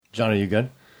John, are you good?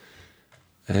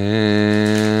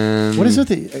 And What is it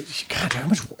that... God, how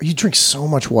much... You drink so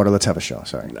much water. Let's have a show.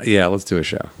 Sorry. yeah, let's do a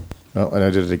show. Oh, and I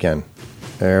did it again.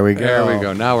 There we go. There we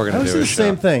go. Now we're I going was to do the a show.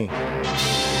 same thing.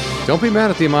 Don't be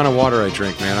mad at the amount of water I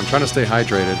drink, man. I'm trying to stay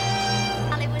hydrated.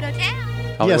 Hollywood Hotel.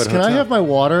 Hollywood Yes, can I Hotel. have my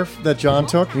water that John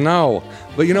took? No.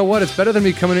 But you know what? It's better than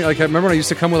me coming in. Like, I remember when I used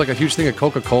to come with like a huge thing of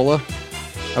Coca-Cola.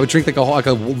 I would drink like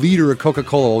a liter of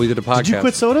Coca-Cola while we did a podcast. Did you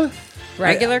quit soda?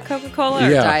 Regular Coca-Cola or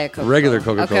Yeah, Diet Coca-Cola? regular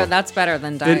Coca-Cola. Okay, that's better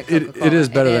than Diet Coca-Cola. It is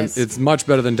better It than is. it's much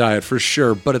better than diet for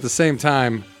sure. But at the same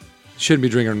time, you shouldn't be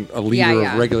drinking a liter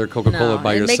of regular Coca-Cola No,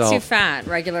 by it yourself. makes you fat.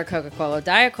 Regular Coca-Cola.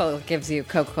 Diet Coca gives you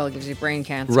brain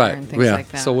cancer Right. and things Yeah. like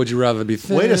that. So would you rather be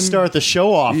thin? Way to start the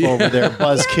show off over there,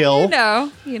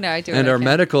 Buzzkill. You know, I do. And what I our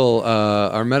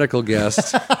can. medical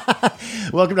guest,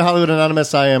 Welcome to Hollywood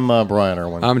Anonymous. I am Brian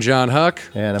Irwin. I'm John Huck.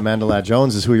 And Amanda Ladd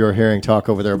Jones is who you're hearing talk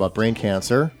over there about brain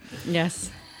cancer. Yes.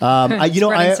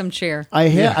 I some cheer.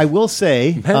 I will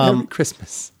say, Merry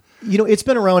Christmas. it's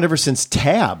been around ever since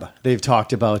Tab. They've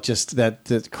talked about just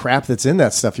the crap that's in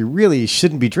that stuff. You really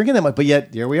shouldn't be drinking that much, but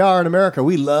yet here we are in America.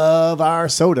 We love our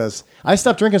sodas. I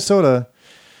stopped drinking soda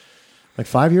like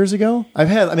 5 years ago. I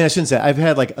shouldn't say I've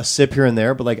had like a sip here and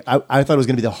there, but like I thought it was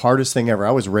going to be the hardest thing ever.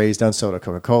 I was raised on soda,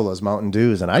 Coca-Colas, Mountain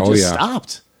Dews, and I just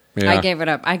stopped. Yeah. I gave it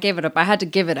up. I had to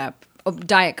give it up. Oh,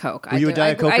 Diet Coke. Were you a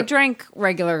Diet Coke? I drank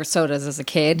regular sodas as a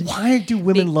kid. Why do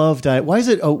women love Diet? Why is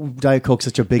it Diet Coke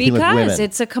such a big thing with women? Because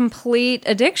it's a complete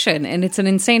addiction, and it's an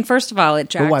insane. First of all,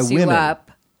 it why jacks you women? up.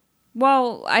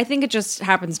 Well, I think it just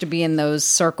happens to be in those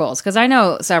circles because I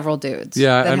know several dudes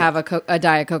that have a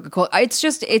Diet Coca-Cola. I used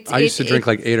to drink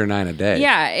like 8 or 9 a day.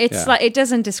 Yeah, like it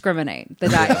doesn't discriminate. The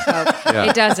Diet Coke,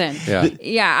 it doesn't.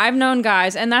 Yeah. I've known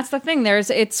guys, and that's the thing.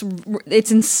 It's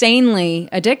insanely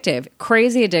addictive,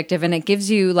 crazy addictive, and it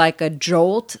gives you like a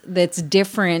jolt that's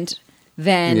different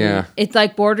than it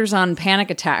like borders on panic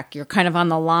attack. You're kind of on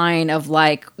the line of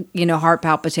like heart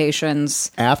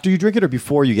palpitations. After you drink it or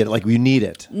before you get it? Like you need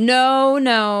it.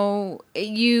 No.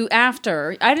 You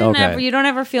after. I didn't Okay. ever. You don't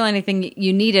ever feel anything.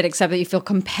 You need it except that you feel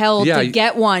compelled to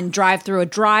get one. Drive through.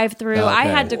 I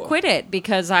had to quit it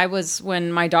because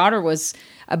when my daughter was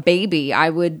a baby, I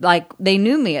would they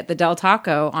knew me at the Del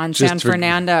Taco on San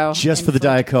Fernando. Just for the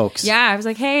Diet Cokes. Yeah, I was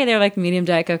like, hey, they're like medium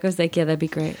Diet Coke. I was like, yeah, that'd be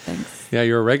great. Thanks. Yeah,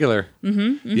 you're a regular.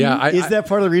 Mm-hmm. Yeah. Is that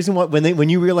part of the reason when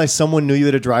you realize someone knew you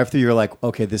at a drive-thru, you're like,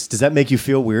 okay, does that make you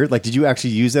feel weird? Like, did you actually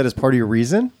use that as part of your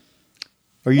reason?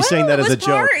 Or are you saying that as a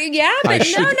joke? Yeah, but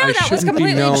that was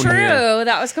completely true.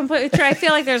 That was completely true. I feel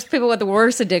like there's people with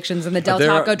worse addictions in the Del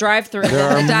Taco drive-thru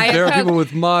than the Diet There Coke. are people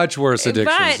with much worse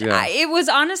addictions. But it was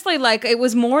honestly it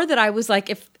was more that I was like,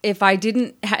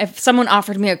 if someone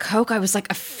offered me a Coke, I was like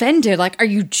offended. Like, are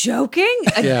you joking?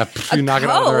 You knock it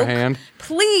out of their hand.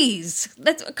 Please,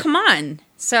 come on.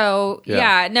 So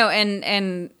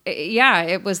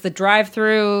it was the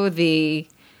drive-through, the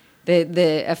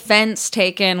offense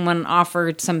taken when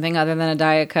offered something other than a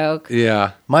Diet Coke.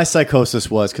 Yeah. My psychosis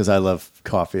was because I love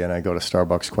coffee and I go to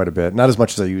Starbucks quite a bit. Not as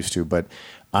much as I used to, but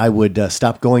I would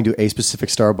stop going to a specific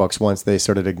Starbucks once they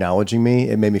started acknowledging me.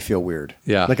 It made me feel weird.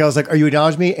 Yeah. Like I was like, are you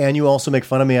acknowledging me and you also make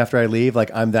fun of me after I leave?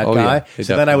 Like I'm that guy. Yeah,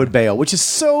 so then I would bail, which is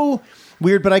so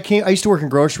weird. But I used to work in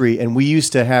grocery and we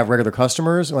used to have regular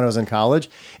customers when I was in college.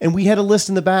 And we had a list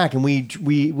in the back and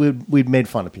we'd made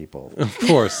fun of people. Of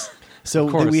course. So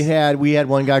we had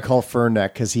one guy called Fur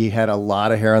Neck because he had a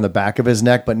lot of hair on the back of his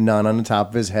neck, but none on the top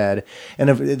of his head. And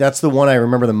that's the one I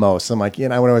remember the most. I'm like,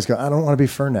 I would always go, I don't want to be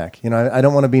Fur Neck. I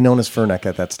don't want to be known as Fur Neck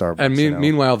at that Starbucks. And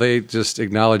meanwhile, they just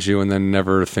acknowledge you and then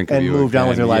never think of you and moved on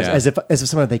with their lives Yeah. as if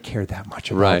somehow they cared that much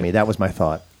about me. That was my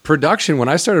thought. Production. When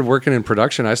I started working in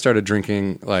production, I started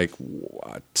drinking like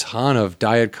a ton of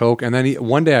Diet Coke. And then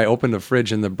one day I opened a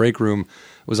fridge in the break room,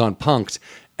 was on Punk'd,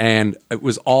 and it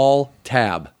was all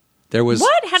Tab. There was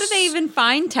what? How did they even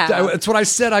find Tab? That's what I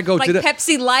said. I go like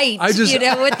Pepsi Light,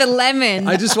 with the lemon.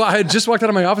 I had just walked out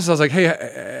of my office. I was like, "Hey,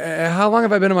 how long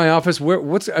have I been in my office?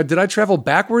 Did I travel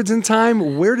backwards in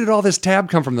time? Where did all this Tab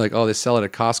come from?" They're like, "Oh, they sell it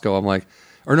at Costco." I'm like,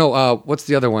 "Or no, what's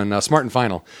the other one? Smart and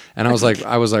Final." And I was like,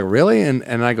 "Really?" And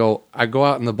I go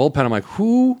out in the bullpen. I'm like,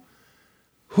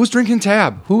 Who's drinking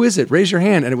Tab? Who is it? Raise your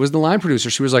hand. And it was the line producer.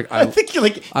 She was like, I think you're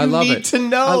like, I love need to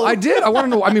know. I did. I want to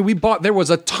know. I mean, there was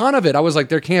a ton of it. I was like,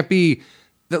 there can't be,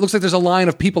 that looks like there's a line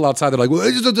of people outside. They're like, well,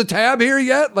 is the Tab here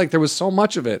yet? Like, there was so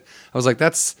much of it. I was like,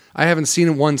 I haven't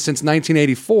seen one since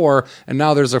 1984. And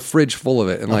now there's a fridge full of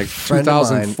it in like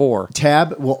 2004.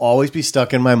 Tab will always be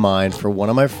stuck in my mind for one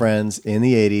of my friends in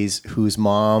the 80s whose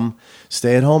mom,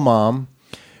 stay-at-home mom,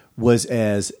 was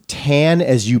as tan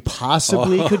as you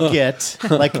possibly could get,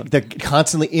 like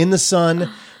constantly in the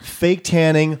sun, fake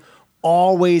tanning,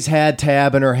 always had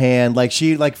Tab in her hand. Like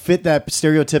she like fit that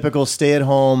stereotypical stay at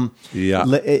home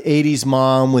 80s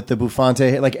mom with the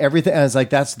bouffante, like everything. I was like,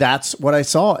 that's what I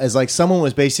saw as like someone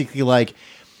was basically like,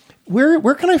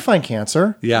 where can I find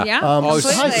cancer? Yeah. Yeah.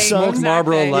 She smoked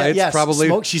Marlboro Lights, Yes,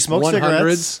 probably. she smoked 100s.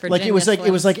 cigarettes. Like it was like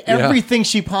Virginia everything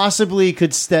she possibly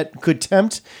could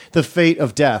tempt the fate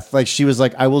of death. Like she was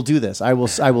like, I will do this. I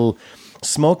will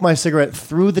smoke my cigarette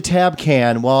through the Tab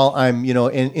can while I'm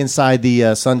inside the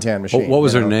suntan machine. What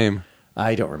was her name?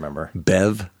 I don't remember.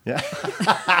 Bev.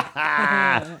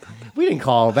 We didn't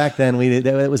call back then.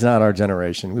 That was not our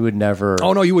generation. We would never.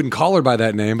 Oh no, you wouldn't call her by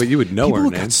that name, but you would know her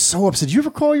People name. got so upset. Did you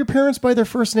ever call your parents by their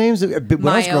first names? When I was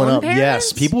My growing own up, yes,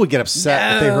 parents? people would get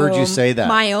upset if they heard you say that.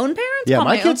 My own parents? yeah, call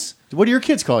my own- kids. What do your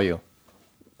kids call you?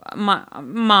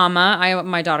 Mama.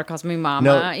 My daughter calls me Mama.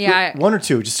 No, Yeah. one or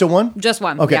two, just still one. Just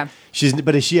one. Okay. Yeah.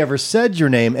 But has she ever said your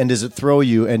name, and does it throw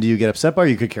you, and do you get upset by it, or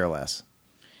you could care less?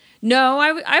 No,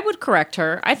 I would correct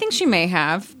her. I think she may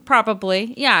have,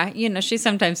 probably. Yeah, she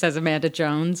sometimes says Amanda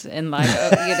Jones, and like,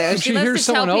 She loves hears to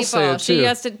someone tell else say people.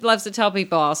 it, too. Loves to tell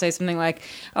people. I'll say something like,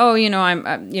 "Oh,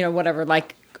 I'm, whatever."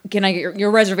 Like, can I get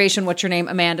your reservation? What's your name,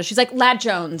 Amanda? She's like, Lad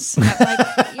Jones. I'm like,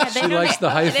 yeah, they don't likes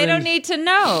the hyphen. They don't need to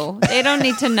know. They don't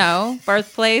need to know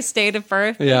birthplace, date of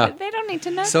birth. Yeah. They don't need to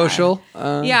know. Social.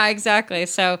 Yeah, exactly.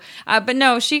 So, but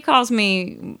no, she calls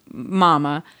me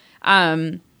Mama.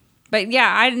 But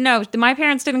yeah, I know my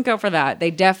parents didn't go for that.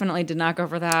 They definitely did not go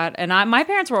for that. And my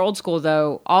parents were old school,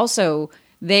 though. Also,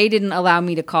 they didn't allow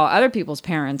me to call other people's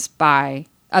parents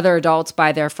other adults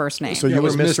by their first name. So Yeah, you it were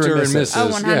was Mr. and Mrs. Oh,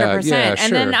 100%. Yeah,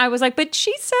 And then sure. I was like, but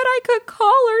she said I could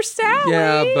call her Sally.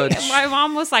 Yeah, but And my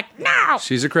mom was like, no.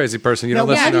 She's a crazy person. You Now,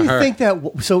 don't why listen do to you her. think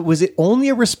that? So, was it only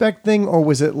a respect thing, or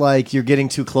was it like you're getting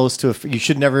too close to? You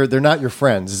should never. They're not your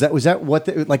friends. Was that what?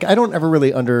 Like, I don't ever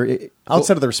really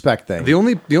outside of the respect thing. The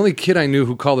only kid I knew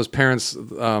who called his parents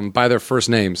by their first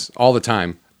names all the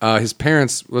time. His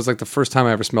parents was like the first time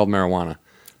I ever smelled marijuana.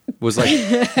 Was like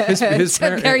his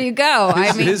parents. There you go.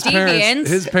 His deviants.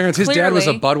 His parents. His dad was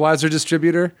a clearly. Budweiser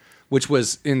distributor, which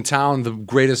was in town the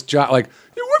greatest job. Like,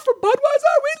 you work for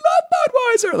Budweiser? We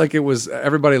love Budweiser. Like, it was,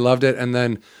 everybody loved it.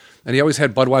 And he always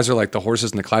had Budweiser, like the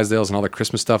horses and the Clydesdales and all the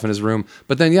Christmas stuff in his room.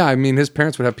 But then, yeah, I mean, his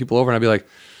parents would have people over, and I'd be like,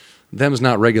 them's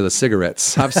not regular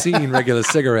cigarettes. I've seen regular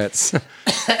cigarettes.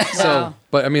 So,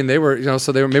 but I mean, they were,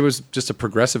 so they were, maybe it was just a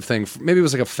progressive thing. Maybe it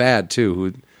was like a fad too.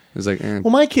 Who was like,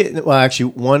 Well, my kid. Well,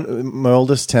 actually, my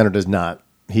oldest Tanner does not.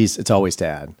 It's always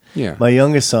Dad. Yeah. My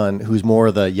youngest son, who's more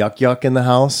of the yuck in the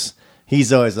house,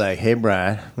 he's always like, "Hey,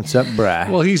 Brian, what's up,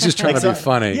 Brian?" well, he's just trying to be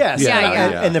funny. Yes.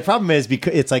 Yeah. And the problem is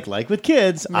because it's like with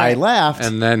kids, I laughed,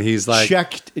 And then he's like,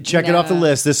 check it off the No.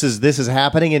 list. This is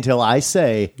happening until I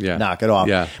say, Yeah. knock it off.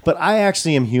 Yeah. But I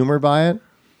actually am humored by it.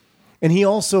 And he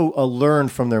also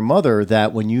learned from their mother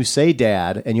that when you say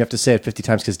Dad, and you have to say it 50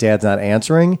 times because Dad's not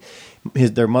answering,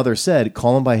 their mother said,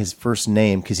 call him by his first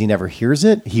name because he never hears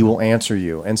it. He will answer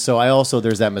you. And so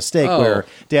there's that mistake Oh. where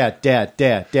Dad,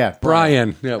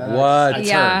 Brian. Yeah, what? I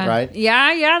Yeah. turned, right?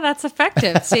 Yeah, that's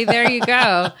effective. See, there you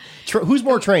go. Who's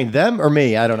more trained, them or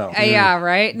me? I don't know. Yeah,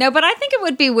 right. No, but I think it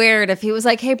would be weird if he was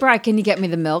like, "Hey, Brian, can you get me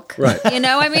the milk?" Right.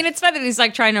 I mean, it's funny that he's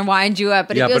like trying to wind you up,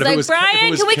 but Yeah, if he was but if it like, was- if it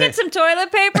 "Brian, was can we ca- get some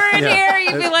toilet paper in here?"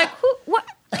 You'd be like, "Who? What?"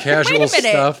 Casual Wait a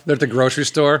minute. stuff. They're at the grocery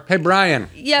store. Hey, Brian.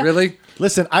 Yeah. Really?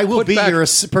 Listen, I will Put be back- your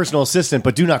personal assistant,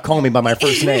 but do not call me by my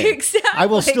first name. Exactly. I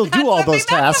will still That's do all the those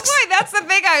thing. tasks. That's the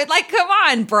thing. I would like, come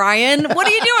on, Brian. What are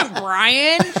you doing,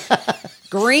 Brian?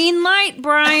 Green light,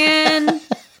 Brian.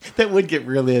 That would get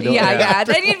really annoying. Yeah.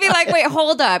 Then you'd be like, wait,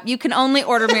 hold up. You can only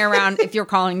order me around if you're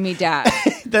calling me Dad.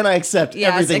 Then I accept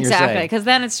Yes, everything you're exactly. saying. Because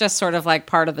then it's just sort of like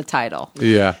part of the title.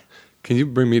 Yeah. Can you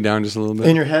bring me down just a little bit?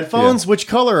 In your headphones, which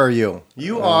color are you?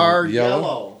 You are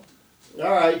yellow. yellow.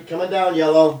 All right, coming down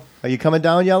yellow. Are you coming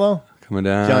down yellow? Coming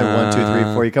down. Counting 1, 2,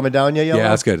 3, 4. You coming down yellow? Yeah,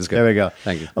 that's good. That's good. There we go.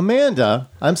 Thank you. Amanda,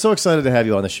 I'm so excited to have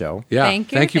you on the show. Yeah.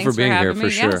 Thank you. Thank you for Thanks for being here having for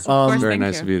me. sure. Yes, of course, Very thank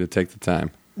nice you. of you to take the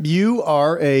time. You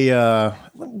are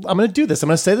I'm going to do this. I'm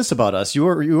going to say this about us. You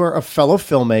are a fellow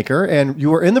filmmaker, and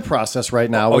you are in the process right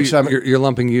now. Oh, which you're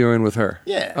lumping you in with her.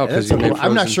 yeah. Oh, because that's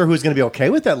I'm not sure who's going to be okay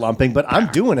with that lumping, but I'm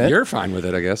doing it. You're fine with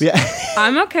it, I guess. yeah.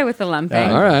 I'm okay with the lumping.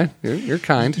 All right. You're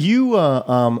kind. You, you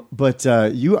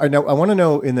are now. I want to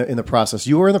know in the process.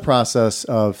 You are in the process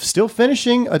of still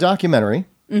finishing a documentary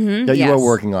that you are Yes.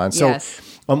 working on. So, Yes.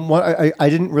 I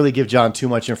didn't really give John too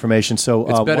much information. So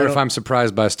It's better if I'm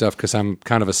surprised by stuff because I'm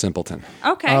kind of a simpleton.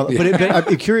 Okay. But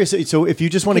I'm curious. So, if you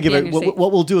just want to give Keep me it, on your seat.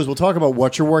 what we'll do is we'll talk about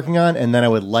what you're working on, and then I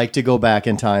would like to go back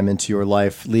in time into your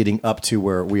life leading up to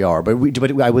where we are. But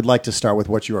I would like to start with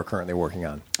what you are currently working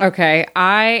on. Okay,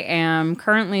 I am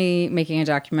currently making a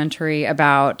documentary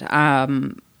about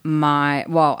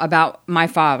about my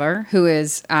father, who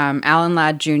is Alan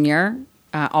Ladd Jr.,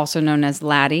 also known as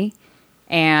Laddie,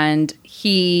 and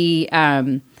he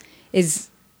is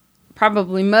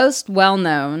probably most well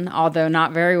known, although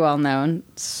not very well known,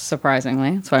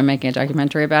 surprisingly. That's why I'm making a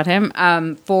documentary about him,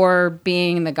 for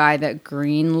being the guy that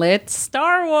greenlit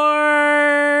Star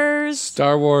Wars.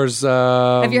 Star Wars.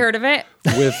 Have you heard of it?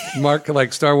 With Mark,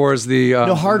 like Star Wars,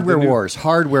 No, Hardware Wars.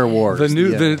 Hardware Wars. the new,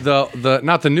 the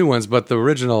not the new ones, but the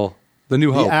original, the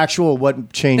New Hope. the actual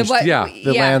what changed Yeah.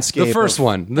 the landscape. The first of-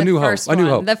 one, the New Hope, first A New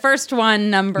one. Hope. The first one,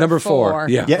 number 4.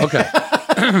 Yeah. Yeah. Okay.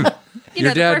 You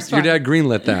know, the Your first one. dad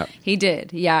greenlit that. He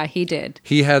did. Yeah, he did.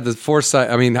 He had the foresight.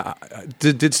 I mean,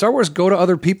 did Star Wars go to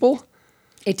other people?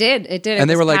 It did. It did. And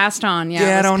they was were like, passed on. Yeah, I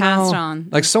it was don't passed know. on.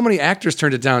 Like so many actors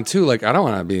turned it down too. Like I don't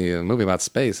want to be in a movie about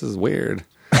space. This is weird.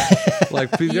 Like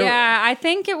Yeah, I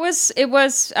think it was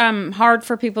hard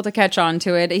for people to catch on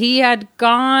to it. He had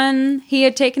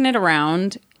taken it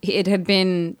around. It had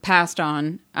been passed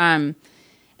on,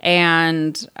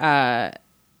 and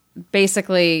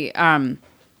basically,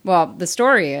 well, the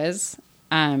story is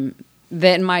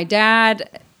that my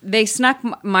dad, they snuck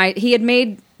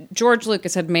George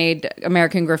Lucas had made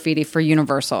American Graffiti for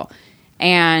Universal,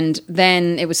 and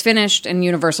then it was finished, and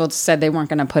Universal said they weren't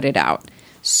going to put it out.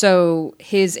 So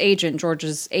his agent,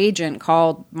 George's agent,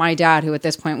 called my dad, who at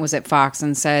this point was at Fox,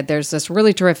 and said, there's this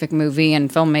really terrific movie and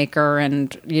filmmaker,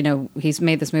 and, you know, he's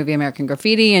made this movie, American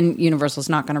Graffiti, and Universal's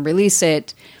not going to release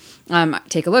it.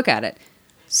 Take a look at it.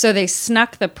 So they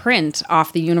snuck the print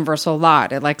off the Universal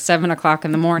lot at like 7 o'clock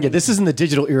in the morning. Yeah, this is in the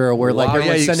digital era where like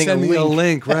everyone's you sending send me a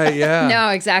link. right? Yeah. No,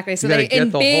 exactly. So You gotta they get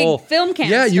in the big whole- film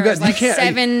canisters, Yeah, you like can't-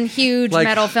 7 huge like,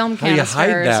 metal film how do you hide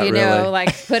canisters, that, you know, really?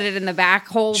 like put it in the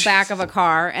whole back of a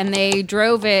car, and they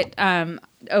drove it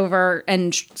over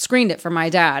and screened it for my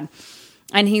dad.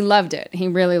 And he loved it. He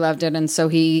really loved it. And so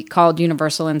he called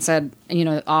Universal and said, you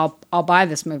know, I'll buy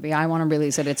this movie. I want to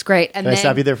release it. It's great. And Can I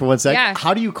stop you there for 1 second? Yeah.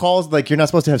 How do you call, like, you're not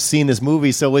supposed to have seen this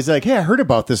movie, so it's like, hey, I heard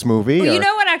about this movie. Well, or- you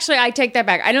know what? Actually, I take that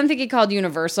back. I don't think he called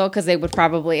Universal because they would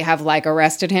probably have like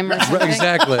arrested him or something.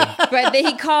 Exactly. But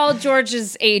he called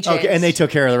George's agent. Okay, and they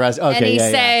took care of the rest. Okay, and he yeah,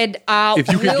 yeah. said,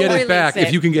 If you can we'll get it release back,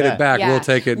 if you can get Yeah. it back, Yeah. we'll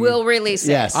take it. We'll release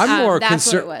it. Yes. I'm more that's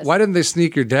concerned. what it was. Why didn't they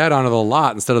sneak your dad onto the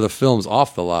lot instead of the films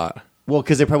off the lot? Well,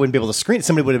 because they probably wouldn't be able to screen it.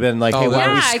 Somebody would have been like, hey, why are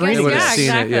we Yeah, I screening guess, would've this? yeah,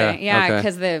 seen it, exactly. yeah. Okay.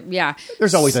 Because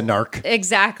There's always a narc.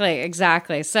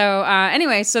 Exactly. So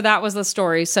anyway, so that was the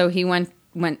story. So he went.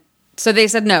 So they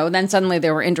said no. Then suddenly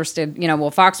they were interested. You know,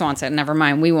 well, Fox wants it. Never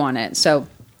mind, we want it. So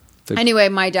anyway,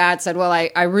 my dad said, well,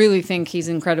 I really think he's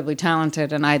incredibly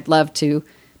talented, and I'd love to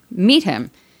meet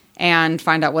him and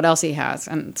find out what else he has.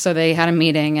 And so they had a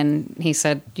meeting, and he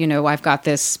said, you know, I've got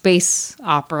this space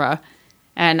opera,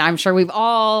 and I'm sure we've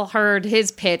all heard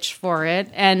his pitch for it.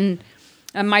 And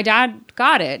my dad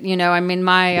got it. You know, I mean,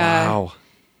 Wow.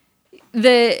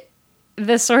 the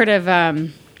sort of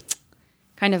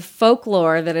kind of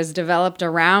folklore that has developed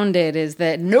around it is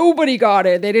that nobody got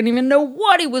it. They didn't even know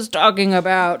what he was talking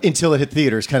about. Until it hit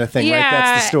theaters kind of thing, right?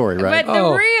 That's the story, right? But the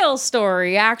real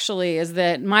story actually is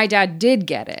that my dad did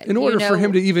get it. In order for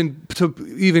him to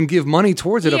even give money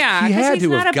towards it, Yeah, he 'cause had he's to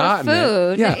not have up for gotten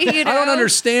food, it. Yeah. you I don't know?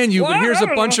 understand you, but Well, here's I a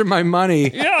don't bunch know. of my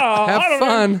money. Yeah, Have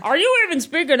fun. Are you even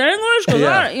speaking English? 'Cause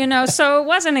Yeah. you know, so it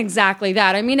wasn't exactly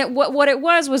that. I mean, what it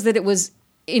was that it was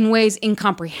in ways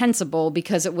incomprehensible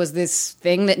because it was this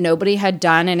thing that nobody had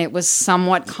done, and it was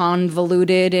somewhat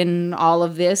convoluted in all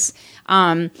of this.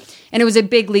 And it was a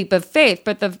big leap of faith.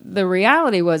 But the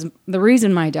reality was, the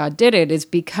reason my dad did it is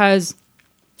because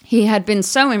he had been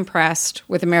so impressed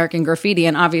with American Graffiti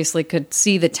and obviously could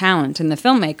see the talent in the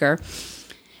filmmaker.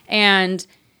 And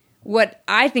what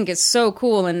I think is so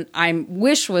cool, and I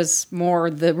wish was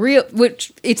more the real,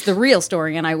 which it's the real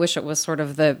story, and I wish it was sort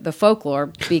of the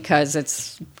folklore because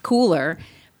it's cooler.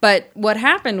 But what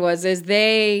happened is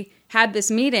they had this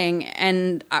meeting,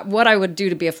 and what I would do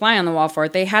to be a fly on the wall for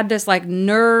it, they had this like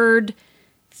nerd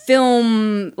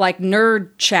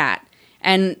chat.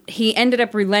 And he ended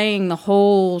up relaying the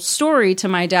whole story to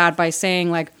my dad by saying,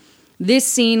 like, this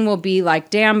scene will be like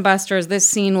Dam Busters. This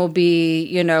scene will be,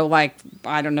 you know, like,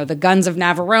 I don't know, the Guns of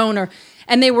Navarone.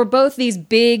 And they were both these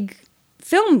big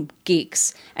film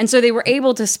geeks. And so they were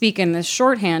able to speak in this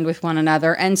shorthand with one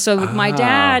another. And so my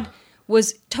dad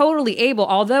was totally able,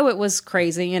 although it was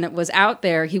crazy and it was out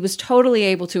there, he was totally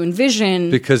able to envision.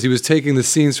 Because he was taking the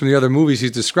scenes from the other movies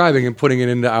he's describing and putting it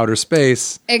into outer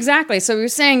space. Exactly. So we were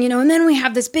saying, you know, and then we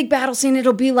have this big battle scene.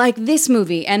 It'll be like this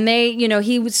movie. And they, you know,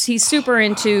 he's super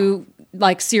into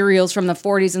like serials from the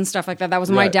 40s and stuff like that. That was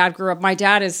my Right. dad grew up. My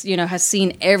dad is, you know, has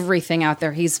seen everything out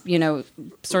there. He's, you know,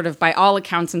 sort of by all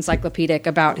accounts encyclopedic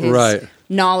about his Right.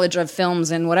 knowledge of films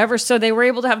and whatever. So they were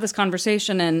able to have this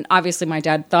conversation, and obviously my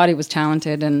dad thought he was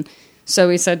talented, and so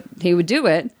he said he would do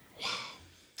it.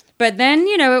 But then,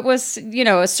 it was,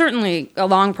 certainly a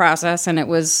long process, and it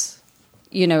was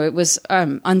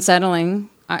unsettling,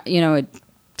 at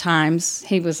times.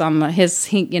 He was on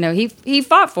he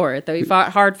fought for it, though. He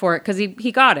fought hard for it because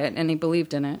he got it and he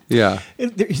believed in it. Yeah.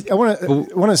 I want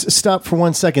to stop for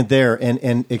 1 second there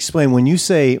and explain. When you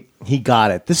say he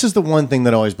got it, this is the one thing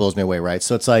that always blows me away, right?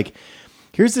 So it's like,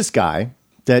 here's this guy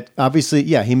that obviously,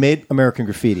 he made American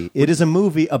Graffiti. It is a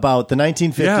movie about the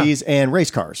 1950s and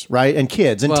race cars, right? And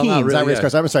kids and teens, not really, race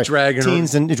cars. I'm sorry, drag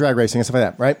teens and drag racing and stuff like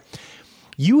that, right?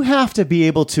 You have to be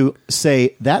able to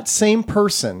say that same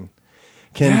person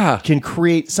can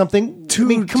create something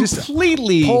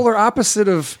completely polar opposite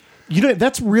of.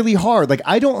 That's really hard. Like,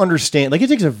 I don't understand. Like, it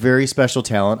takes a very special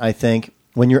talent, I think,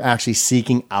 when you're actually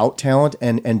seeking out talent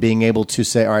and being able to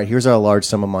say, all right, here's our large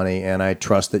sum of money, and I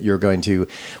trust that you're going to,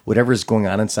 whatever's going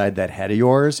on inside that head of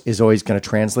yours is always going to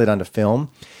translate onto film.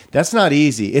 That's not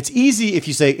easy. It's easy if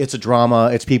you say it's a drama,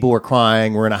 it's people who are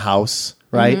crying, we're in a house,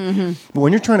 right? Mm-hmm. But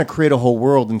when you're trying to create a whole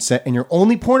world and your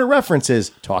only point of reference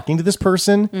is talking to this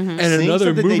person and another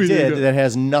something movie they did that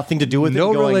has nothing to do with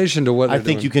no relation to what I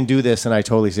think doing. You can do this, and I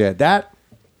totally see it. That,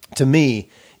 to me,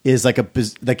 is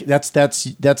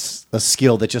that's a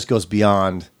skill that just goes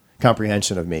beyond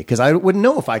comprehension of me, because I wouldn't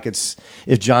know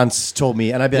if John's told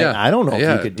me, and I'd be like, I don't know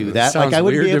if you could do that. Like, I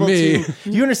wouldn't be able to.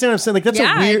 You understand what I'm saying? Like, that's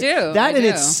a weird. I do. That in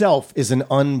itself is an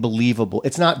unbelievable.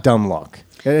 It's not dumb luck.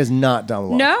 It is not dumb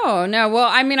luck. No. Well,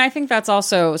 I mean, I think that's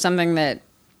also something that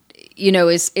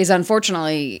is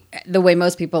unfortunately the way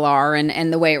most people are,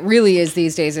 and the way it really is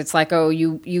these days. It's like, oh,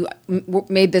 you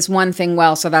made this one thing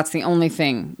well, so that's the only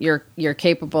thing you're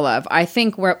capable of. I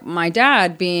think where my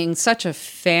dad, being such a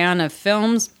fan of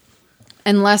films,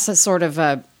 and less a sort of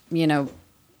a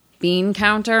bean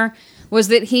counter, was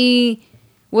that he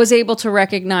was able to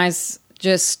recognize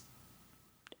just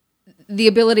the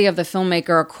ability of the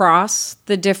filmmaker across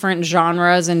the different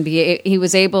genres, and he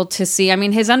was able to see, I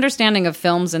mean, his understanding of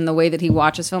films and the way that he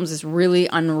watches films is really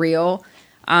unreal.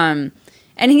 And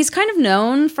he's kind of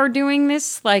known for doing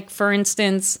this. Like, for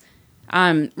instance,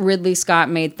 Ridley Scott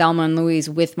made Thelma and Louise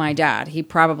with my dad. He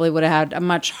probably would have had a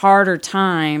much harder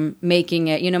time making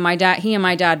it. He and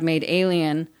my dad made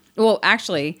Alien. Well,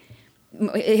 actually,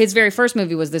 his very first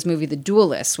movie was this movie, The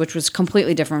Duelist, which was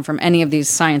completely different from any of these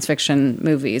science fiction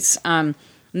movies. And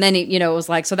then it was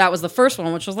like, so that was the first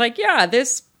one, which was like,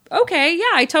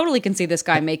 I totally can see this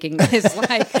guy making this.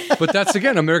 Like, but that's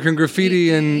again American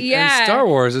Graffiti and Star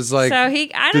Wars. It's like, so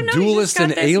The Duelist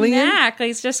and Alien.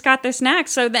 He's just got this knack.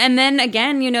 So and then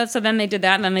again, so then they did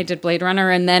that, and then they did Blade Runner,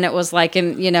 and then it was like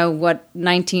in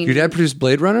 19. Your dad produced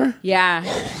Blade Runner? Yeah.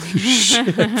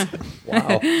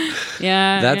 Wow.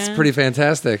 Yeah. That's pretty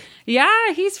fantastic.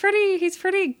 Yeah, he's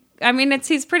pretty. I mean,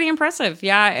 he's pretty impressive.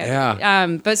 Yeah.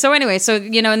 But so anyway,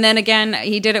 and then again,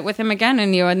 he did it with him again,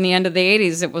 and in the end of the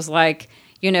 80s, it was like,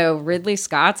 Ridley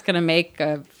Scott's going to make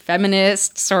a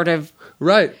feminist sort of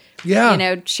right.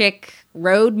 Yeah. Chick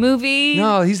road movie.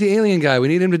 No, he's the alien guy. We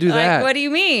need him to do that. What do you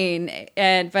mean?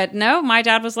 But no, my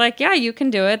dad was like, yeah, you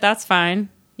can do it. That's fine.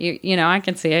 I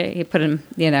can see it. He put him,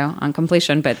 on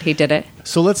completion, but he did it.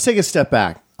 So let's take a step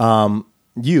back.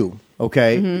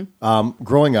 Okay. Mm-hmm.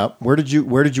 Growing up, where did you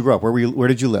grow up? Where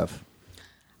did you live?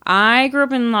 I grew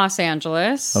up in Los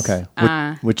Angeles. Okay.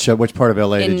 Which part of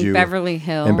LA did you? In Beverly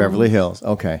Hills. In Beverly Hills.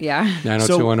 Okay. Yeah.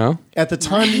 90210. At the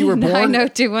time you were born,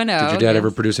 90210. Did your dad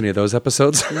ever produce any of those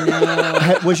episodes?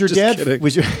 No. Was your dad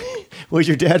was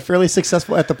your dad fairly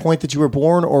successful at the point that you were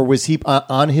born, or was he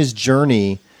on his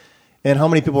journey? And how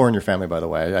many people are in your family, by the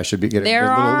way? I should be getting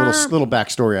a little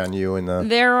backstory on you.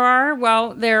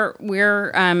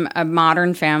 We're a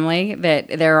modern family. That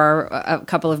there are a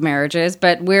couple of marriages,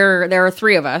 but there are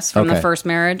three of us from the first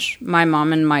marriage. My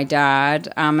mom and my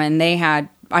dad, and I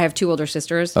have two older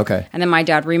sisters. Okay, and then my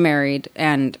dad remarried,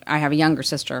 and I have a younger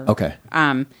sister. Okay,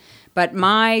 but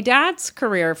my dad's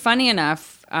career, funny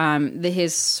enough,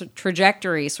 his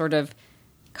trajectory sort of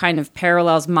kind of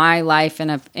parallels my life in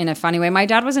a funny way. My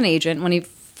dad was an agent. When he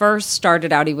first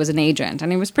started out, he was an agent, and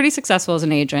he was pretty successful as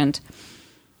an agent.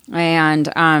 And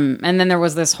then there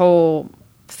was this whole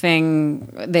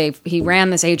thing. He ran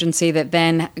this agency that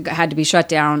then had to be shut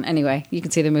down. Anyway, you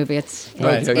can see the movie. It's in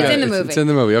the movie. It's in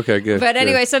the movie. Okay, good. But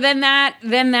anyway, so then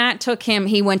that took him.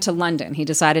 He went to London. He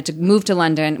decided to move to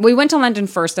London. We went to London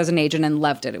first as an agent and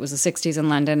loved it. It was the 60s in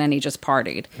London, and he just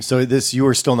partied. So you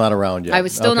were still not around yet. I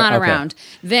was still not around.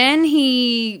 Then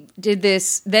he did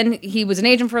this. Then he was an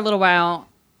agent for a little while.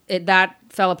 That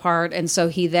fell apart. And so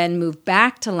he then moved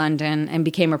back to London and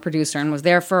became a producer and was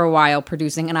there for a while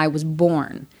producing. And I was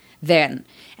born then.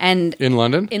 And In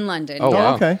London? in London. Oh,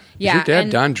 wow. okay. Yeah. Is your dad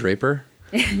and- Don Draper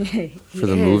for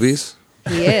the is. movies?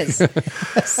 He is.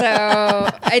 So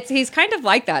he's kind of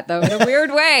like that, though, in a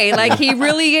weird way. Like, he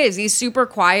really is. He's super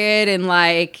quiet and,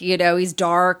 like, he's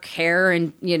dark hair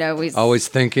and, he's... Always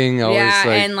thinking, always yeah,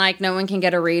 like... and, like, no one can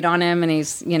get a read on him, and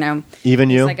he's, Even he's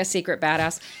you? like a secret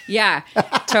badass. Yeah.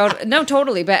 No,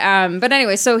 totally. But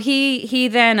anyway, so he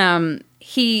then...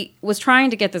 he was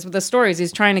trying to get this with the stories.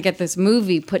 He's trying to get this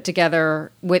movie put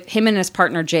together with him and his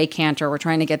partner Jay Cantor. Were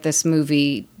trying to get this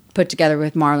movie put together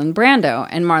with Marlon Brando,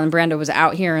 and Marlon Brando was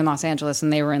out here in Los Angeles,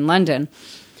 and they were in London,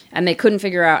 and they couldn't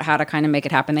figure out how to kind of make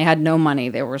it happen. They had no money.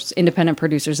 They were independent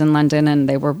producers in London, and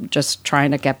they were just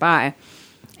trying to get by.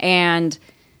 And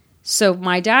so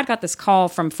my dad got this call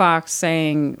from Fox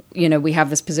saying, we have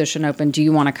this position open. Do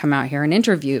you want to come out here and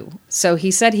interview? So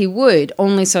he said he would,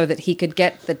 only so that he could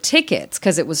get the tickets,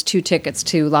 because it was 2 tickets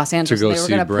to Los Angeles. go They were see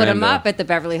going to put him Brando. up at the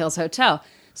Beverly Hills Hotel.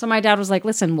 So my dad was like,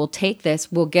 listen, we'll take this.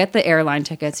 We'll get the airline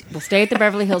tickets. We'll stay at the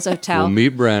Beverly Hills Hotel. We'll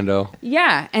meet Brando.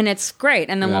 Yeah, and it's great.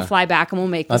 And then Yeah. we'll fly back and we'll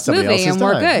make That's this somebody movie, else's and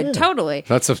we're time. good. Yeah. Totally.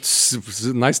 That's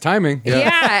nice timing.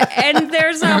 Yeah, and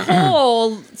there's a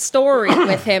whole story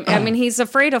with him. I mean, he's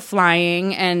afraid of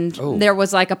flying, and there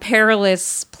was like a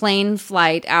perilous plane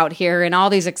flight out here, and all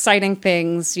these exciting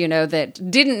things,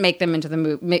 that didn't make them into the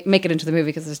make it into the movie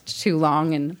because it's too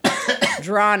long and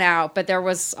drawn out. But there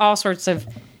was all sorts of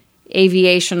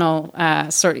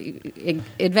aviational sort of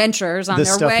adventures on The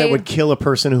their stuff way. that would kill a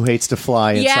person who hates to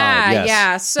fly inside. Yeah, Yes.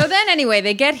 yeah. So then anyway,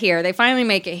 they get here. They finally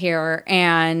make it here.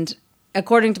 And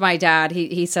according to my dad,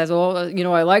 he says, well,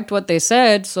 I liked what they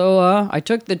said, so I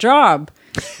took the job.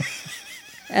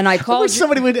 And I I called... wish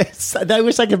somebody would. I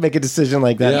wish I could make a decision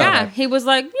like that. yeah, he was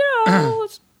like,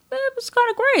 it was kind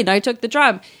of great. I took the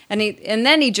job, and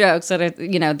then he jokes that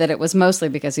that it was mostly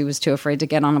because he was too afraid to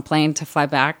get on a plane to fly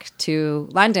back to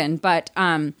London. But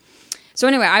so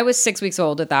anyway, I was 6 weeks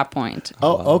old at that point.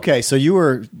 Oh, okay. So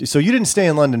you didn't stay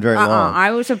in London very long.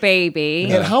 I was a baby,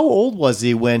 And how old was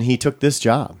he when he took this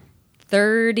job?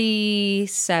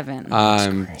 37.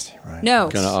 Crazy, right? No,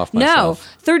 Gonna off no, myself.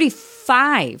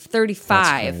 35. That's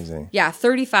crazy. Yeah,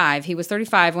 35. He was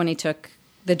 35 when he took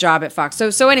the job at Fox.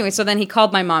 So anyway, so then he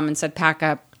called my mom and said, pack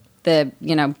up the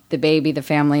baby, the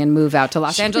family, and move out to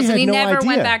Los She Angeles. had And he no never idea.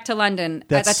 went back to London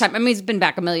That's- at that time. I mean, he's been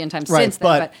back a million times Right, since then,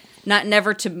 but- but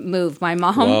never to move. My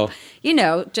mom,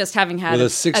 Wow. just having had With a a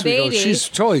 6-week-old, baby. she's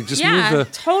totally just yeah,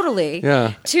 moved totally.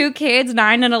 Yeah. 2 kids,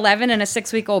 9 and 11, and a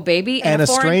 6-week-old baby in And a a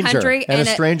foreign stranger. country. And a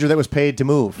stranger that was paid to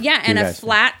move. Yeah, to and you a guys.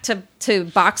 flat to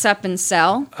box up and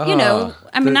sell.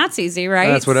 I mean, that's easy, right?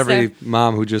 That's what every So-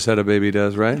 mom who just had a baby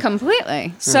does, right?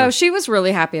 completely. So she was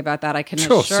really happy about that. I can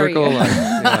Oh, assure circle you.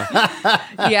 of life.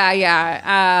 Yeah.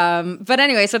 yeah. But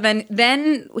anyway, so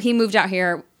then he moved out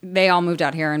here. They all moved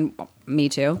out here, and me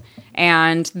too.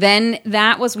 And then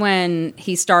that was when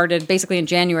he started, basically in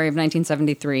January of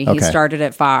 1973. He Okay. started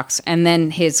at Fox, and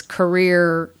then his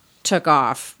career took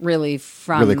off really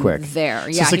from Really quick. there. So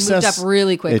Yeah, he moved success- up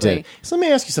really It quickly. did. So let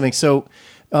me ask you something. So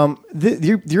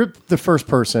you're the first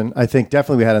person I think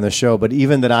definitely we had on the show, but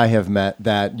even that I have met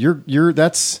that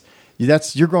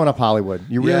you're growing up Hollywood.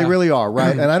 You really, Yeah. really are,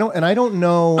 right? and I don't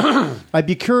know. I'd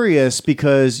be curious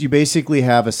because you basically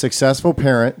have a successful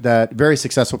parent, very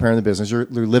successful parent in the business. You're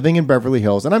living in Beverly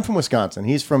Hills, and I'm from Wisconsin.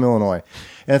 He's from Illinois,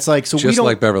 and it's like so we Just don't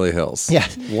like Beverly Hills. Yeah,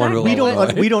 Warrenville, we don't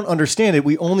Illinois. we don't understand it.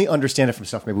 We only understand it from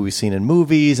stuff maybe we've seen in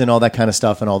movies and all that kind of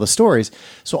stuff and all the stories.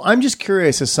 So I'm just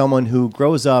curious, as someone who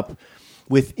grows up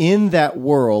within that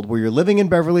world where you're living in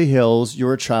Beverly Hills,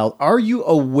 you're a child. Are you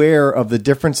aware of the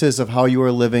differences of how you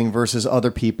are living versus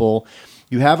other people?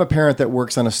 You have a parent that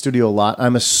works on a studio lot.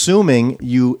 I'm assuming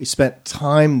you spent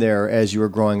time there as you were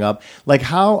growing up. Like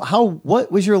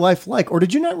what was your life like? Or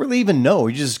did you not really even know?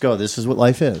 You just go, this is what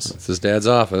life is. It's his dad's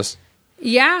office.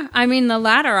 Yeah, I mean, the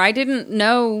latter. I didn't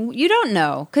know. You don't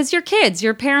know because you're kids.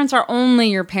 Your parents are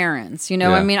only your parents. Yeah.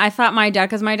 I mean, I thought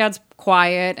because my dad's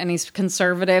quiet and he's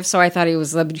conservative, so I thought he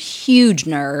was a huge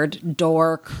nerd,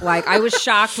 dork. Like, I was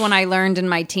shocked when I learned in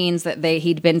my teens that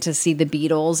he'd been to see the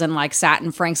Beatles and like sat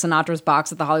in Frank Sinatra's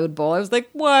box at the Hollywood Bowl. I was like,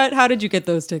 what? How did you get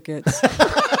those tickets?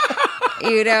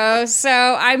 So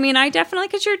I mean, I definitely,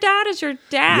 because your dad is your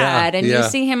dad, and you yeah.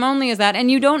 see him only as that,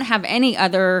 and you don't have any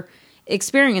other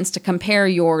experience to compare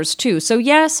yours to. So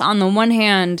yes, on the one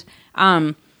hand,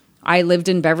 I lived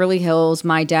in Beverly Hills.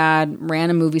 My dad ran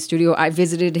a movie studio. I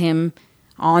visited him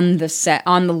on the set,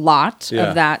 on the lot Yeah.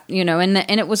 of that,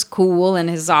 and it was cool. And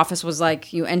his office was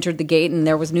like, you entered the gate and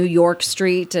there was New York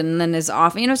Street, and then his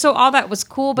office, so all that was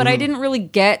cool. But I didn't really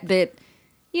get that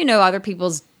other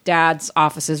people's dad's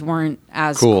offices weren't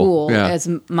as cool Yeah. as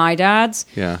my dad's.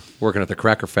 Yeah, working at the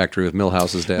Cracker Factory with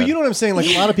Milhouse's dad. But you know what I'm saying? Like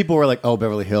a lot of people were like, "Oh,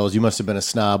 Beverly Hills, you must have been a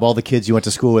snob. All the kids you went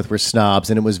to school with were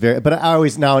snobs," and it was very. But I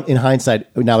always now, in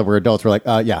hindsight, now that we're adults, we're like,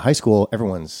 "Yeah, high school,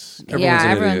 everyone's an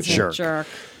Everyone's idiot. a jerk.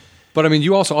 But I mean,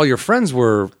 you also all your friends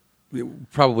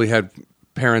probably had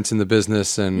parents in the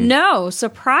business, and No,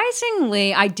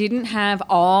 surprisingly, I didn't have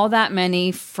all that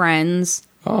many friends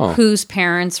whose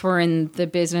parents were in the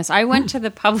business. I went to the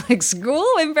public school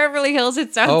in Beverly Hills.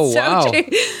 It sounds wow.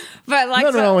 cheap, but like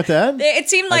Nothing wrong with that. It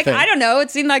seemed like think. I don't know. It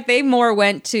seemed like they more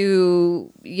went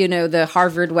to the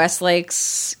Harvard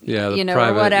Westlakes, Yeah, the or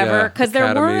private, whatever, because there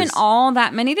academies. weren't all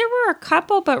that many. There were a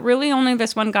couple, but really only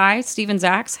this one guy, Steven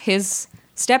Zacks. His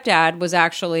stepdad was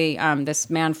actually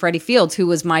this man, Freddie Fields, who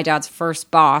was my dad's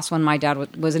first boss when my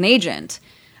dad was an agent.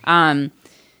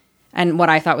 And what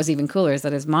I thought was even cooler is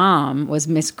that his mom was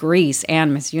Miss Greece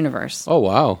and Miss Universe. oh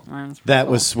wow, That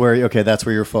was where that's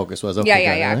where your focus was. Okay,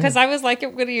 Yeah. Because I was like,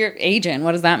 "What are your agent?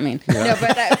 What does that mean?" No,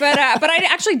 but I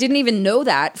actually didn't even know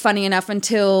that. Funny enough,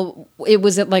 until it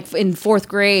was like in fourth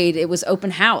grade, it was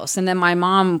open house, and then my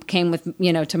mom came with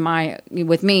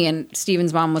with me, and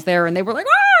Steven's mom was there, and they were like,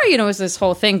 "Oh," it was this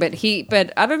whole thing.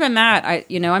 But other than that,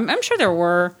 I'm sure there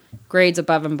were grades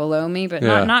above and below me, but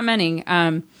Yeah. not many.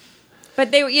 But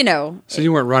they, So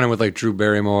you weren't running with like Drew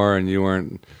Barrymore, and you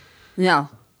weren't. no.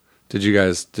 Did you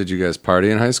guys party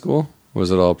in high school?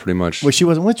 Was it all pretty much? Well, she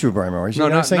wasn't with Drew Barrymore. You know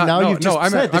what I'm saying? Now you've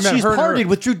just said that she's partied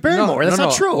with Drew Barrymore. That's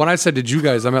not true. When I said did you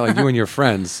guys, I meant like you and your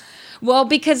friends. Well,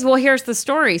 here's the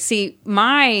story. See,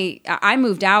 I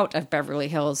moved out of Beverly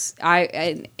Hills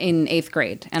in 8th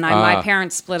grade, and my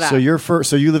parents split up. So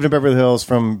you lived in Beverly Hills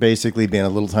from basically being a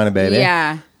little tiny baby,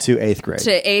 to 8th grade.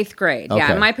 To 8th grade, Okay.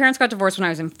 yeah. My parents got divorced when I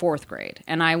was in 4th grade,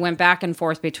 and I went back and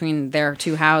forth between their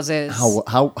two houses.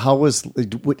 How was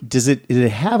did it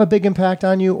have a big impact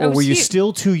on you, or was were you huge.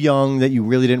 still too young that you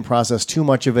really didn't process too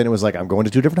much of it? And it was like I'm going to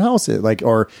two different houses, like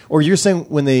or you're saying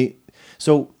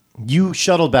you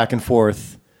shuttled back and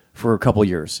forth for a couple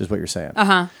years, is what you're saying.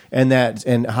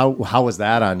 And how was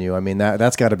that on you? I mean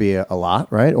that's got to be a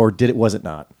lot, right? Or was it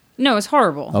not? No, it was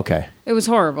horrible. Okay. It was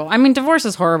horrible. I mean, divorce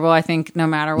is horrible, I think, no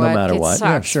matter what. matter It what.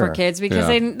 sucks Yeah, sure. for kids because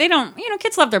Yeah. they don't,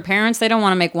 kids love their parents. They don't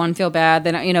want to make one feel bad.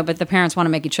 They don't, but the parents want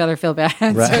to make each other feel bad. So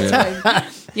it's like,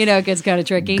 it gets kind of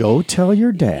tricky. Go tell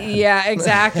your dad. Yeah,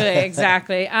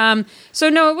 exactly. So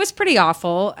no, it was pretty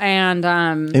awful. And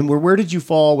And where did you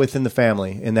fall within the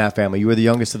family? In that family, you were the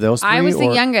youngest of those three. I was the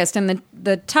or- youngest, and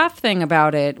the tough thing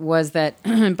about it was that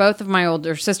both of my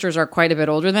older sisters are quite a bit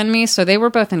older than me, so they were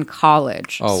both in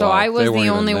college. Oh, so wow. I was They weren't the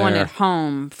even only one there. at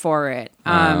home for it.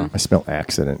 I smell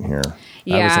accident here. I was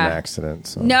Yeah. an accident.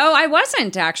 So. No, I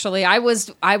wasn't actually. I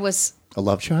was A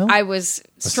love child? I was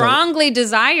strongly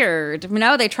desired.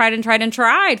 No, they tried for 9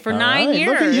 All right, years.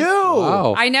 Look at you.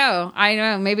 Wow. I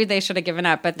know. Maybe they should have given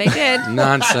up, but they did.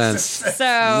 Nonsense. So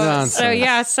Nonsense.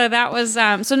 yeah, so that was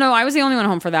so no, I was the only one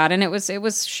home for that, and it was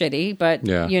shitty, but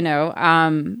Yeah.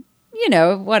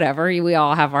 whatever. We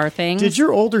all have our things. Did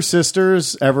your older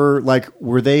sisters ever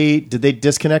did they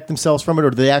disconnect themselves from it,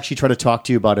 or did they actually try to talk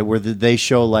to you about it? Where did they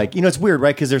show it's weird,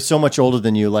 right? Because they're so much older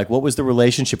than you. Like, what was the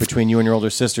relationship between you and your older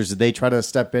sisters? Did they try to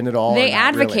step in at all? They or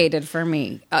not really? advocated for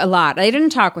me a lot. They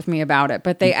didn't talk with me about it,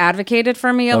 but they advocated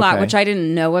for me a lot, Okay. which I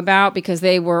didn't know about because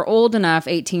they were old enough,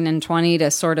 18 and 20,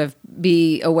 to sort of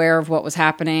be aware of what was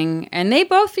happening. And they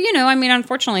both,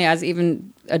 unfortunately, as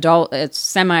even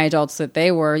semi-adults that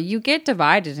they were, you get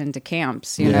divided into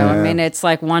camps, you know? I Yeah. mean, it's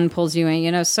like one pulls you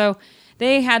in, so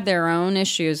they had their own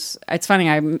issues. It's funny,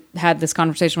 I had this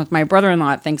conversation with my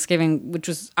brother-in-law at Thanksgiving, which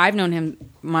was, I've known him,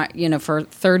 for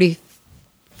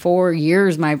 34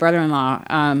 years, my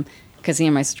brother-in-law, because he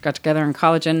and my sister got together in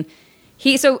college. And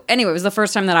anyway, it was the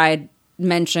first time that I had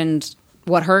mentioned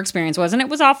what her experience was, and it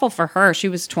was awful for her. She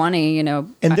was 20,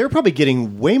 And they're probably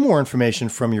getting way more information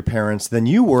from your parents than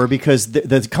you were, because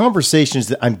the conversations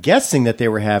that I'm guessing that they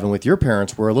were having with your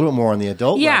parents were a little bit more on the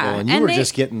adult level, and you were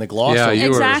just getting the gloss. Yeah, over you it.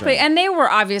 were- Exactly. And they were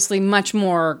obviously much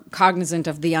more cognizant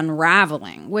of the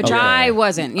unraveling, which I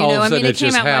wasn't. All of a sudden it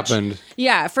just happened.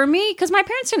 Yeah, for me, because my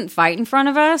parents didn't fight in front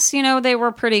of us. They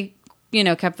were pretty,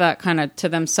 kept that kind of to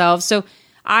themselves. So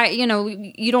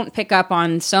you don't pick up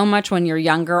on so much when you're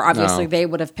younger. Obviously, No. they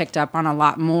would have picked up on a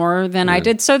lot more than I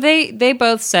did. So they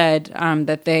both said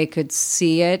that they could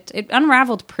see it. It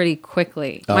unraveled pretty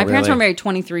quickly. My parents really? were married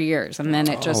 23 years, and then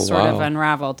it just Oh, sort of wow.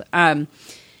 unraveled.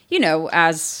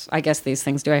 as I guess these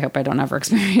things do, I hope I don't ever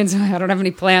experience it. I don't have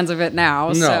any plans of it now.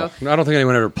 No, So. I don't think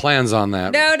anyone ever plans on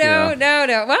that. No.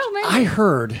 Yeah. Well, maybe. I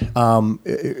heard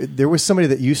there was somebody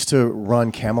that used to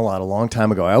run Camelot a long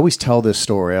time ago. I always tell this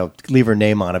story. I'll leave her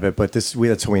name out of it, but that's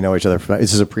how we know each other.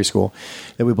 This is a preschool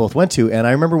that we both went to. And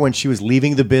I remember when she was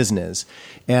leaving the business,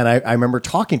 and I remember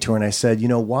talking to her, and I said,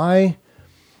 why...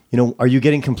 are you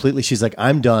getting completely? She's like,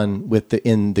 I'm done with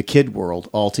in the kid world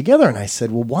altogether. And I said,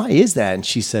 well, why is that? And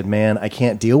she said, man, I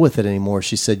can't deal with it anymore.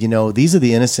 She said, these are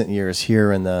the innocent years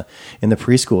here in the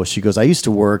preschool. She goes, I used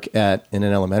to work in an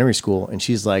elementary school, and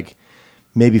she's like,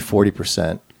 maybe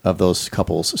 40% of those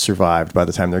couples survived by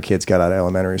the time their kids got out of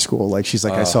elementary school. Like, she's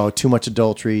like, I saw too much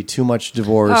adultery, too much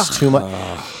divorce, too much.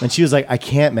 And she was like, I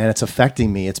can't, man. It's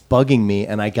affecting me. It's bugging me,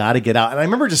 and I got to get out. And I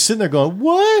remember just sitting there going,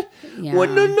 what? Yeah.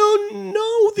 What?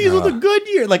 No. These are the good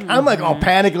years. Like, I'm like all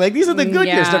panicked. Like, these are the good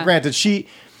years. Now, granted, she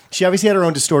obviously had her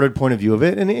own distorted point of view of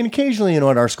it. And occasionally, at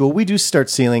our school, we do start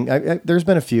seeing, there's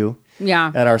been a few.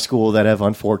 Yeah. At our school that have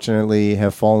unfortunately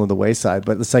fallen to the wayside.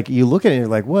 But it's like, you look at it and you're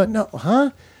like, what? No,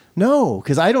 huh? No,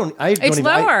 because it's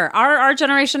lower. Our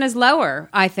generation is lower.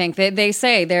 I think they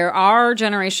say our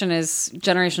generation is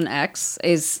Generation X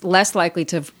is less likely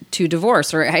to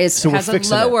divorce or has a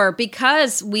lower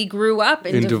because we grew up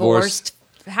in divorced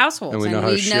households, and we know how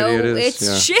shitty it is.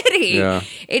 It's shitty. Yeah.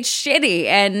 It's shitty,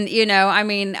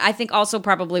 and I think also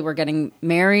probably we're getting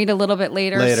married a little bit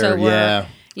later. So we're,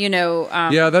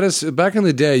 that is back in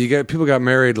the day. People got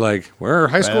married like we're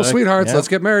high school sweethearts. Yeah. Let's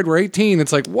get married. We're 18.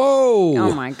 It's like whoa.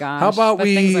 Oh my gosh. How about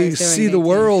The things I was we doing see at the 18.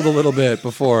 world a little bit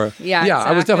before? Yeah,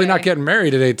 I was definitely not exactly. getting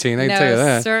married at 18. I can No, tell you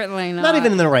that. certainly not. not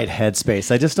even in the right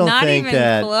headspace. I just don't Not think even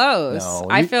that close. No,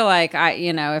 I feel like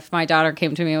if my daughter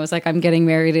came to me and was like, "I'm getting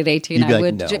married at 18," You'd be I like,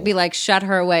 would "No." be like, shut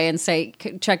her away and say,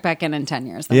 "Check back in 10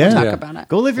 years. Then we'll talk about it."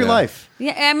 Go live your life.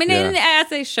 Yeah, I mean, and as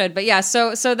they should. But yeah,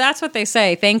 so that's what they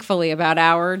say. Thankfully, about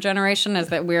our generation is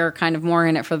that we're kind of more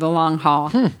in it for the long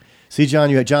haul. See,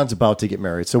 John, John's about to get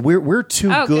married, so we're two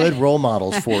good role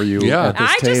models for you. Yeah. at this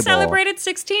I table. just celebrated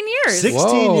 16 years. 16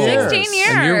 Whoa. years. 16 years.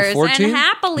 And you're 14? And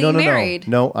happily No, married.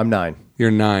 No, I'm 9. You're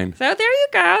 9. So there you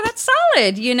go. That's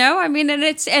solid, I mean,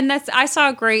 that's I saw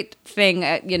a great thing,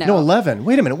 No, 11.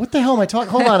 Wait a minute. What the hell am I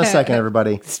talking? Hold on a second,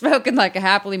 everybody. spoken like a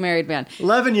happily married man.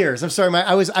 11 years. I'm sorry.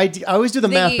 I always do the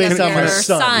math Thinking based of on my your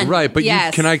son. son. Right, but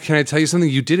Yes. can I tell you something?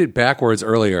 You did it backwards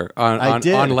earlier I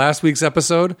did. on last week's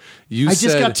episode. I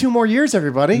just got 2 more years,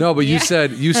 everybody. No, but you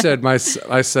said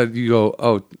I said you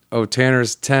go, oh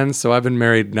Tanner's 10, so I've been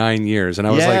married 9 years, and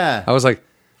I was like,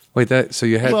 wait, so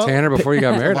you had Tanner before you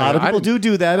got married? A lot of people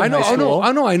do that in high school.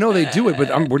 I know they do it,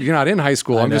 but you're not in high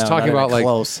school. I'm just know, talking not about even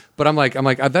close. But I'm like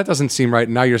that doesn't seem right.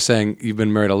 Now you're saying you've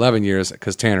been married 11 years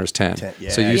because Tanner's 10.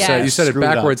 So you said it Screwed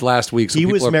backwards up. last week. So He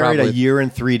was people are married probably, a year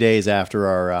and 3 days after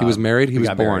our. He was married? He we was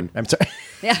got born. married. I'm sorry.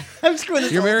 Yeah. I'm screwing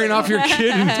this You're whole marrying thing off your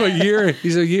kid into a year.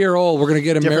 He's a year old. We're gonna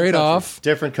get him married country. off.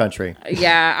 Different country.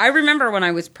 Yeah, I remember when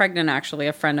I was pregnant, actually,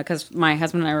 a friend, because my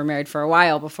husband and I were married for a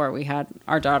while before we had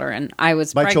our daughter, and I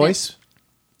was By pregnant. choice?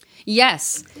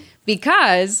 Yes,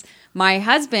 because my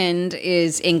husband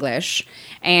is English,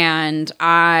 and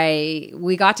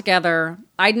we got together.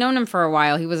 I'd known him for a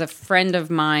while. He was a friend of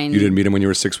mine. You didn't meet him when you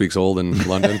were 6 weeks old in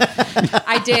London.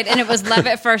 I did, and it was love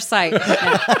at first sight.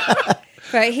 Yeah.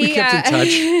 But he kept in touch.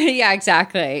 Yeah,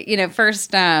 exactly.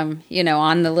 First, on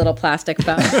the little plastic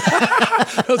phone,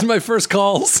 Those are my first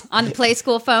calls. on the Play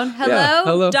School phone. Hello, Yeah,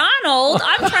 hello. Donald.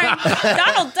 I'm trying.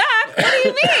 Donald Duck. What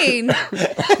do you mean?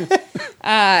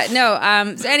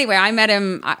 No. So anyway, I met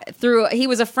him through. He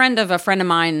was a friend of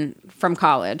mine from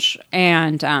college,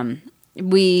 and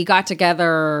we got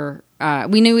together.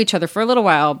 We knew each other for a little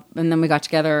while, and then we got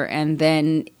together, and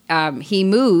then he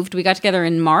moved. We got together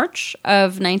in March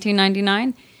of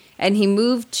 1999, and he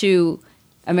moved to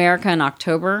America in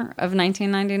October of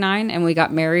 1999, and we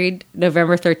got married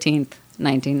November 13th,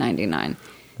 1999.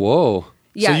 Whoa.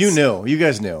 Yes. So you knew. You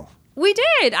guys knew. We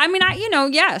did. I mean,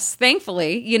 yes,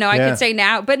 thankfully, I Yeah. could say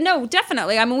now, but no,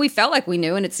 definitely. I mean, we felt like we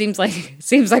knew, and it seems like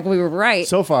we were right.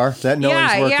 So far, that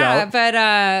knowing's worked out.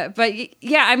 but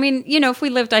yeah, I mean, if we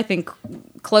lived, I think,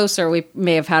 closer, we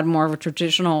may have had more of a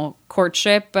traditional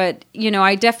courtship, but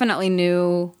I definitely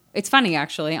knew. It's funny,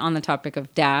 actually, on the topic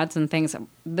of dads and things.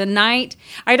 The night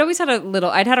I'd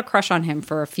had a crush on him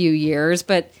for a few years,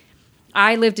 but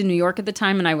I lived in New York at the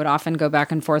time, and I would often go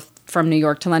back and forth from New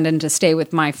York to London to stay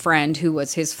with my friend who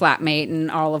was his flatmate, and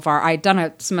I'd done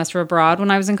a semester abroad when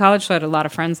I was in college, so I had a lot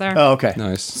of friends there. Oh, okay.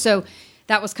 Nice. So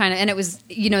that was kind of, and it was,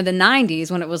 the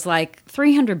 90s when it was like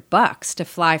 $300 to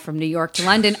fly from New York to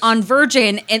London on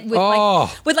Virgin and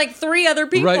with like 3 other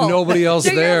people. Right, nobody else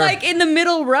so there. You're like in the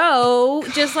middle row,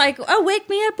 just like, oh, wake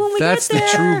me up when we That's get there.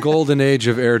 the true golden age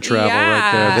of air travel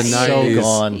right there. The Yeah. 90s. So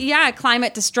gone. Yeah,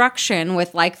 climate destruction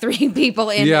with like 3 people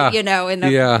in,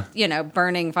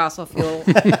 burning fossil fuel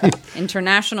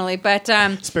internationally. But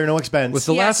Spare no expense. With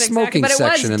the last smoking But it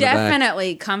section was in the back.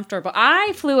 definitely comfortable.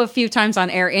 I flew a few times on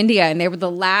Air India, and they were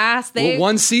the last. Well,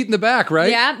 one seat in the back, right?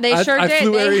 Yeah, they sure I did.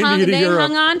 Flew Air India to They Europe.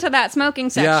 hung on to that smoking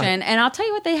section, and I'll tell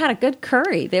you what, they had a good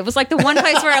curry. It was like the one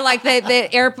place where like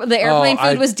the airplane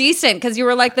food was decent because you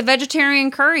were like the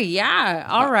vegetarian curry. Yeah,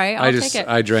 all right, I'll take it.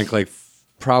 I drank like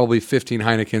probably 15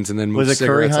 Heinekens and then moved Was it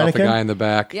curry cigarettes off the Heineken? guy in the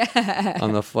back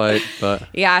on the flight. But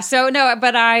Yeah. So no,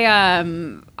 but I'd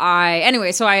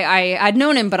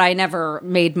known him, but I never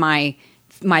made my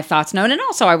thoughts known. And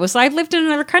also I've lived in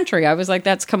another country. I was like,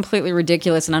 that's completely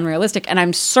ridiculous and unrealistic. And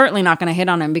I'm certainly not going to hit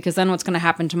on him because then what's going to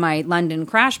happen to my London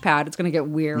crash pad? It's going to get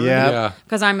weird. Yeah.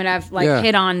 Because I'm going to have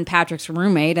hit on Patrick's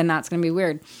roommate and that's going to be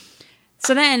weird.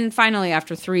 So then finally,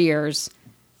 after 3 years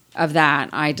of that,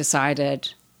 I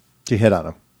decided, to hit on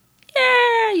him.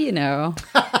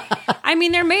 I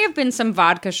mean, there may have been some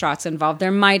vodka shots involved.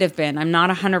 There might have been. I'm not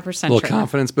 100% little sure.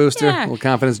 confidence booster, Yeah. little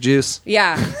confidence juice.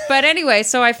 Yeah. But anyway,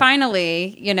 so I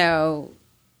finally,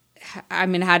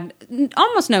 had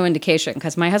almost no indication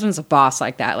because my husband's a boss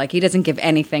like that. Like he doesn't give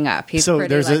anything up. He's So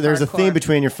pretty, there's a hardcore. theme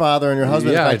between your father and your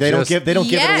husband. Yeah, Like they don't give it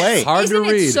away. Hard to Isn't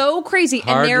it read. so crazy?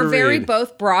 Hard and they're to very read.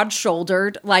 both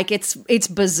broad-shouldered. Like it's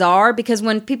bizarre because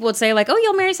when people would say like, "Oh,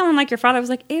 you'll marry someone like your father," I was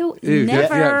like, "Ew, Ew,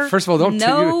 never." Yeah. First of all, don't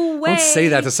say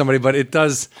that to somebody, but it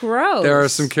does. Gross. There are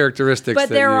some characteristics. But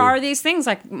that there you- are these things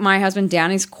like my husband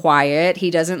Danny's quiet.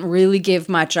 He doesn't really give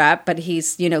much up, but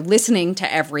he's listening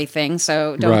to everything.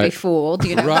 So don't be Right. fooled.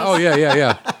 Right. Oh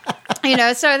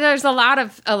yeah. So there's a lot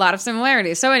of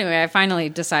similarities. So anyway, I finally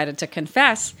decided to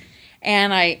confess,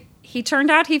 and he turned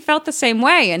out he felt the same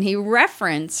way, and he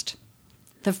referenced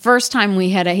the first time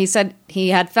he said he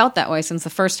had felt that way since the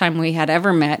first time we had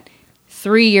ever met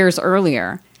 3 years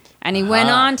earlier. And he went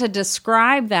on to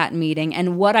describe that meeting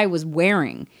and what I was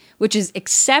wearing, which is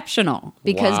exceptional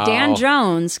because Wow. Dan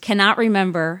Jones cannot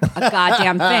remember a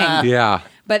goddamn thing. Yeah.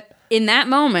 But in that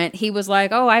moment, he was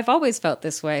like, "Oh, I've always felt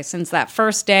this way since that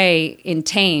first day in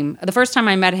Tame. The first time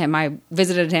I met him, I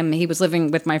visited him. He was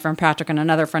living with my friend Patrick and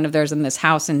another friend of theirs in this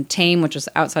house in Tame, which is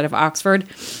outside of Oxford.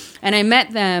 And I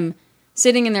met them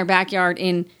sitting in their backyard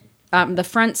in the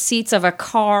front seats of a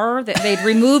car that they'd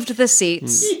removed the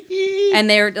seats, and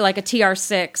they're like a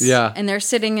TR6. Yeah. And they're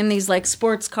sitting in these like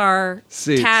sports car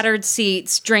Seats. tattered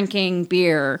seats, drinking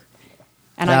beer.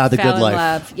 And Ah, I the fell good in life.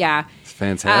 love. Yeah.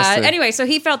 Fantastic. Anyway, so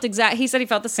he said he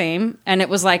felt the same, and it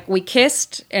was like we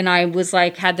kissed, and I was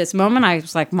like had this moment. I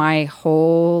was like, my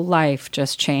whole life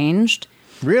just changed.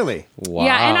 Really? Wow.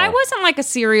 Yeah, and I wasn't like a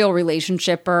serial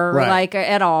relationshipper Right. like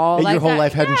at all. Your Like whole that-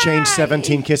 life hadn't changed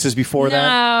 17 kisses before No,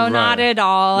 that? not at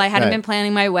all. I hadn't Right. been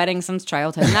planning my wedding since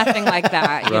childhood. Nothing like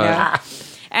that, you Right. know.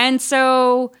 And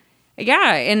so,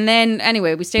 yeah, and then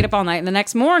anyway, we stayed up all night, and the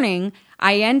next morning,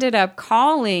 I ended up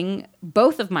calling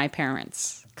both of my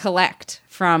parents, collect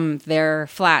from their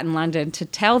flat in London to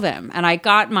tell them, and I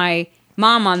got my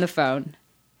mom on the phone.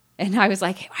 And I was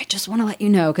like, hey, I just want to let you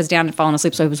know, because Dan had fallen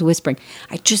asleep, so I was whispering,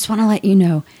 I just want to let you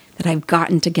know that I've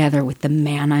gotten together with the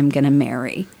man I'm going to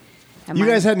marry. And You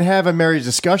my- guys hadn't had a marriage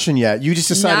discussion yet. You just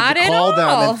decided Not to at call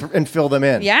all. them and fill them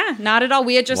in. Yeah, not at all.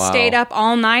 We had just Wow. stayed up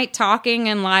all night talking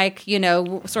and like,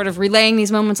 sort of relaying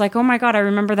these moments like, oh my God, I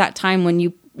remember that time when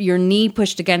your knee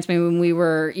pushed against me when we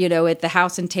were, at the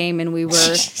house in Tame and we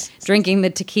were drinking the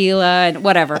tequila and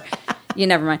whatever.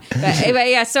 Never mind. But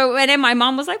yeah, so, and then my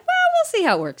mom was like, well, we'll see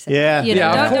how it works out. Yeah.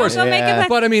 Yeah, of course. Don't make Yeah. it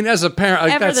But I mean, as a parent,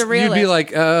 like, Ever the you'd be realist.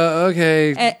 like,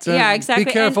 okay, yeah, exactly.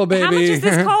 Be careful, And baby. How much is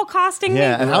this call costing me?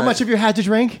 Yeah. And how much have you had to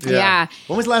drink? Yeah.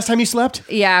 When was the last time you slept?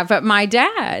 Yeah, but my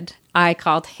dad, I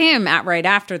called him right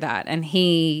after that, and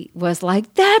he was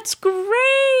like, "That's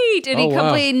great," and Oh, he wow.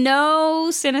 completely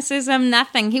no cynicism,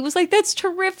 nothing. He was like, "That's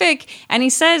terrific," and he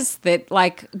says that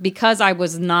like because I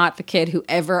was not the kid who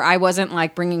I wasn't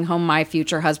like bringing home my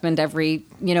future husband every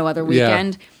other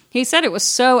weekend. He said it was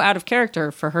so out of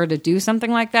character for her to do something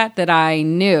like that I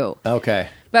knew. Okay.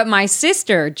 But my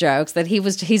sister jokes that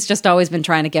he's just always been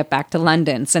trying to get back to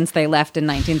London since they left in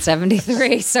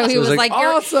 1973. So he it was was like, like,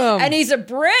 "You're-" awesome. and he's a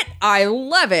Brit. I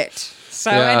love it. So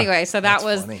Yeah. anyway, so that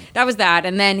was funny. that,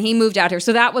 and then he moved out here.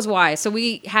 So that was why. So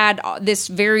we had this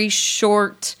very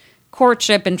short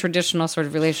courtship and traditional sort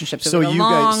of relationships. So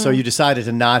you decided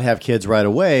to not have kids right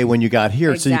away when you got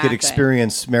here, so you could Exactly.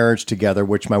 experience marriage together,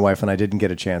 which my wife and I didn't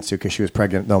get a chance to because she was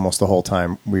pregnant almost the whole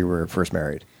time we were first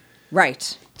married.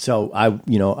 Right. So I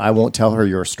won't tell her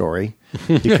your story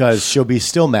because she'll be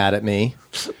still mad at me.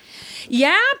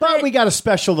 Yeah, But we got a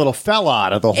special little fella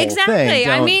out of the whole exactly. thing.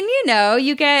 I don't- mean,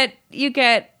 you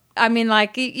get. I mean,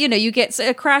 like you get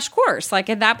a crash course. Like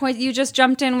at that point, you just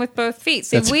jumped in with both feet.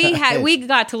 See, That's right. we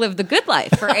got to live the good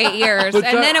life for 8 years, and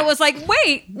then it was like,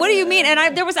 wait, what do you mean? And I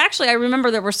remember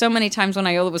there were so many times when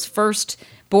Iola was first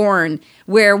born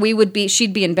where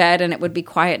she'd be in bed and it would be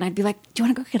quiet, and I'd be like, do you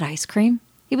want to go get ice cream?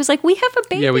 He was like, we have a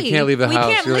baby. Yeah, we can't leave the house.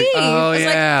 Can't You're leave. like, oh, I was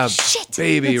yeah, like, shit,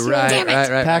 baby, right, damn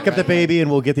it. right. Pack up the baby and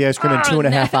we'll get the ice cream in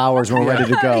 2.5 hours when we're ready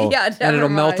to go. Yeah, And it'll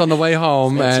melt on the way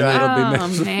home, and right. it'll be Oh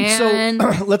mixed. man.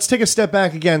 So let's take a step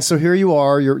back again. So here you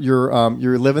are.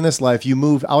 You're living this life. You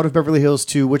move out of Beverly Hills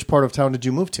to which part of town did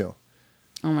you move to?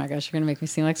 Oh my gosh, you're gonna make me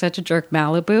seem like such a jerk.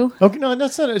 Malibu. Okay, no,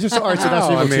 that's not. It's just all right. So that's No, what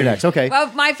we I move to mean- next. Okay.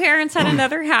 Well, my parents had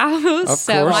another house, Of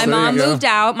so course, my there mom you go. moved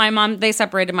out. They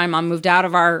separated. My mom moved out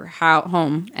of our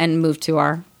home and moved to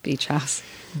our beach house.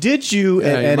 Did you Yeah,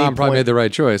 at your any mom probably point? made the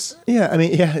right choice. Yeah, I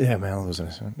mean, yeah, man. Was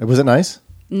it nice?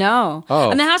 No, Oh.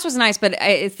 and the house was nice, but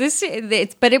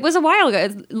but it was a while ago.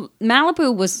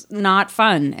 Malibu was not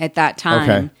fun at that time.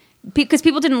 Okay. Because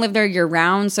people didn't live there year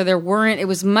round, so it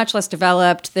was much less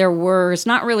developed. There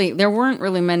weren't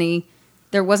really many.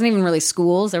 There wasn't even really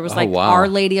schools. There was wow. Our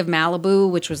Lady of Malibu,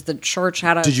 which was the church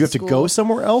had a. Did you have to school. go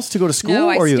somewhere else to go to school? No,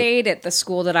 I or you? stayed at the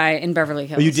school in Beverly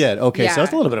Hills. Oh, you did. Okay, Yeah. so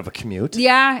that's a little bit of a commute.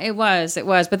 Yeah, it was,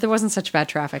 but there wasn't such bad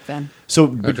traffic then. So,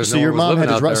 Because so no your one was mom had living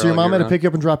to out dro- there so your all mom year had to round. pick you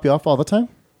up and drop you off all the time.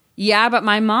 Yeah, but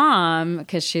my mom,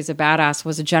 because she's a badass,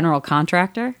 was a general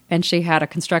contractor, and she had a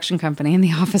construction company, and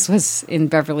the office was in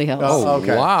Beverly Hills. Oh,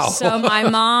 okay. Wow. So my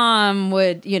mom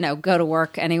would, go to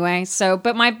work anyway. So,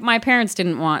 but my parents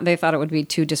didn't want. They thought it would be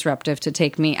too disruptive to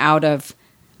take me out of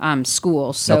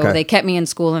school. So Okay. they kept me in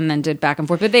school and then did back and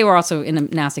forth. But they were also in a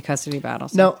nasty custody battle.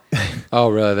 So. Now, Oh,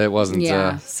 really? That wasn't.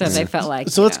 Yeah, so they felt like.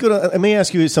 so let's go to. Let me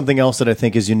ask you something else that I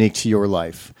think is unique to your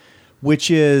life, which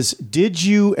is: did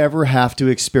you ever have to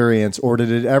experience, or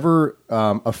did it ever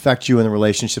affect you in the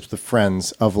relationships with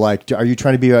friends? Of like, are you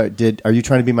trying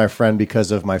to be my friend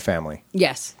because of my family?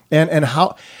 Yes. And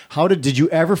how did you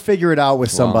ever figure it out with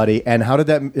somebody? And how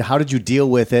did you deal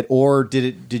with it? Or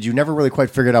did you never really quite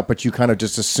figure it out, but you kind of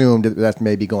just assumed that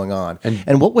may be going on?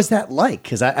 And what was that like?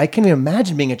 Because I can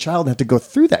imagine being a child and have to go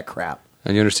through that crap.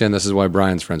 And you understand this is why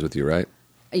Brian's friends with you, right?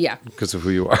 Yeah. Because of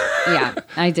who you are. Yeah,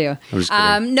 I do. I'm just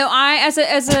kidding. No,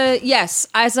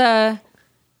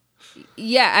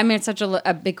 yeah. I mean, it's such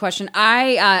a big question.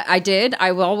 I did. I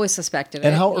always suspected it.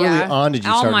 And how early yeah. on did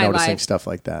you All start my noticing life. stuff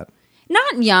like that?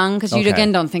 Not young, because you Okay.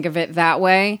 again don't think of it that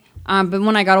way. But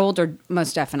when I got older,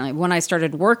 most definitely. When I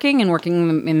started working in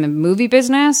the movie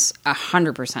business,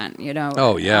 100%.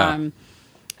 Oh, yeah.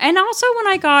 And also when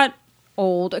I got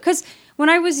old, because when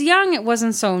I was young, it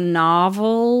wasn't so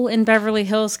novel in Beverly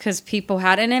Hills because people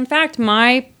had, and in fact,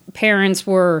 my parents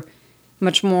were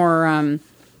much more,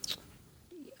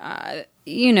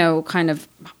 kind of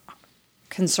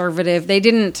conservative. They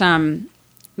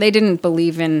didn't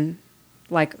believe in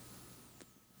like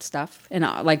stuff and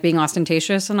like being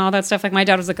ostentatious and all that stuff. Like my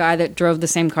dad was the guy that drove the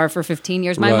same car for 15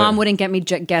 years. My Right. mom wouldn't get me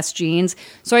Guess jeans,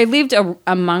 so I lived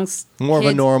amongst More of a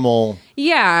kids. normal.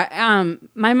 Yeah,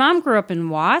 my mom grew up in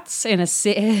Watts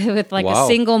with like Wow. a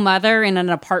single mother in an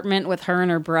apartment with her and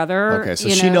her brother. Okay, so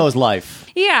she knows life.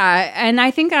 Yeah, and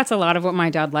I think that's a lot of what my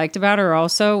dad liked about her.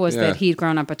 Also, was Yeah. that he'd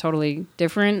grown up a totally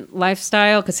different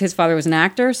lifestyle because his father was an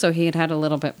actor, so he had a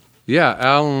little bit. Yeah,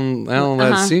 Alan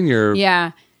Ladd Sr.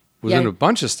 Yeah, was in a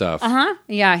bunch of stuff.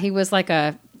 Yeah, he was like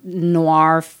a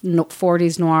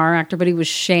 40s noir actor, but he was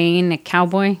Shane, a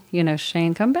cowboy.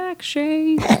 Shane, come back,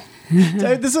 Shane.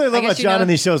 This is what I love guess about you John know- in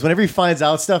these shows. Whenever he finds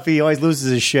out stuff, he always loses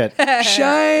his shit.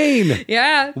 Shane!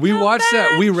 Yeah, We come watched that.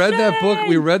 back, We read that book.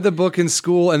 We Shane. read the book in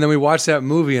school, and then we watched that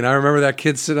movie. And I remember that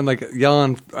kid sitting like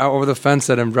yelling out over the fence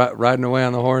at him, riding away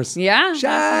on the horse. Yeah,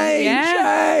 Shane!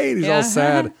 Yeah. Shane! He's Yeah. all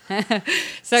sad.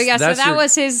 So yeah, That's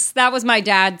that was my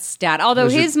dad's dad. Although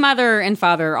Was your- his mother and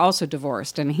father also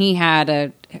divorced, and he had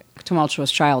a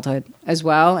tumultuous childhood as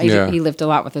well. Yeah. He lived a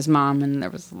lot with his mom, and there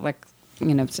was like,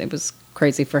 it was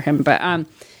crazy for him.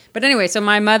 But anyway, so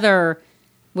my mother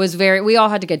we all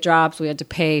had to get jobs. We had to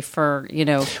pay for, When you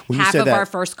half said of that, our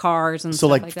first cars and So stuff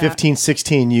like like that. 15,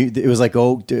 16, it was like,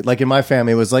 like in my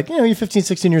family, it was like, you're 15,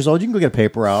 16 years old, you can go get a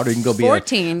paper route, or you can go be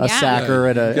 14, a yeah. sacker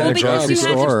at Well, a because grocery you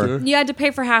had store. to- You had to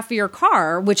pay for half of your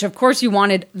car, which of course you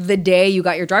wanted the day you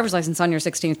got your driver's license on your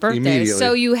 16th birthday. Immediately.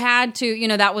 So you had to,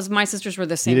 that was, my sisters were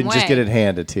the same You didn't way. just get it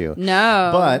handed to you. No.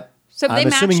 But So they I'm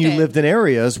assuming matched you it. lived in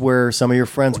areas where some of your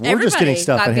friends were just getting Everybody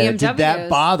stuff got in hand. Did that BMWs.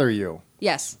 bother you?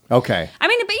 Yes. Okay. I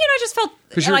mean, but I just felt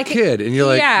Because you're like a kid and you're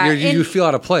like, yeah, you feel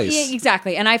out of place. Yeah,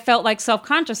 exactly. And I felt like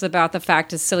self-conscious about the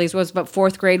fact, as silly as it was, but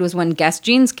fourth grade was when Guess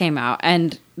jeans came out,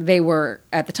 and they were,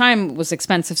 at the time, was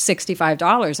expensive,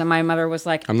 $65. And my mother was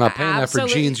like, I'm not paying that for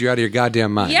 "Absolutely." jeans. You're out of your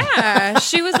goddamn mind. Yeah,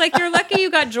 she was like, "You're lucky you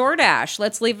got Jordache.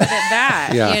 Let's leave it at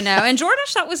that." Yeah. And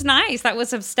Jordache, that was nice. That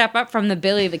was a step up from the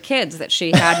Billy the Kids that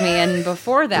she had me in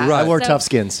before that. I wore So- tough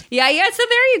skins. Yeah. So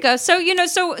there you go.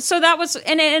 So so that was,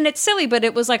 and it's silly, but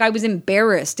it was like I was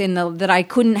embarrassed that I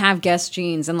couldn't have Guess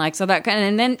jeans, and like so that kind of,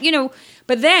 and then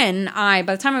but then by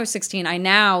the time I was 16, I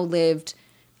now lived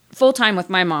full time with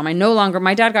my mom.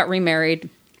 My dad got remarried,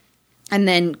 and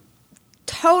then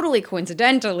totally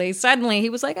coincidentally, suddenly he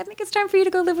was like, "I think it's time for you to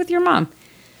go live with your mom."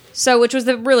 So, which was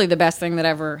really the best thing that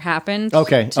ever happened.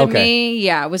 Okay, to okay. me,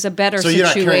 yeah, it was a better So you're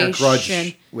not situation. carrying a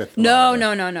grudge with them no,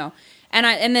 on no.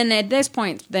 And then at this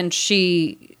point, then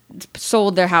she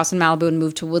sold their house in Malibu and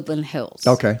moved to Woodland Hills.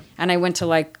 Okay. And I went to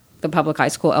like the public high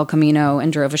school El Camino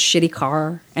and drove a shitty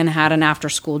car and had an after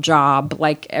school job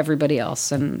like everybody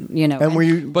else, and And were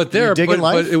you But were you digging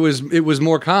life? but it was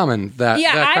more common that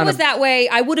yeah, that I kind was of, that way.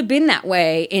 I would have been that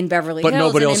way in Beverly But Hills.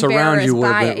 nobody and else around you would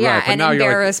have embarrassed been- by it. right, Yeah, but and now you're like-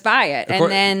 embarrassed by it. Of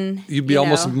course, And then you'd be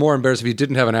almost more embarrassed if you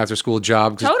didn't have an after school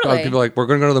job. 'Cause Totally. people are like, we're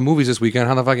going to go to the movies this weekend.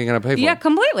 How the fuck are you going to pay for Yeah, it?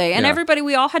 completely. And Yeah. everybody,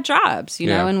 we all had jobs,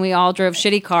 Yeah. and we all drove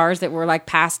shitty cars that were like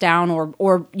passed down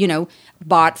or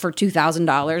bought for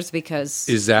 $2,000 because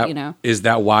Is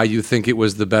that why you think it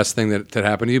was the best thing that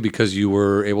happened to you? Because you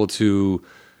were able to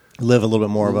live a little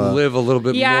bit more of a live a little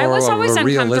bit Yeah, more I was of always a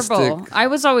realistic. uncomfortable. I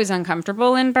was always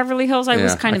uncomfortable in Beverly Hills. I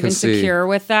was Yeah, kind I of can see. insecure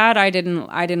with that. I didn't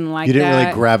like you didn't that.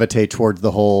 really gravitate towards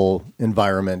the whole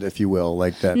environment, if you will,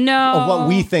 like that. No. Of what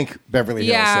we think Beverly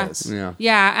Yeah. Hills is. Yeah.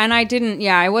 Yeah, and I didn't.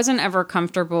 Yeah, I wasn't ever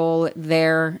comfortable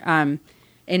there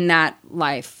in that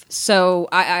life. So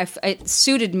it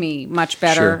suited me much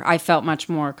better. Sure. I felt much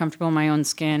more comfortable in my own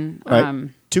skin. All right.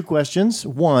 Two questions.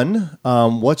 One,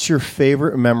 what's your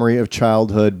favorite memory of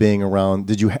childhood being around?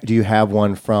 Do you have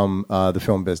one from the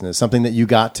film business? Something that you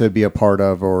got to be a part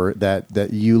of, or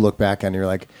that you look back on and you're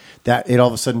like, that it all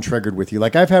of a sudden triggered with you?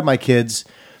 Like, I've had my kids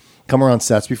come around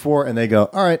sets before and they go,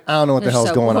 all right, I don't know what the They're hell's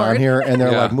so going on bored. here. And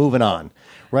they're Yeah. like moving on.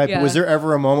 Right. Yeah. But was there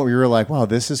ever a moment where you were like, wow,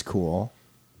 this is cool?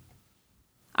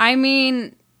 I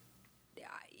mean,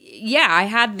 yeah, I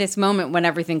had this moment when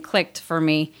everything clicked for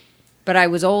me, but I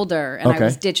was older and Okay. I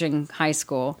was ditching high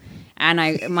school. And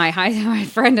my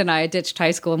friend and I had ditched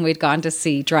high school and we'd gone to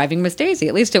see Driving Miss Daisy.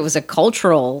 At least it was a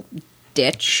cultural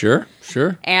ditch. Sure.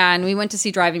 And we went to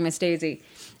see Driving Miss Daisy.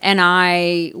 And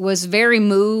I was very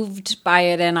moved by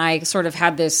it. And I sort of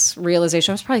had this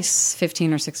realization. I was probably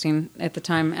 15 or 16 at the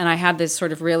time. And I had this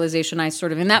sort of realization. I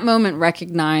sort of, in that moment,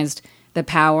 recognized the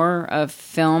power of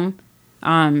film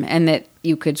and that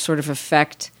you could sort of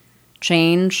affect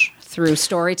change through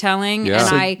storytelling. Yeah. And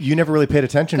So You never really paid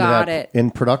attention to got that it. in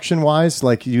production wise?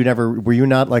 Like, were you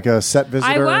not like a set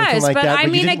visitor I or anything was, like but that? I you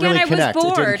mean, didn't again, really I connect. It was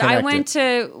didn't bored. I connect went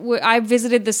it. I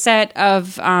visited the set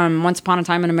of Once Upon a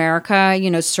Time in America.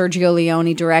 Sergio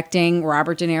Leone directing,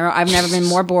 Robert De Niro. I've never been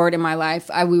more bored in my life.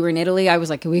 We were in Italy. I was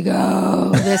like, here we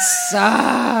go. This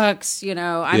sucks. I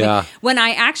Yeah. mean,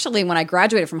 when I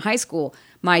graduated from high school,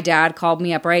 my dad called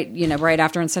me up right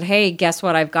after and said, "Hey, guess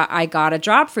what? I got a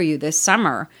job for you this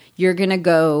summer. You're going to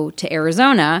go to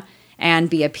Arizona and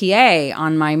be a PA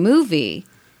on my movie,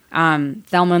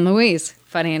 Thelma and Louise."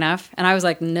 Funny enough, and I was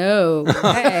like, "No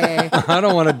way! I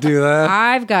don't want to do that.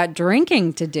 I've got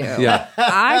drinking to do. Yeah.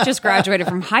 I just graduated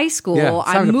from high school. Yeah, it's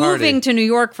time I'm to moving party. to New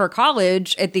York for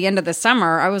college at the end of the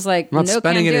summer." I was like, I'm not "No,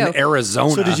 spending can it do." in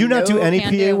Arizona. So did you not do No, any can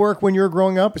PA do. work when you were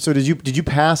growing up? So did you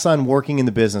pass on working in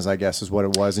the business, I guess is what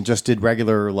it was, and just did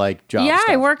regular like job Yeah, stuff?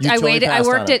 I worked. You I totally waited. I passed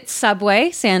on worked it. at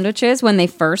Subway sandwiches when they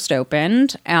first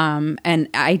opened, and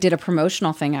I did a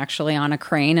promotional thing actually on a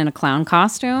crane in a clown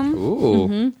costume.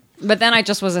 Ooh. But then I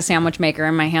just was a sandwich maker,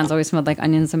 and my hands always smelled like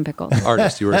onions and pickles.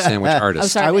 Artist. You were a sandwich artist. Oh,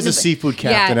 sorry. I was a seafood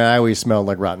captain, and I always smelled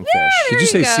like rotten fish. Did you There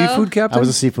say you go. seafood captain? I was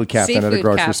a seafood captain at a Seafood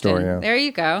grocery captain. store. Yeah. There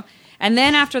you go. And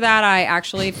then after that, I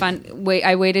actually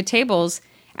I waited tables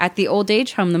at the old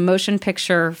age home. The Motion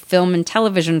Picture Film and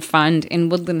Television Fund in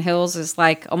Woodland Hills is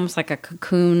like almost like a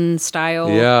cocoon style.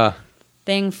 Yeah.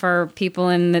 thing for people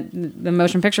in the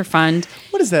Motion Picture Fund.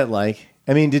 What is that like?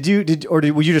 I mean, were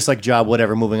you just like job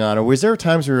whatever, moving on, or was there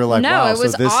times where you were like, No, wow, it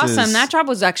was so this awesome. is... That job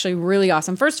was actually really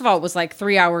awesome. First of all, it was like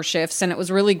 3-hour shifts, and it was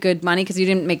really good money because you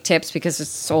didn't make tips because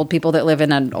it's old people that live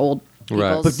in an old.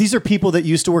 Right. But these are people that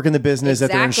used to work in the business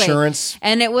that their Exactly. insurance.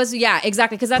 And it was,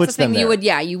 exactly. Because that's the puts them thing. You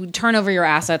there. you would turn over your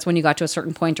assets when you got to a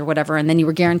certain point or whatever. And then you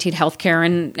were guaranteed health care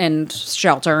and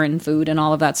shelter and food and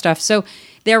all of that stuff. So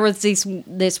there was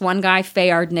this one guy,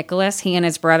 Fayard Nicholas. He and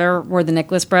his brother were the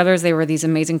Nicholas brothers. They were these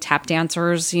amazing tap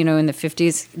dancers, in the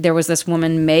 50s. There was this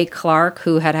woman, Mae Clark,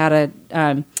 who had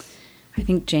a, I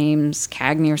think James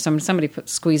Cagney or somebody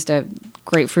squeezed a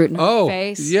grapefruit in her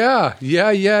face. Yeah.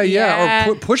 Yeah.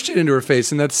 Or pushed it into her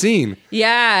face in that scene.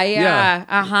 Yeah.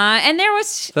 And there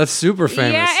was... That's super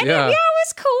famous. Yeah, and it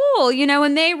was cool,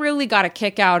 and they really got a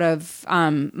kick out of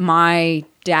my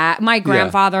dad, my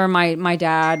grandfather, my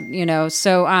dad,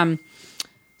 so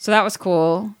that was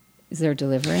cool. Is there a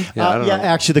delivery? Yeah, I don't know.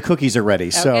 Actually, the cookies are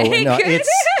ready. So Okay, no, good.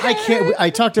 I can't. I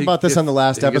talked about this on the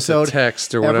last he gets a episode.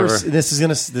 text or whatever.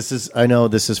 I know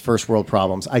this is first world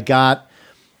problems. I got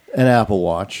an Apple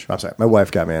Watch. I'm sorry, my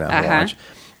wife got me an Apple Watch.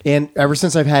 And ever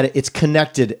since I've had it, it's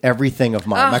connected everything of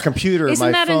mine. My computer, Isn't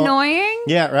my that phone. annoying?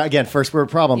 Yeah, right, again, first world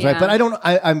problems, right? Yeah. But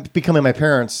I'm becoming my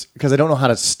parents because I don't know how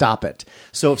to stop it.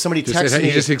 So if somebody texts me...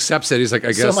 He just accepts it. He's like, I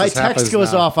guess So my this happens text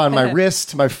goes now. off on my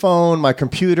wrist, my phone, my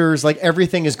computers, like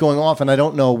everything is going off and I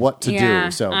don't know what to Yeah,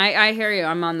 do. So I hear you.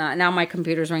 I'm on that. Now my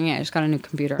computer's ringing. I just got a new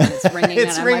computer. And it's ringing.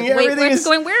 It's and ringing. I'm like, wait, Everything what's is-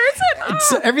 going? Where is it?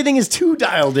 So everything is too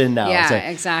dialed in now. Yeah, So-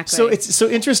 exactly. So it's so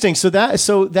interesting. So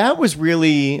that was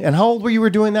really. And how old were you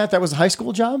doing that? That was a high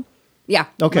school job. Yeah.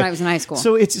 Okay. When I was in high school.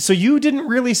 So you didn't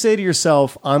really say to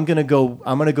yourself, I'm gonna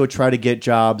go try to get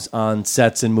jobs on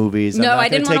sets and movies. I'm No, not I gonna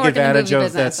didn't want to take work in the advantage movie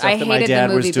of that business. stuff I that hated my dad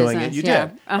the movie was doing. business. You yeah.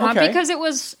 did. Okay. Because it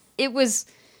was.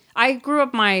 I grew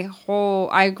up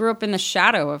in the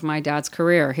shadow of my dad's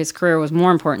career. His career was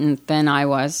more important than I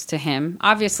was to him.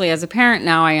 Obviously, as a parent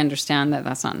now, I understand that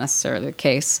that's not necessarily the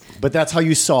case. But that's how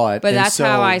you saw it. But And that's so-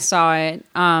 how I saw it.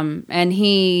 And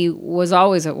he was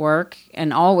always at work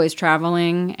and always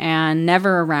traveling and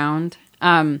never around.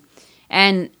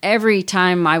 And every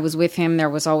time I was with him, there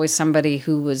was always somebody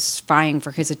who was vying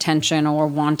for his attention or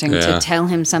wanting to tell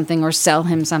him something or sell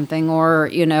him something, or,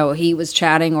 he was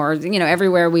chatting, or,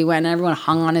 everywhere we went, everyone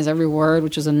hung on his every word,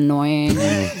 which was annoying.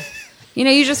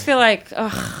 You just feel like,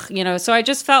 ugh, so I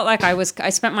just felt like I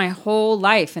spent my whole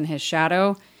life in his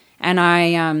shadow,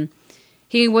 and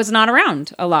he was not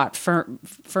around a lot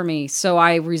for me. So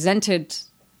I resented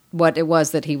what it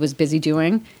was that he was busy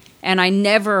doing. And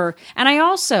I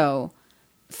also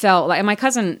felt like, and my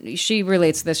cousin, she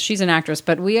relates to this, she's an actress,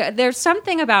 but there's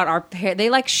something about they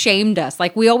like shamed us.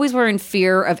 Like we always were in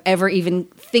fear of ever even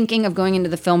thinking of going into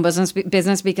the film business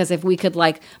because if we could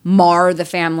like mar the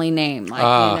family name,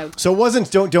 like, So it wasn't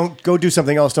don't go do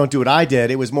something else. Don't do what I did.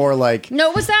 It was more like No,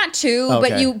 it was that too,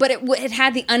 Okay. but it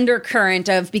had the undercurrent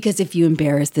of, because if you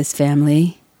embarrass this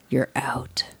family, you're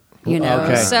out.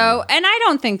 Okay. So, and I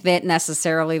don't think that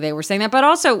necessarily they were saying that, but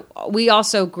also we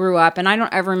also grew up, and I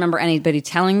don't ever remember anybody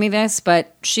telling me this,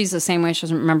 but she's the same way. She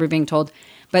doesn't remember being told,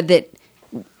 but that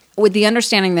with the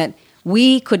understanding that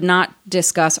we could not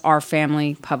discuss our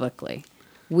family publicly.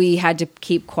 We had to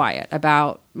keep quiet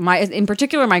about in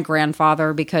particular, my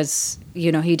grandfather, because,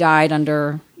 he died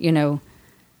under,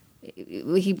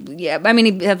 he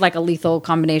had like a lethal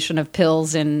combination of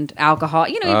pills and alcohol.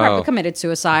 He probably committed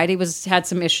suicide. He had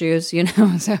some issues,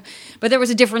 so, but there was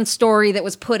a different story that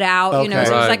was put out, Okay. so it was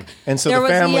Right. like, and so there the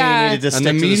was- family yeah. needed to And stick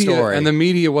the to the media story. and the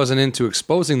media wasn't into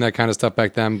exposing that kind of stuff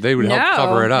back then. They would help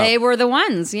cover it up. They were the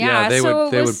ones, yeah. they So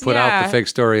would it was- put out the fake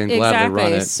story and gladly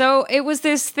run it. So it was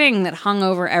this thing that hung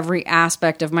over every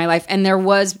aspect of my life, and there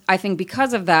was, I think,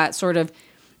 because of that sort of,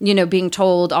 being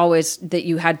told always that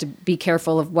you had to be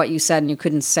careful of what you said and you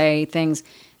couldn't say things.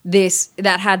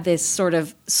 That had this sort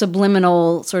of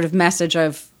subliminal sort of message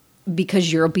of,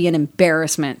 because you'll be an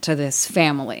embarrassment to this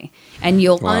family and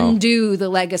you'll undo the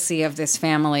legacy of this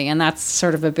family, and that's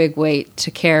sort of a big weight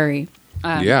to carry.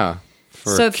 Yeah.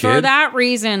 For So a for kid? that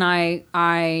reason,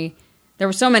 I there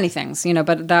were so many things,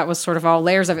 but that was sort of all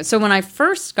layers of it. So when I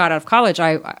first got out of college,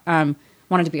 I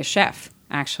wanted to be a chef,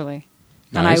 actually.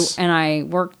 Nice. And I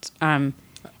worked at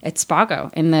Spago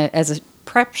as a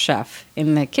prep chef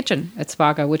in the kitchen at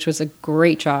Spago, which was a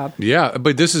great job. Yeah,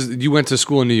 but you went to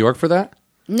school in New York for that?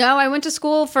 No, I went to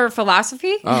school for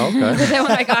philosophy. Oh, okay. But then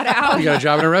when I got out, You got a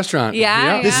job in a restaurant.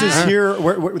 Yeah, This is here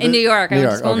where, in New York. I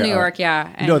went to school in okay, New all York. right.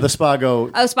 Yeah. The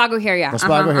Spago. Oh, Spago here. Yeah.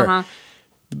 Spago here.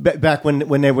 Back when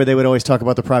they would always talk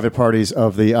about the private parties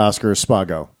of the Oscars,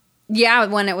 Spago. Yeah,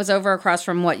 when it was over across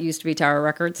from what used to be Tower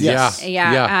Records. Yes.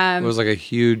 Yeah. It was like a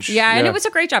huge. Yeah, and it was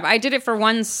a great job. I did it for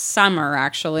one summer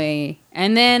actually,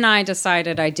 and then I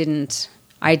decided I didn't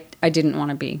want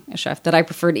to be a chef. That I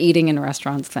preferred eating in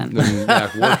restaurants than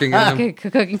working in them.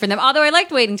 cooking for them. Although I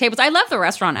liked waiting tables. I love the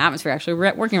restaurant atmosphere. Actually,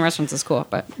 working in restaurants is cool.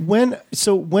 But When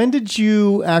did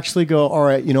you actually go, all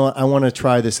right, you know what, I want to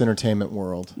try this entertainment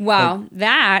world? well,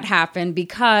 that happened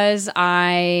because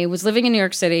I was living in New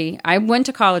York City. I went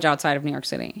to college outside of New York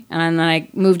City, and then I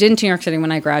moved into New York City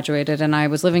when I graduated. And I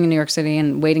was living in New York City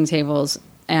and waiting tables.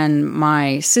 And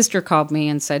my sister called me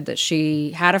and said that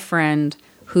she had a friend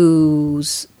who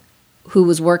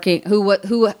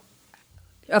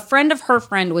a friend of her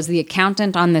friend was the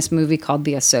accountant on this movie called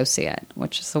The Associate,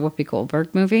 which is a Whoopi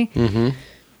Goldberg movie.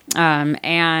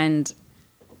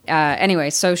 Anyway,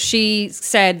 so she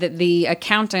said that the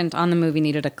accountant on the movie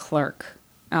needed a clerk.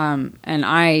 And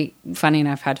I, funny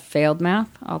enough, had failed math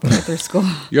all the way through school.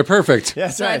 You're perfect.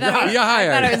 Yes, So I right. thought You're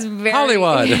hired. I thought it was very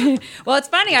Hollywood. Well, it's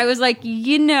funny. I was like,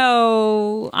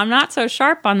 I'm not so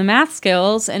sharp on the math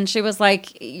skills, and she was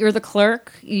like, "You're the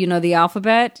clerk. You know the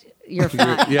alphabet. You're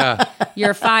fine. Yeah.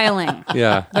 You're filing.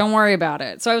 Yeah. Don't worry about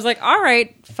it." So I was like, "All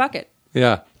right, fuck it.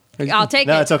 Yeah. I'll take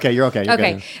No, it." it's okay. You're okay. You're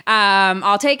Okay, good.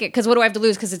 I'll take it because what do I have to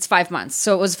lose? Because it's 5 months,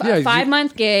 so it was Yeah, a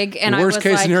 5-month gig, and the I worst was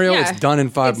case like, scenario, yeah, it's done in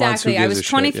 5 months. Who exactly. I gives was a shit?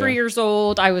 23 Yeah. years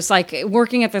old. I was like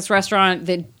working at this restaurant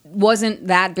that wasn't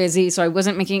that busy, so I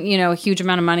wasn't making a huge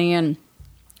amount of money, and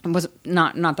it was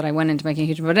not that I went into making a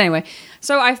huge amount. But anyway,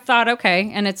 so I thought,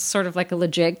 okay, and it's sort of like a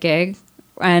legit gig,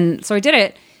 and so I did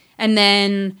it, and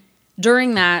then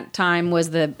during that time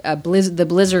was the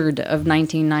blizzard of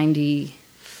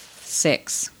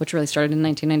 1996, which really started in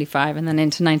 1995 and then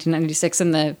into 1996,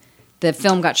 and the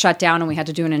film got shut down and we had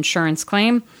to do an insurance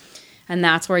claim, and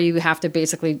that's where you have to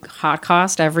basically hot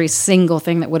cost every single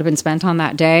thing that would have been spent on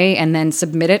that day and then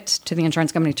submit it to the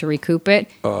insurance company to recoup it.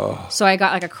 So I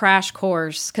got like a crash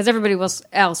course because everybody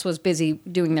else was busy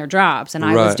doing their jobs, and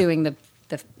I was Right. doing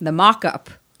the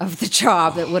mock-up of the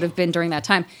job that would have been during that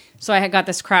time. So I had got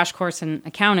this crash course in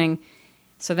accounting.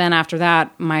 So then after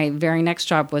that, my very next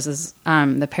job was as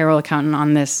the payroll accountant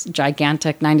on this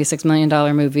gigantic $96 million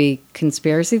movie,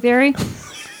 Conspiracy Theory.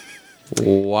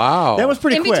 Wow. That was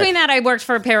pretty In quick. between that, I worked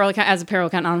for as a payroll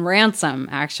accountant on Ransom,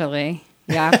 actually.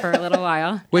 Yeah, for a little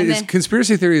while. Wait, And is then-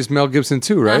 Conspiracy Theory is Mel Gibson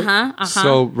too, right? Uh-huh.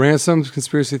 So Ransom,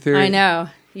 Conspiracy Theory. I know.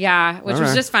 Yeah, which All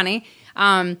was right. just funny.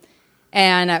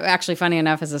 And actually, funny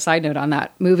enough, as a side note on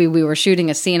that movie, we were shooting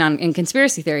a scene in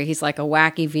Conspiracy Theory. He's like a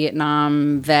wacky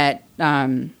Vietnam vet,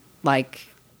 like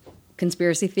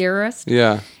conspiracy theorist.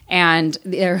 Yeah. And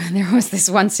there was this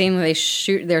one scene where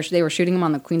they were shooting him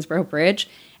on the Queensboro Bridge,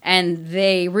 and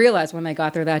they realized when they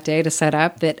got there that day to set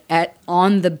up that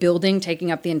on the building, taking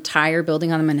up the entire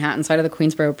building on the Manhattan side of the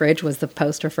Queensboro Bridge, was the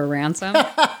poster for Ransom.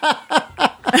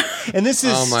 And this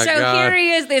is Oh my So God. here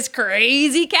he is, this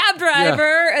crazy cab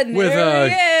driver, and With there a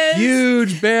he is.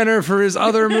 huge banner for his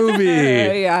other movie.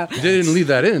 Yeah. They didn't leave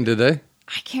that in, did they?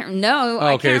 I can't know. Oh,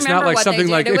 I okay, can't it's not remember like what something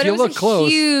they like- did. if But you it was look a close-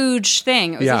 huge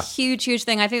thing. It was Yeah. a huge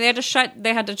thing. I think they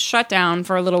had to shut down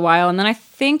for a little while, and then I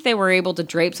think they were able to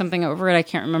drape something over it. I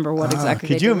can't remember what exactly.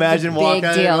 could they you did. It was a imagine walking big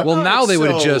out deal? and- Well, now they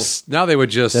would So- just yeah, they would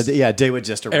just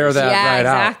erase air that Yeah, right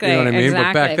exactly, out. You know what I mean? But back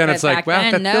exactly. then But it's like, back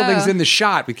well, then, that building's no. in the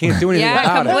shot. We can't do anything Yeah,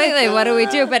 about it. completely. What do we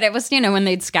do? But it was, when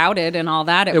they'd scouted and all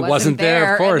that, it wasn't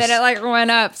there, of course. And then it like went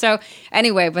up. So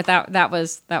anyway, but that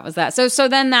was that. So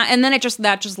then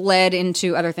that just led into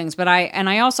other things. But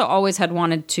I also always had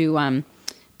wanted to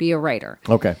be a writer.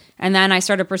 Okay. And then I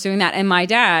started pursuing that. And my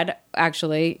dad,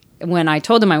 actually, when I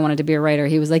told him I wanted to be a writer,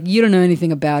 he was like, "You don't know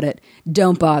anything about it.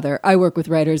 Don't bother. I work with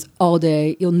writers all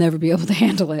day. You'll never be able to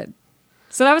handle it."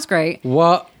 So that was great.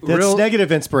 Well, That's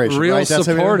negative inspiration, real right? That's what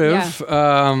I mean?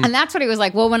 supportive. And that's what he was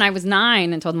like. Well, when I was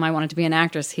 9 and told him I wanted to be an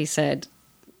actress, he said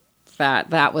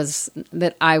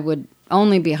that I would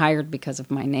only be hired because of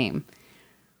my name.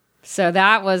 So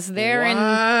that was there.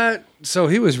 What? So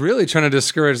he was really trying to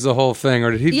discourage the whole thing, or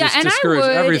did he just And I discourage would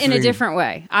everything in a different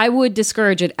way. I would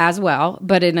discourage it as well,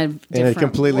 but in a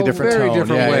completely different very tone.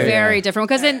 different Yeah, way. yeah, yeah. very different,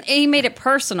 because he made it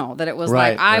personal, that it was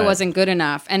Right, like I right. wasn't good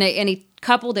enough, and he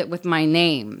coupled it with my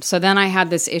name. So then I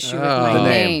had this issue with my The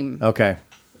name. Okay.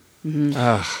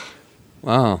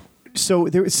 Wow. So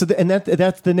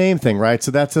that's the name thing, right?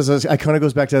 So that's I kind of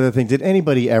goes back to the other thing. Did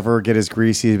anybody ever get as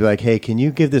greasy to be like, "Hey, can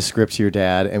you give this script to your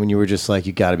dad?" And when you were just like,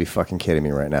 "You got to be fucking kidding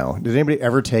me right now." Did anybody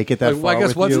ever take it that Well, far? I guess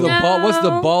with what's you? the what's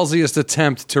the ballsiest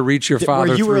attempt to reach your Where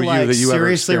father you were through like, you that you ever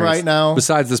seriously experienced? right now?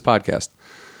 Besides this podcast.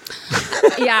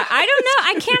 Yeah, I don't know.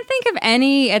 I can't think of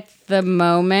any at the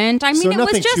moment. I mean, So it was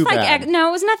nothing just too like bad. no,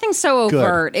 it was nothing so Good.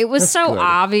 overt. It was That's so good.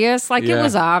 obvious. Like Yeah. it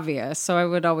was obvious. So I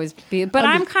would always be. But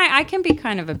I can be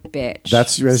kind of a bitch.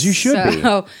 That's as you should be.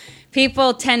 So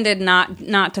people tended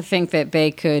not to think that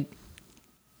they could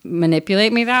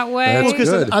manipulate me that way. That's Well, because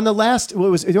good. on the last, the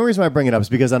only reason why I bring it up is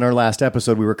because on our last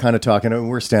episode we were kind of talking, and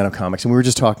we're stand-up comics, and we were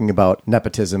just talking about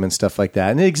nepotism and stuff like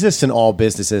that, and it exists in all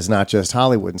businesses, not just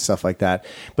Hollywood and stuff like that.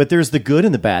 But there's the good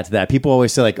and the bad to that. People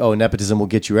always say like, "Oh, nepotism will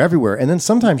get you everywhere," and then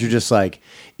sometimes you're just like,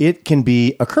 it can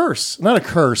be a curse, not a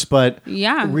curse, but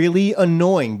Yeah. really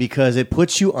annoying because it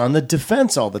puts you on the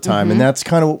defense all the time, Mm-hmm. and that's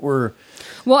kind of what we're.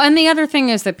 Well, and the other thing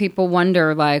is that people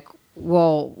wonder, like,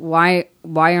 well, why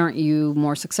aren't you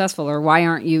more successful, or why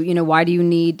aren't you, why do you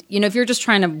need, if you're just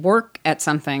trying to work at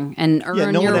something and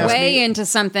earn no one your asked way me- into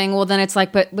something, well, then it's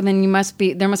like, but then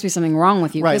there must be something wrong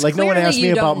with you, Right, 'cause like no one clearly asked me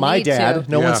you about don't my need dad.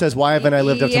 to. No one Yeah. says, why haven't I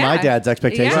lived up to my Yeah. dad's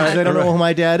expectations? Yeah. They don't know who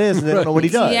my dad is, and they don't know what he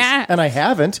does. Yeah. And I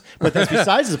haven't, but that's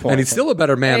besides the point. And he's still a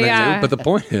better man than Yeah. you. But the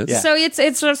point is, Yeah. So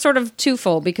it's sort of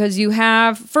twofold, because you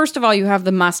have, first of all, you have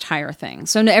the must hire thing.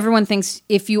 So everyone thinks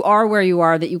if you are where you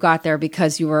are that you got there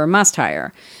because you were a must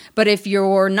hire. But if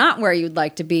you're not where you'd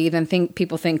like to be, then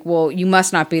people think, well, you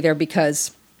must not be there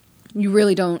because you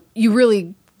really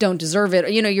don't deserve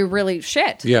it. You're really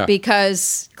shit. Yeah.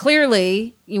 Because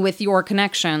clearly with your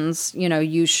connections,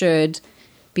 you should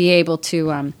be able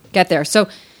to get there. So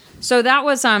that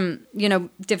was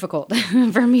difficult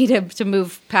for me to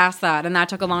move past that, and that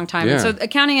took a long time. Yeah. And so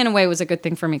accounting in a way was a good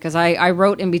thing for me, because I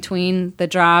wrote in between the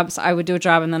jobs. I would do a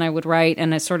job and then I would write,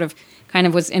 and it sort of kind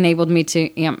of was enabled me to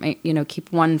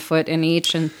keep one foot in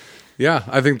each. And yeah,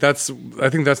 I think that's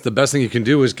the best thing you can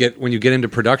do is when you get into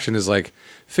production is like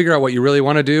figure out what you really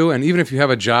want to do. And even if you have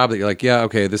a job that you're like, yeah,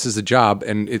 okay, this is a job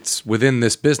and it's within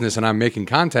this business and I'm making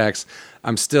contacts,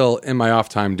 I'm still in my off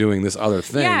time doing this other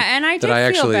thing. yeah, and I did that I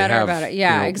feel actually better have, about it.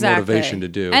 Yeah, exactly. motivation to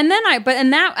do. And then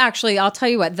that actually, I'll tell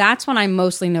you what, that's when I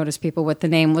mostly noticed people with the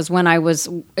name, was when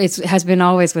it has been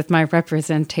always with my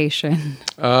representation.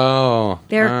 Oh,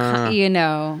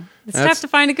 It's tough to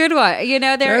find a good one.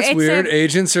 that's it's weird.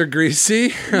 Agents are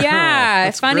greasy. Yeah,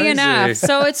 That's funny crazy. enough.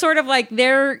 So it's sort of like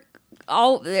they're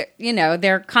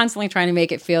constantly trying to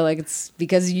make it feel like it's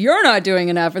because you're not doing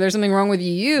enough, or there's something wrong with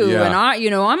you. Yeah. And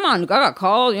I got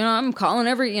called. I'm calling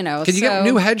every. Can you get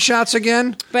new headshots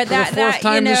again? But for the fourth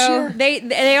time this year?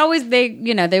 they always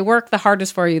they work the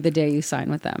hardest for you the day you sign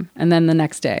with them, and then the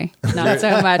next day not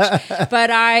so much. But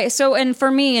and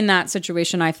for me in that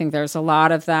situation, I think there's a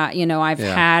lot of that. I've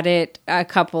had a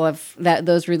couple of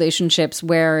those relationships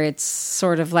where it's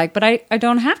sort of like, but I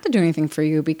don't have to do anything for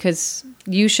you because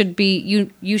you should be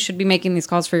making these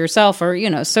calls for yourself, or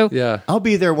so Yeah. I'll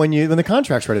be there when the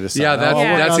contract's ready to sign. Yeah, I'll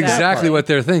work that's on that exactly part. what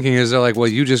they're thinking. Is they're like, well,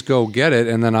 you just go get it,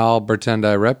 and then I'll pretend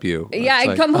I rep you. Yeah, It's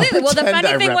like, completely. Well, the pretend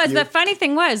I rep you. funny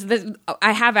thing was that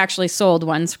I have actually sold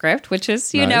one script, which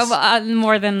is Nice.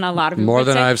 more than a lot of people more would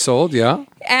than say. I've sold. Yeah.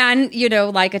 And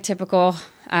like a typical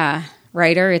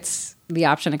writer, the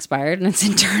option expired and it's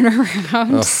in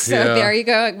turnaround. So yeah. there you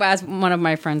go. As one of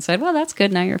my friends said, well, that's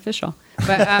good. Now you're official.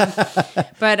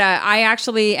 But I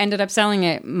actually ended up selling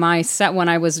it my set when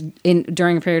I was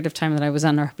during a period of time that I was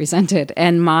unrepresented,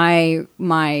 and my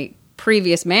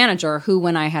previous manager, who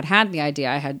when I had the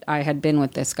idea, I had been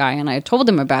with this guy and I had told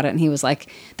him about it, and he was like,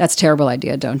 "That's a terrible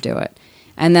idea. Don't do it."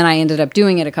 And then I ended up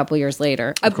doing it a couple years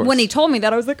later. When he told me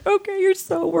that, I was like, okay, you're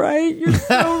so right. You're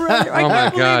so right. I Oh my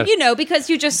can't God. believe, because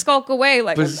you just skulk away.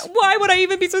 Like, why would I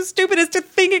even be so stupid as to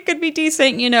think it could be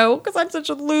decent, because I'm such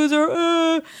a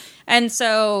loser. And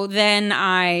so then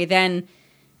I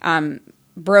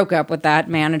broke up with that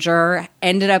manager,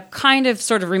 ended up kind of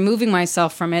sort of removing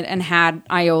myself from it, and had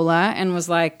Iola, and was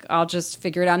like, I'll just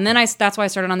figure it out. And then that's why I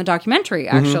started on the documentary,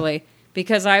 actually.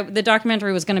 Because the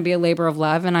documentary was going to be a labor of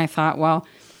love, and I thought, well,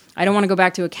 I don't want to go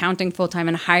back to accounting full time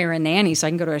and hire a nanny so I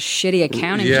can go to a shitty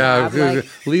accounting job.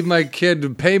 Like, leave my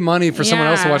kid, pay money for someone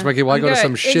else to watch my kid while I go to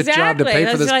some shit job to pay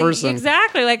for this person.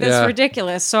 Exactly, like that's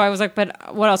ridiculous. So I was like,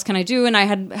 but what else can I do? And I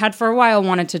had for a while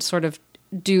wanted to sort of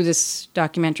do this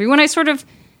documentary. When I sort of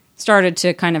started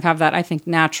to kind of have that, I think,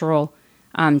 natural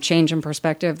change in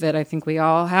perspective that I think we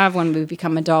all have when we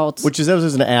become adults. Which is, I was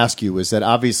going to ask you, is that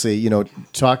obviously,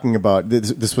 talking about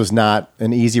this was not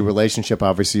an easy relationship,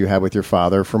 obviously, you had with your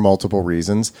father for multiple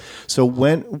reasons.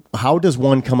 So how does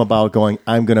one come about going,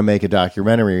 I'm going to make a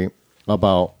documentary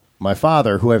about my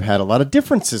father, who I've had a lot of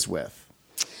differences with?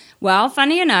 Well,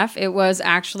 funny enough, it was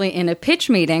actually in a pitch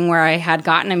meeting where I had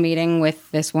gotten a meeting with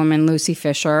this woman, Lucy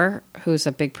Fisher, who's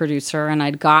a big producer, and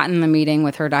I'd gotten the meeting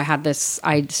with her. I had this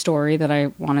story that I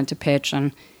wanted to pitch,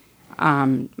 and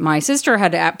my sister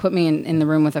had to put me in the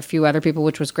room with a few other people,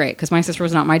 which was great because my sister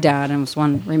was not my dad and was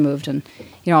one removed and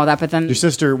all that. But then Your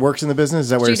sister works in the business? Is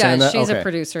that what she you're saying? does. That? She's Okay. a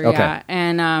producer, Okay. yeah.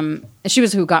 And she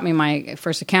was who got me my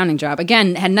first accounting job.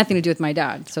 Again, had nothing to do with my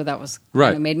dad, so that was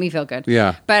Right. made me feel good.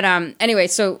 Yeah. But anyway,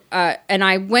 so and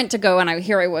I went to go, and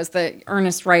here I was, the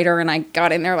earnest writer, and I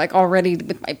got in there like already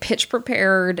with my pitch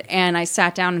prepared, and I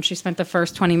sat down, and she spent the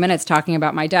first 20 minutes talking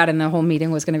about my dad, and the whole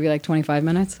meeting was going to be like 25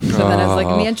 minutes. So then I was like,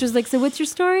 in the end, she was like, "So what's your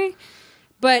story?"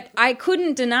 But I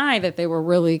couldn't deny that they were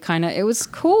really it was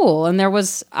cool, and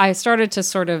I started to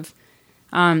sort of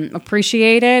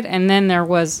appreciate it, and then there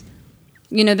was,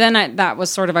 that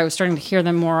was sort of, I was starting to hear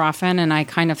them more often, and I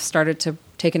kind of started to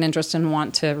take an interest and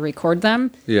want to record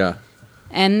them. Yeah.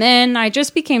 And then I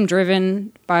just became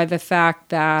driven by the fact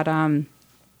that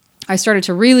I started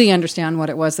to really understand what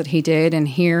it was that he did and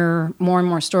hear more and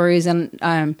more stories,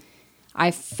 and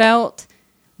I felt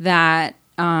that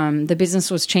the business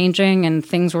was changing and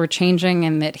things were changing,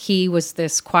 and that he was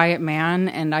this quiet man,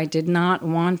 and I did not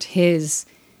want his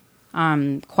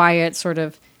quiet, sort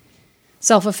of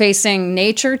self-effacing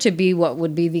nature to be what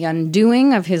would be the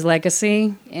undoing of his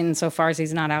legacy insofar as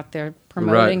he's not out there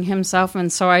promoting Right. himself.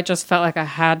 And so I just felt like I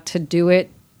had to do it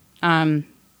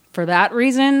for that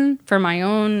reason, for my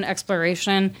own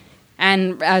exploration,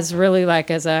 and as really like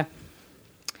as a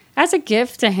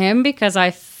gift to him, because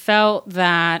I felt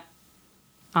that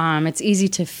it's easy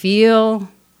to feel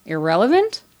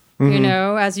irrelevant,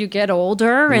 as you get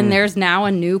older, and there's now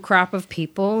a new crop of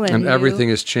people. And new- everything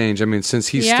has changed. I mean, since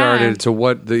he Yeah. started to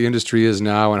what the industry is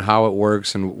now and how it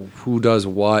works and who does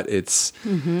what, it's,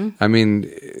 I mean,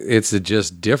 it's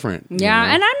just different. you Yeah,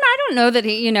 know? and I don't know that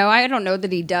he, I don't know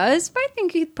that he does, but I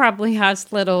think he probably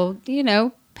has little,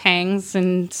 pangs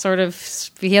and sort of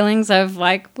feelings of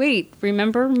like, wait,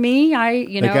 remember me?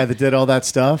 The guy that did all that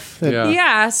stuff? Yeah.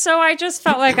 Yeah, so I just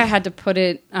felt like I had to put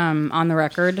it on the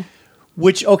record.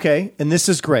 Which, okay, and this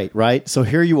is great, right? So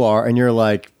here you are, and you're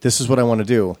like, this is what I want to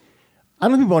do. I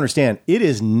don't think people understand. It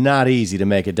is not easy to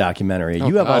make a documentary.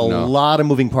 You have God, a no. lot of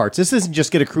moving parts. This isn't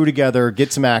just get a crew together,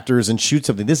 get some actors, and shoot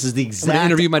something. This is the I'm exact going to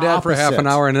interview my dad for half an opposite.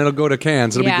 hour and it'll go to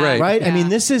Cannes. It'll Yeah. be great. Right? I Yeah. mean,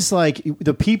 this is like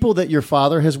the people that your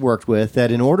father has worked with,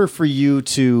 that in order for you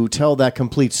to tell that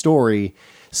complete story,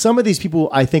 some of these people,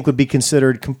 I think, would be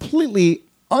considered completely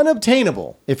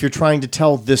unobtainable if you're trying to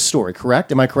tell this story,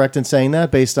 correct? Am I correct in saying that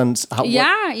based on how... Yeah.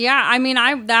 I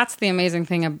mean, that's the amazing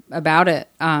thing about it,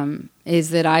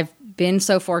 is that I've been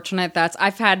so fortunate that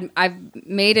I've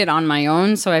made it on my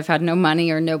own, so I've had no money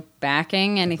or no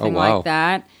backing, anything Oh, wow. like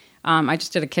that. I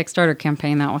just did a Kickstarter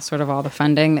campaign. That was sort of all the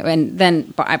funding. And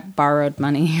then I borrowed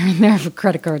money here and there for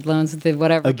credit card loans, did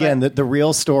whatever. Again, the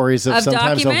real stories of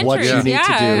sometimes of what you documentaries. need to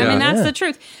do. I mean, that's Yeah. the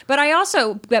truth. But I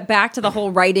also, back to the whole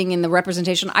writing and the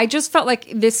representation, I just felt like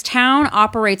this town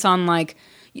operates on like,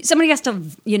 somebody has to,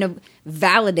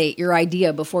 validate your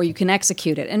idea before you can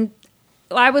execute it. And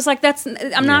I was like, this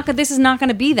is not going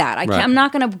to be that. Right. I'm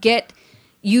not going to get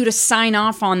you to sign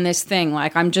off on this thing.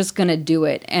 Like, I'm just going to do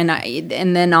it. And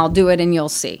then I'll do it and you'll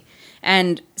see.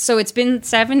 And so it's been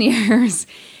 7 years.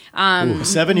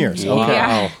 7 years. Wow. Okay.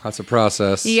 Yeah. That's a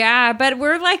process. Yeah, but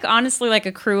we're like honestly like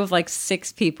a crew of like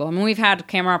 6 people. I mean, we've had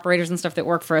camera operators and stuff that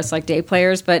work for us, like day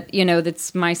players. But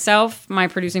that's myself, my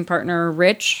producing partner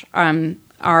Rich. We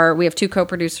have 2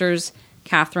 co-producers,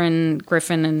 Catherine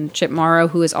Griffin and Chip Morrow,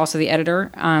 who is also the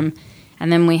editor. And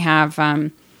then we have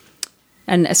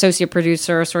an associate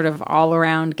producer, sort of all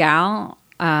around gal,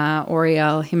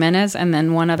 Oriel Jimenez, and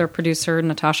then one other producer,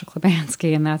 Natasha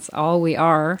Klebansky, and that's all we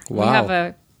are.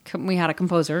 Wow. We had a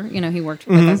composer, he worked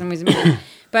with us and was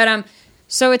but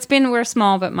so we're a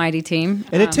small but mighty team.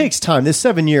 And it takes time. This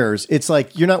 7 years, it's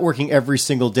like you're not working every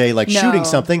single day, like No. shooting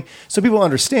something. So people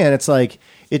understand it's like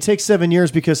it takes 7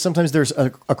 years because sometimes there's a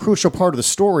crucial part of the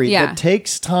story Yeah. that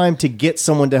takes time to get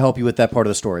someone to help you with that part of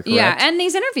the story, correct? Yeah, and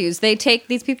these interviews,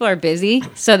 these people are busy,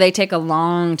 so they take a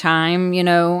long time,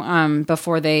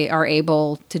 before they are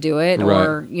able to do it,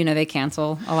 or they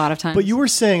cancel a lot of times. But you were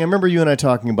saying, I remember you and I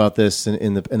talking about this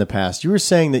in the past. You were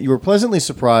saying that you were pleasantly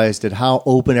surprised at how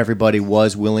open everybody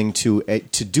was willing to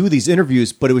do these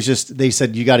interviews, but it was just they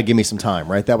said you got to give me some time,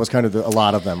 right? That was kind of a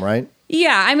lot of them, right?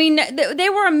 Yeah, I mean, they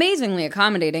were amazingly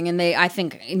accommodating, and I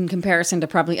think, in comparison to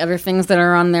probably other things that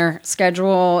are on their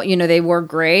schedule, they were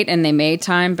great and they made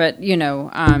time. But I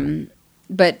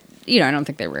don't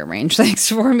think they rearranged things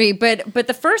for me. But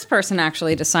the first person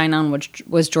actually to sign on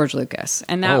was George Lucas,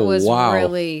 and that was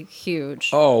really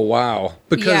huge. Oh wow!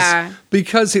 Because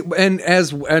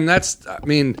that's, I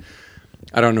mean,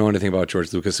 I don't know anything about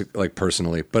George Lucas like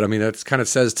personally, but I mean that kind of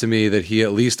says to me that he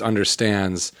at least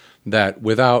understands that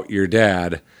without your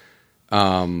dad,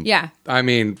 Yeah. I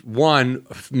mean, one,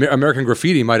 American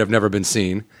Graffiti might have never been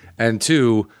seen, and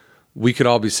two, we could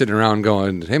all be sitting around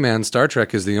going, "Hey, man, Star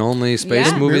Trek is the only space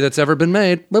Yeah. movie that's ever been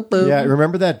made." Boop, boop. Yeah,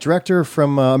 remember that director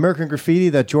from American Graffiti,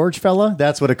 that George fella?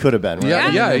 That's what it could have been.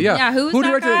 Right? Yeah. Yeah, who's Who that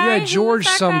directed? guy? Yeah, Who George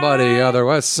was that somebody. guy? Yeah, there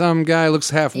was some guy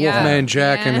looks half Yeah. Wolfman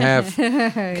Jack and half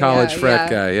college frat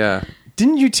guy. Yeah.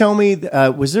 Didn't you tell me?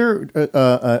 Was there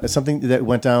something that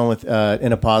went down with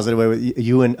in a positive way with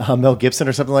you and Mel Gibson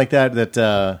or something like that?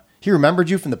 That he remembered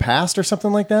you from the past or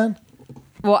something like that?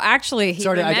 Well, actually, he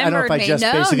Sorry, I remembered don't know if I me. just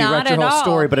No, basically not read your at whole all.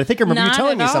 story, but I think I remember you Not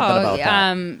telling me at something all. about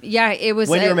that. Yeah, it was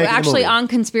When you were making the actually movie. on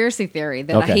Conspiracy Theory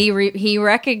that Okay. he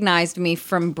recognized me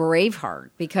from Braveheart,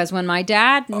 because when my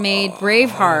dad made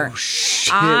Braveheart,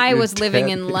 I your was living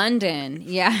dad in London.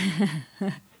 Yeah.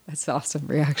 That's awesome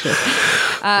reaction.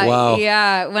 Wow.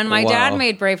 Yeah, when my Wow. dad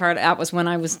made Braveheart, that was when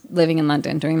I was living in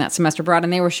London doing that semester abroad,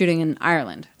 and they were shooting in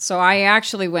Ireland. So I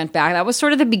actually went back. That was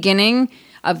sort of the beginning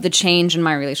of the change in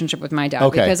my relationship with my dad,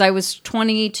 Okay. because I was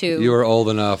 22. You were old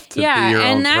enough to be your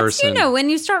and own that's person.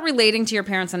 when you start relating to your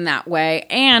parents in that way.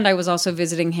 And I was also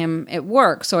visiting him at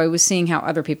work, so I was seeing how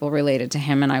other people related to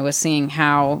him, and I was seeing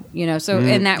how so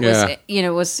and that yeah.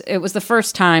 was it was the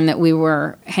first time that we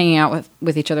were hanging out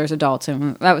with each other as adults,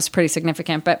 and that was pretty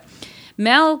significant. But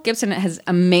Mel Gibson has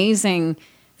amazing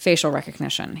facial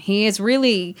recognition.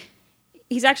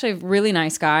 He's actually a really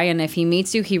nice guy, and if he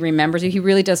meets you, he remembers you. He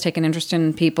really does take an interest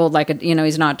in people.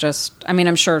 He's not just. I mean,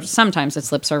 I'm sure sometimes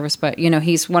it's lip service, but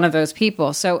he's one of those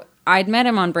people. So I'd met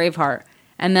him on Braveheart,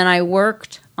 and then I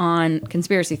worked on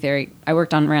Conspiracy Theory. I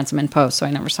worked on Ransom and Post, so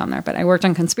I never saw him there. But I worked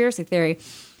on Conspiracy Theory,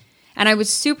 and I was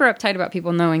super uptight about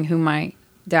people knowing who my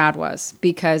dad was,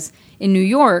 because in New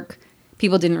York,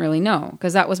 people didn't really know,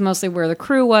 because that was mostly where the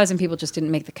crew was, and people just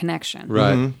didn't make the connection.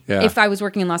 Right. Yeah. If I was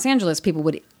working in Los Angeles, people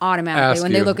would automatically, Ask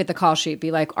when they you. look at the call sheet, be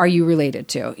like, "Are you related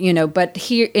to?" But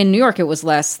here in New York, it was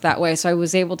less that way. So I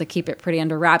was able to keep it pretty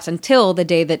under wraps until the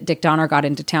day that Dick Donner got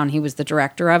into town. He was the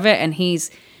director of it, and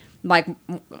he's like,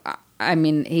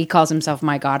 he calls himself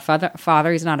my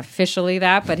godfather. He's not officially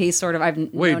that, but he's sort of. I've known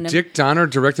Wait, him. Dick Donner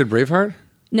directed Braveheart?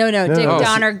 No, Dick Oh.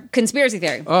 Donner, Conspiracy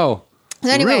Theory. Oh. So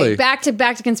anyway, really? back to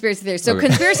Conspiracy Theory. So Okay.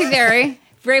 Conspiracy Theory,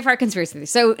 Braveheart Conspiracy Theory.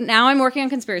 So now I'm working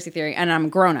on Conspiracy Theory, and I'm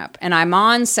grown up, and I'm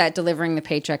on set delivering the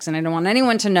paychecks, and I don't want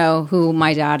anyone to know who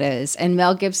my dad is. And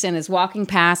Mel Gibson is walking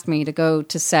past me to go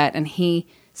to set, and he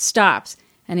stops,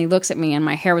 and he looks at me, and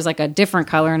my hair was like a different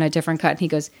color and a different cut, and he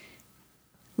goes,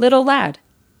 "Little lad,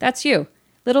 that's you.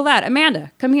 Little lad,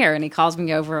 Amanda, come here." And he calls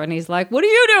me over, and he's like, "What are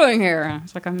you doing here?" And I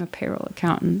was like, "I'm the payroll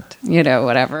accountant,"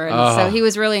 whatever. And so he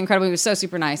was really incredible. He was so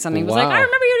super nice. And he was like, Wow. "I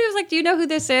remember you." And he was like, "Do you know who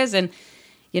this is?" And,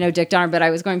 Dick Donner. But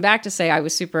I was going back to say I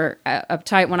was super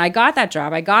uptight. When I got that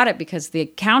job, I got it because the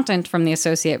accountant from The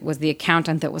Associate was the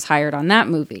accountant that was hired on that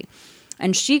movie.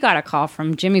 And she got a call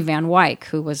from Jimmy Van Wyck,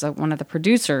 who was one of the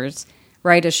producers,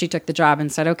 right as she took the job,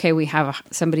 and said, "Okay, we have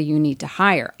somebody you need to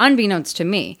hire," unbeknownst to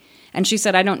me. And she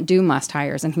said, "I don't do must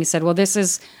hires." And he said, "Well, this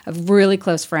is a really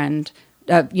close friend,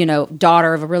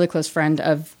 daughter of a really close friend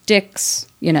of Dick's,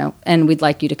 and we'd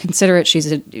like you to consider it.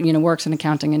 She's works in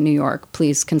accounting in New York.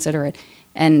 Please consider it."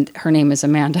 And her name is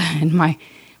Amanda. And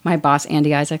my boss,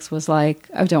 Andy Isaacs, was like,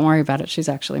 "Oh, don't worry about it. She's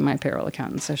actually my payroll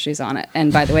accountant, so she's on it.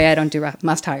 And by the way, I don't do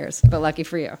must hires, but lucky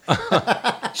for you,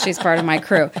 she's part of my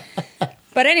crew."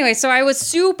 But anyway, so I was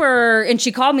super, and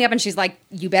she called me up and she's like,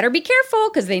 "You better be careful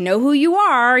because they know who you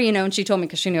are," and she told me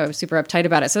because she knew I was super uptight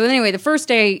about it. So anyway, the first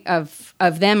day of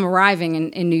them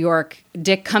arriving in New York,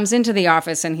 Dick comes into the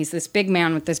office and he's this big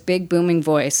man with this big booming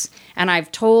voice. And I've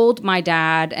told my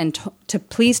dad to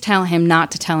please tell him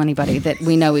not to tell anybody that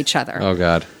we know each other, Oh,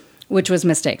 God. which was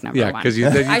mistake number Yeah, one. because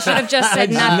I should have just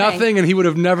said nothing. nothing, and he would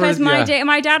have never. Because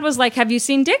my dad was like, "Have you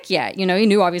seen Dick yet?" He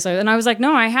knew obviously, and I was like,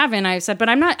 "No, I haven't." I said, "But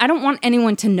I don't want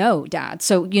anyone to know, Dad.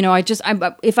 So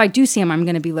if I do see him, I'm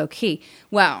going to be low key."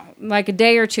 Well, like a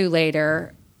day or two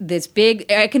later, this big,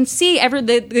 I can see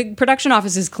the production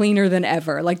office is cleaner than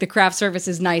ever. Like the craft service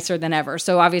is nicer than ever.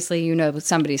 So obviously,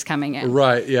 somebody's coming in.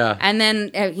 Right, yeah. And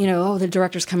then, the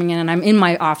director's coming in, and I'm in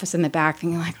my office in the back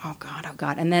thinking like, oh,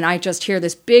 God. And then I just hear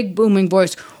this big booming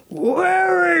voice,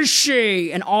 "Where is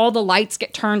she?" And all the lights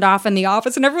get turned off in the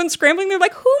office, and everyone's scrambling. They're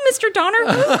like, "Who, Mr.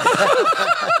 Donner?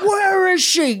 Who? Where is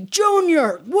she?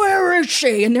 Junior, where is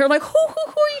she?" And they're like, who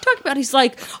are you talking about? He's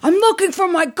like, "I'm looking for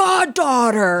my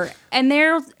goddaughter." And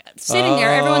they're sitting there.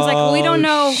 Everyone's like, "We don't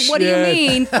know. What do you shit.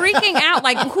 mean?" Freaking out.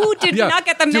 Like, who did not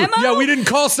get the Dude, memo? yeah, we didn't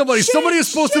call somebody. Somebody is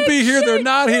supposed to be here. They're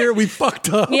not here. We fucked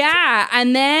up. Yeah,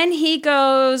 and then he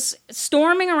goes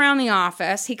storming around the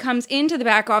office. He comes into the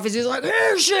back office. He's like,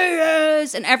 "Here she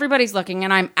is!" And everybody's looking,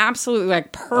 and I'm absolutely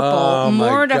like purple, Oh, my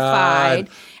mortified.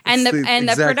 God. And It's the the exact thing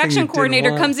you production didn't coordinator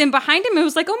want. comes in behind him and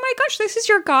was like, "Oh my gosh, this is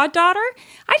your goddaughter?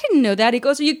 I didn't know that." He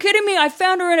goes, "Are you kidding me? I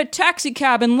found her in a taxi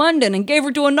cab in London and gave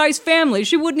her to a nice family.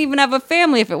 She wouldn't even have a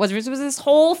family if it was this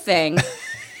whole thing."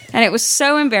 And it was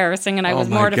so embarrassing, and I was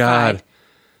my mortified. God.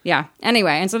 Yeah.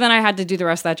 Anyway, and so then I had to do the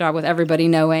rest of that job with everybody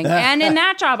knowing. And in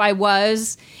that job, it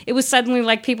was suddenly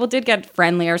like people did get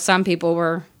friendlier. Some people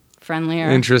were friendlier.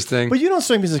 Interesting. But you don't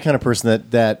strike me as the kind of person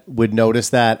that would notice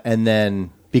that and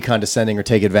then be condescending or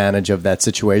take advantage of that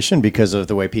situation because of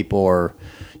the way people are.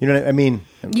 You know what I mean?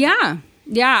 Yeah.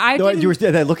 Yeah. You were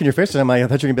that look in your face, and I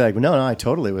thought you were gonna be like, no, I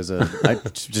totally was I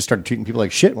just started treating people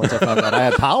like shit once I found out I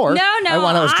had power. No, I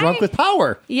was drunk with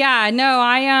power. Yeah. No,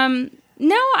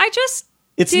 I just.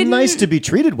 It's nice to be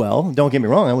treated well. Don't get me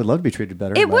wrong. I would love to be treated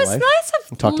better. It in my was life. less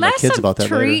I'll talk of to my kids about that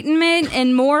later. treatment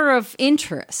and more of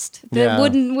interest that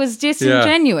Yeah. was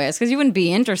disingenuous because you wouldn't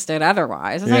be interested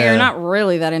otherwise. It's like Yeah. you're not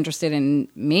really that interested in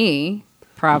me,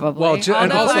 probably. Although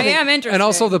I am interested. And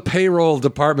also the payroll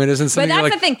department isn't something that's you're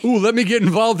like, the thing. ooh, let me get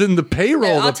involved in the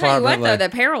payroll I'll department. tell you what, like, though, the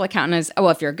payroll accountant is,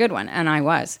 if you're a good one, and I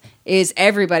was, is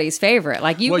everybody's favorite.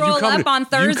 Like, you Well, you roll come up to- on you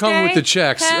Thursday. come with the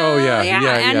checks. hell Oh, yeah,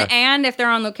 yeah. And if they're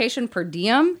on location per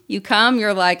diem, you come,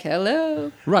 you're like,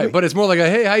 hello. right, but it's more like a,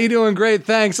 hey, how you doing? Great,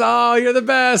 thanks. Oh, you're the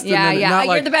best. Yeah, And then yeah. not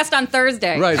You're like, the best on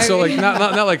Thursday. Right, so like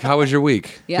not like how was your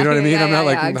week? Yeah, you know what I mean? yeah, I'm not yeah,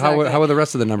 like yeah, exactly. how are the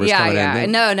rest of the numbers coming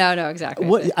in? No, exactly.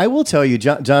 What I will tell you,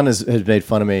 John has made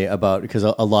fun of me about because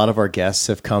a lot of our guests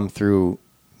have come through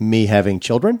me having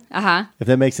children. Uh-huh. If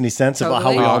that makes any sense about how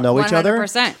Totally. we all know each other.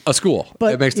 100%. A school.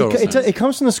 But it makes total sense. It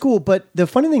comes from the school. But the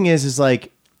funny thing is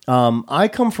like I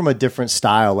come from a different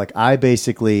style. Like I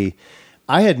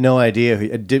had no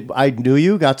idea. I knew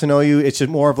you, got to know you. It's just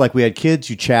more of like we had kids,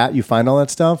 you chat, you find all that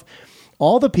stuff.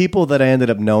 All the people that I ended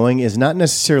up knowing is not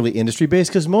necessarily industry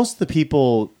based because most of the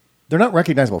people, they're not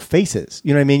recognizable faces.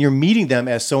 You know what I mean? You're meeting them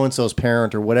as so-and-so's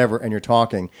parent or whatever, and you're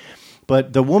talking.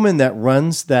 But the woman that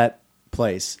runs that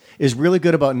place is really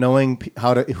good about knowing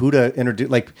who to introduce.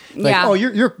 Like Yeah. oh,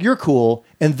 you're cool,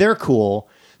 and they're cool.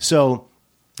 So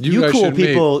you guys cool should meet.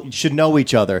 people should know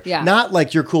each other. Yeah. Not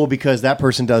like you're cool because that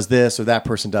person does this or that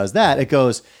person does that. It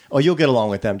goes, oh, you'll get along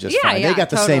with them just Yeah, fine. yeah, They got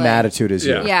the same totally. attitude as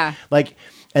you. Yeah. Yeah. Like,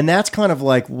 and that's kind of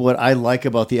like what I like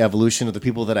about the evolution of the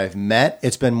people that I've met.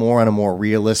 It's been more on a more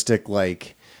realistic,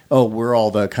 like, oh, we're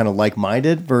all the kind of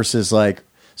like-minded versus like,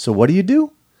 so what do you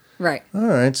do? Right. All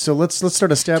right, so let's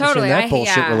start establishing that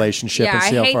bullshit relationship and see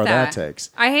I how hate far that takes.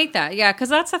 I hate that. Yeah, because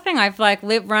that's the thing. I've like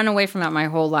run away from that my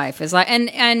whole life. Is like and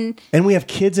And we have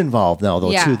kids involved now, though,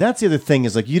 Yeah. too. That's the other thing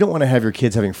is like you don't want to have your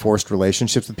kids having forced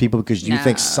relationships with people because you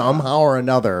think No. somehow or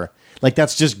another, like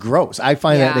that's just gross. I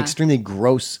find that an Yeah. extremely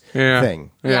gross Yeah.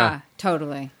 thing. yeah,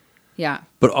 totally. Yeah.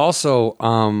 But also,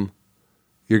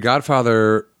 your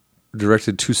godfather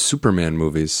directed 2 Superman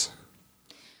movies.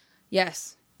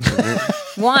 Yes.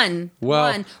 One.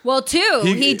 Well, 2.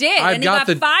 He did, and he got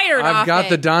fired off I've got it.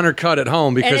 the Donner cut at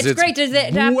home because And it's great. Does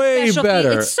it have way special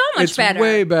better. It's so much better.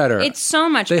 Way better. It's so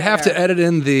much They better. have to edit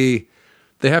in the.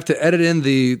 They have to edit in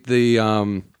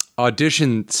the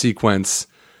audition sequence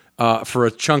for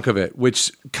a chunk of it,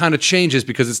 which kind of changes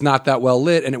because it's not that well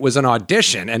lit, and it was an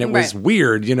audition, and it was Right.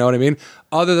 weird. You know what I mean?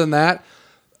 Other than that,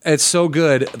 it's so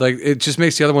good. Like it just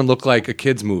makes the other one look like a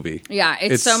kids movie. Yeah,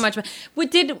 it's so much.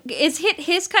 Is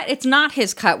his cut? It's not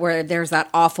his cut where there's that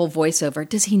awful voiceover.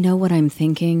 Does he know what I'm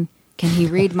thinking? Can he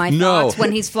read my No. thoughts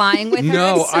when he's flying with her?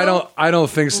 No, It's so I don't. I don't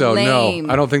think so. lame.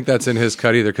 No, I don't think that's in his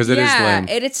cut either because it is lame.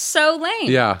 It's so lame.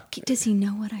 Yeah. Does he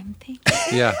know what I'm thinking?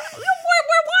 Yeah.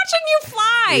 We're watching you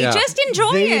fly. Yeah. Just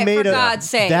enjoy it for God's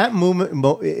sake. That moment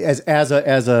as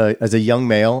a young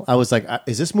male, I was like,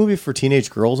 is this movie for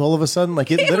teenage girls? All of a sudden, like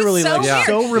it was literally so like weird.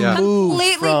 so Yeah. removed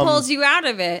completely from. pulls you out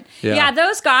of it. Yeah. Yeah,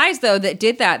 those guys though that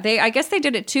did that, I guess they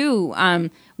did it too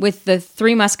with the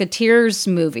Three Musketeers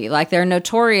movie. Like they're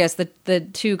notorious. The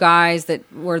 2 guys that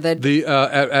were The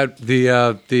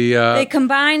they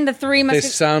combined the Three they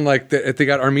Musketeers. sound like they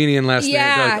got Armenian last name,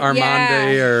 like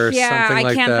Armande or something like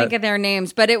I can't that. think of their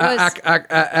names, but it was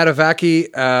Adavaki.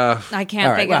 I can't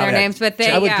All right, think wow, of their yeah. names, but they.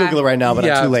 I would Google it right now, but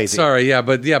I'm too lazy. Sorry,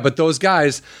 but those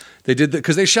guys. They did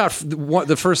because they shot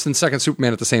the first and second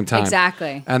Superman at the same time.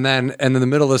 Exactly. And then in the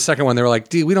middle of the second one, they were like,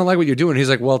 "Dude, we don't like what you're doing." He's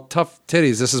like, "Well, tough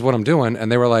titties. This is what I'm doing."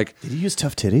 And they were like, Did you use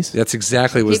tough titties? "That's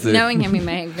exactly was the." Knowing him, he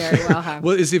may very well have.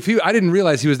 Well, I didn't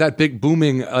realize he was that big,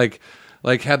 booming,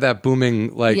 like had that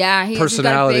booming like Yeah, he's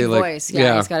personality. got a big like, voice.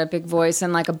 Yeah, he's got a big voice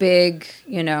and like a big,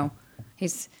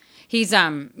 he's I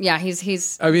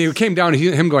mean, it came down to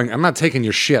him going, "I'm not taking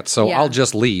your shit, so Yeah. I'll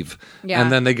just leave." Yeah.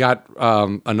 And then they got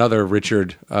another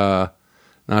Richard, not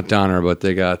Donner, but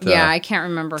they got I can't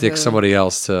remember Dick who. somebody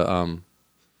else to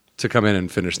come in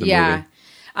and finish the movie.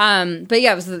 But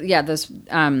yeah, it was those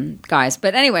guys.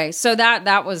 But anyway, so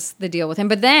that was the deal with him.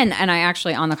 But then, and I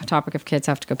actually, on the topic of kids,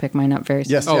 have to go pick mine up very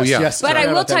soon. Yes. Oh, yeah. Yes. But Sorry I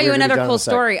will about that. tell you We're gonna be another done cool in a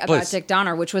sec. story about Please. Dick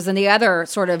Donner, which was in the other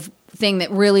sort of thing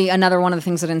that really, another one of the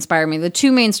things that inspired me. The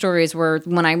two main stories were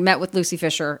when I met with Lucy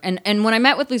Fisher. And when I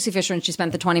met with Lucy Fisher and she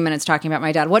spent the 20 minutes talking about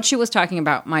my dad, what she was talking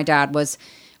about my dad was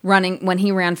when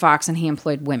he ran Fox and he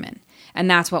employed women. And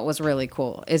that's what was really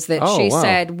cool, is that Oh, she wow.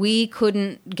 said we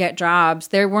couldn't get jobs.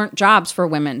 There weren't jobs for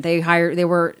women. They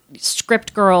were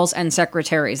script girls and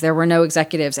secretaries. There were no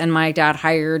executives. And my dad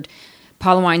hired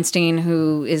Paula Weinstein,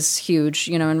 who is huge,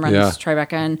 and runs Yeah.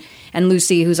 Tribeca, and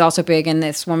Lucy, who's also big, and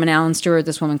this woman, Alan Stewart,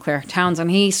 this woman, Claire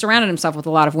Townsend. He surrounded himself with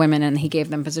a lot of women, and he gave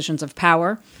them positions of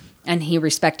power, and he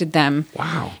respected them.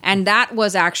 Wow. And that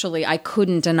was actually, I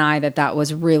couldn't deny that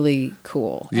was really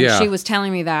cool. And Yeah. she was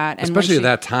telling me that. And when Especially she- at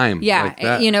that time. Yeah, Like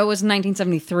that. it was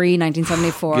 1973,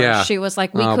 1974. Yeah. She was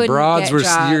like, we couldn't broads get were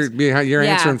jobs. you're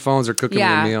Yeah. answering phones or cooking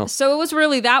Yeah. a meal. So it was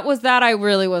really that I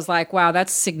really was like, wow,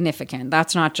 that's significant.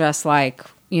 That's not just like,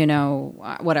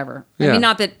 whatever. I Yeah. mean,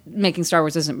 not that making Star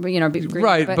Wars isn't, great,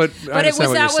 Right, but I it was understand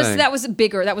what you're saying. that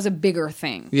was a bigger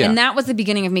thing. Yeah. And that was the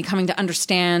beginning of me coming to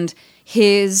understand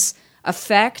his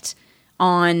effect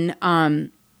on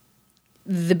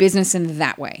the business in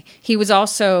that way. He was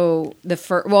also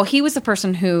he was the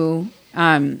person who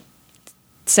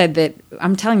said that,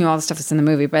 I'm telling you all the stuff that's in the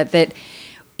movie, but that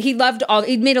he'd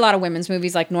made a lot of women's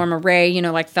movies like Norma Ray,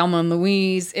 like Thelma and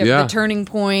Louise, Yeah. The Turning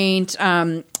Point,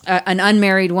 An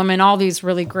Unmarried Woman, all these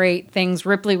really great things.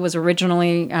 Ripley was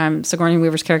originally, Sigourney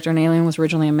Weaver's character in Alien was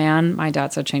originally a man. My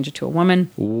dad said change it to a woman.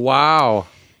 Wow.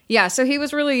 Yeah, so he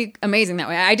was really amazing that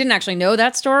way. I didn't actually know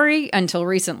that story until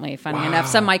recently, funny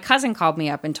enough. My cousin called me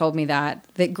up and told me that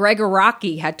Greg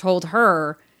Araki had told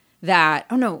her that,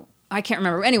 oh no, I can't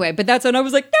remember. Anyway, but that's when I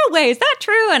was like, no way, is that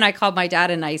true? And I called my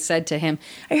dad and I said to him,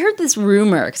 I heard this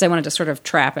rumor, because I wanted to sort of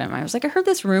trap him. I was like, I heard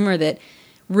this rumor that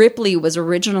Ripley was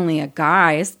originally a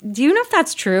guy. Do you know if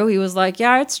that's true? He was like,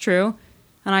 yeah, it's true.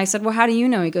 And I said, well, how do you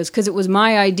know? He goes, because it was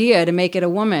my idea to make it a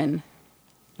woman.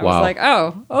 I was like,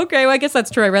 oh, okay, well, I guess that's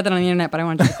true. I read that on the internet, but I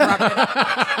wanted to corroborate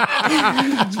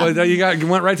it. So you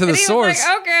went right to the And he was source.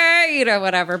 like, okay,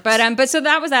 whatever. But so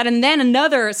that was that. And then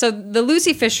so the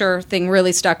Lucy Fisher thing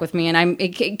really stuck with me. And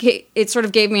it sort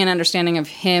of gave me an understanding of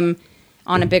him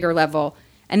on a bigger level.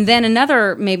 And then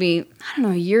another, maybe, I don't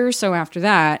know, a year or so after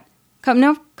that,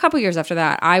 couple years after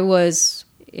that, I was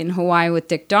in Hawaii with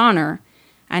Dick Donner.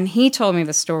 And he told me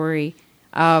the story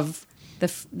of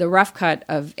the rough cut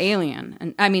of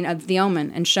Alien, of The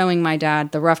Omen, and showing my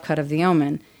dad the rough cut of The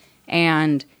Omen,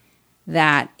 and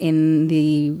that in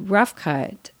the rough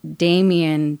cut,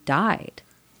 Damien died.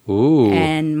 Ooh.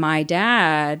 And my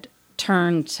dad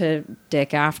turned to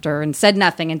Dick after and said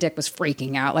nothing, and Dick was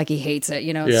freaking out like he hates it.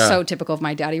 It's Yeah. so typical of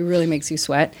my dad. He really makes you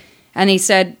sweat. And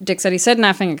Dick said he said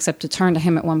nothing except to turn to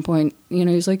him at one point. He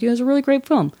was like, yeah, it's a really great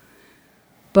film.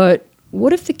 But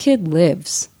what if the kid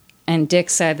lives? And Dick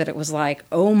said that it was like,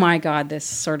 oh my God, this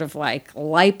sort of like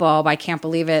light bulb. I can't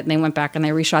believe it. And they went back and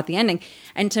they reshot the ending.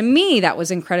 And to me, that was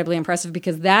incredibly impressive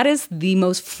because that is the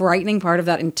most frightening part of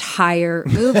that entire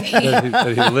movie. that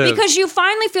he lived. Because you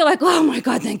finally feel like, oh my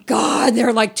God, thank God. There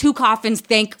are like two coffins.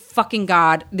 Thank fucking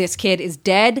God. This kid is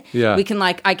dead. Yeah. I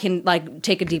can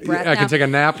take a deep breath. I can take a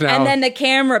nap now. And then the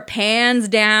camera pans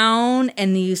down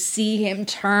and you see him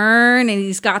turn and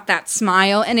he's got that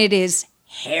smile and it is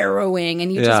harrowing. And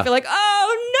you Yeah. just feel like,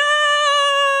 oh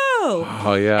no.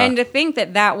 Oh, yeah. And to think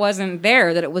that wasn't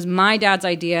there, that it was my dad's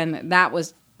idea and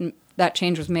that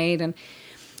change was made. And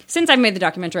since I've made the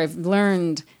documentary, I've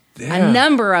learned a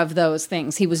number of those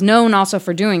things. He was known also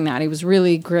for doing that. He was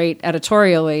really great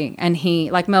editorially. And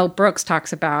he, like Mel Brooks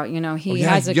talks about, he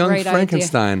has a Young great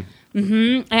Frankenstein.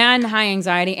 idea. And High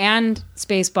Anxiety and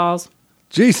Spaceballs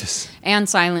Jesus. and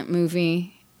Silent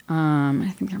Movie.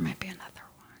 I think there might be another.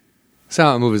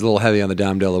 Silent movie's a little heavy on the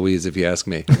Dom DeLuise, if you ask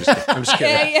me. I'm just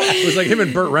kidding. It was like him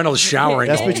and Burt Reynolds showering.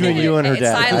 That's between you and her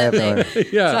dad. I have no idea.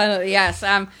 Yeah. Silently, yes.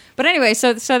 But anyway,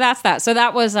 so that's that. So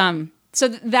that was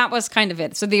that was kind of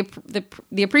it. So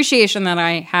the appreciation that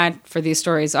I had for these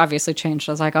stories obviously changed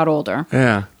as I got older.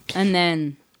 Yeah. And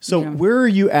then So where are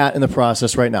you at in the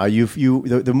process right now?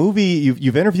 The movie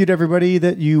you've interviewed everybody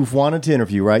that you've wanted to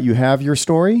interview, right? You have your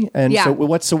story, and Yeah.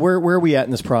 so where are we at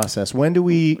in this process? When do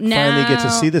we finally get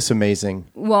to see this amazing?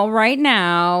 well, right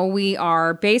now we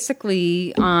are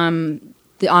basically on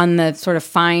the sort of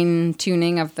fine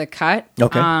tuning of the cut,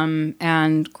 Okay.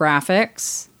 and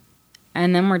graphics,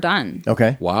 and then we're done.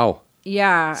 Okay,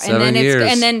 Yeah, 7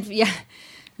 years.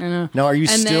 know. Now, are you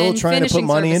And still then trying to put finishing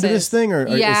money into this services. thing, or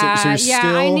Yeah, so you're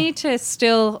still? I need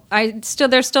to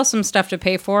there's still some stuff to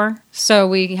pay for. So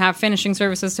we have finishing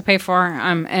services to pay for,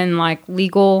 and like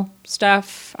legal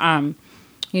stuff.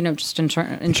 Just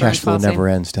insurance. Cash flow policy. never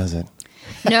ends, does it?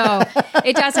 No,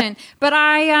 it doesn't. But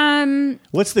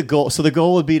What's the goal? So the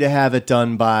goal would be to have it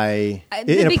done by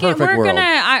in a perfect world.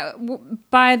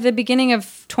 By the beginning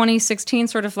of 2016,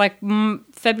 sort of like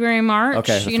February, March.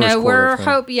 Okay, the first quarter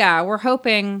of we're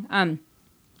hoping.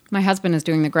 My husband is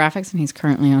doing the graphics, and he's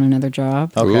currently on another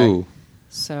job. Okay. Ooh.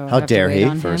 So How I have to dare wait he,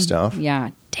 on first him. off. Yeah,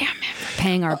 damn him for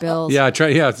paying our bills. Yeah,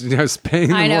 I was paying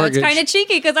the I know mortgage. it's kind of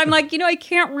cheeky because I'm like, I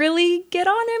can't really get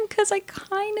on him because I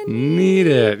kind of Need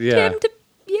it, yeah. him to,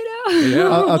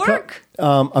 work.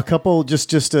 A couple just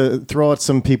to throw out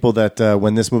some people that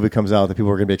when this movie comes out, that people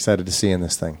are going to be excited to see in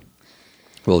this thing.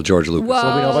 Well, George Lucas.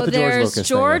 Well, we know about the George there's Lucas thing,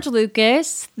 George yeah.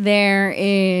 Lucas. There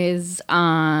is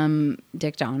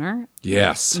Dick Donner,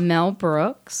 Yes. Mel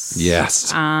Brooks,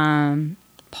 Yes.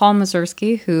 Paul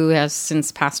Mazursky, who has since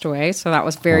passed away. So that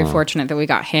was very fortunate that we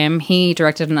got him. He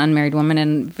directed An Unmarried Woman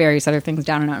and various other things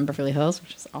down and out in Beverly Hills,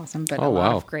 which is awesome. But a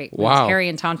lot of great movies. Wow. Harry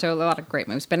and Tonto, a lot of great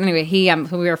movies. But anyway,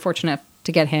 we were fortunate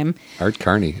to get him. Art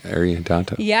Carney, Harry and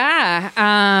Tonto.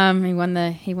 Yeah, he won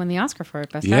the Oscar for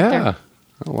it, Best Actor. Yeah.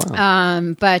 Oh,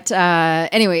 wow. But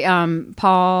anyway,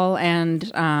 Paul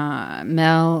and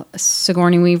Mel,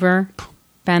 Sigourney Weaver,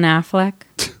 Ben Affleck,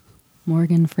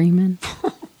 Morgan Freeman.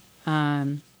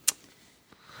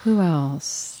 Who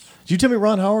else? Did you tell me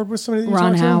Ron Howard was somebody that you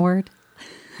Ron talked to? Howard.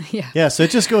 Yeah. Yeah, so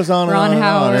it just goes on and Ron on and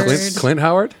on. Howard. It's- Clint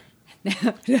Howard?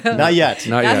 Not yet.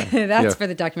 Not yet. That's Yeah. for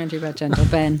the documentary about Gentle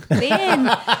Ben. Ben.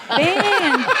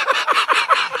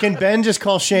 Can Ben just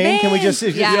call Shane? Can we just...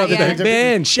 Yeah, yeah.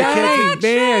 Ben, shine,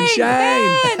 Ben,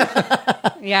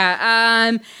 shine.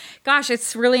 Yeah. Gosh,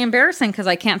 it's really embarrassing because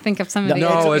I can't think of some of the.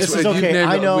 No, This is okay. named-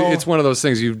 I know. It's one of those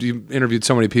things. You interviewed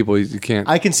so many people, you can't.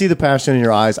 I can see the passion in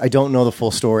your eyes. I don't know the full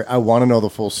story. I want to know the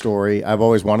full story. I've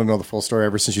always wanted to know the full story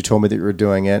ever since you told me that you were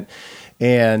doing it.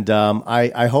 And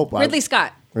I hope... Ridley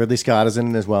Scott. Ridley Scott is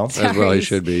in it as well. As well, he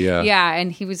should be, yeah. Yeah,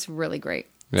 and he was really great.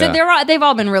 Yeah. So they've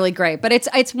all been really great. But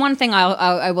it's one thing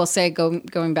I will say,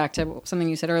 going back to something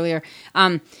you said earlier,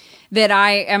 that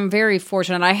I am very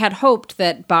fortunate. I had hoped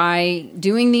that by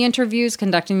doing the interviews,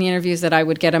 conducting the interviews, that I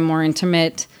would get a more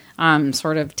intimate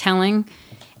sort of telling,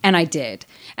 and I did.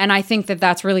 And I think that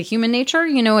that's really human nature.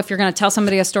 If you're going to tell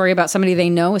somebody a story about somebody they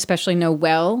know, especially know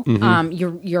well,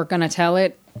 you're going to tell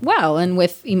it well and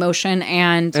with emotion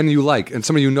and you like, and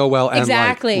somebody you know well and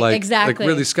Exactly, like. exactly. Like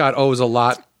Ridley Scott owes a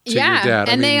lot to your dad.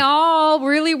 And they all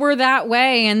really were that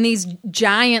way. And these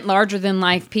giant, larger than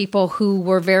life people who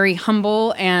were very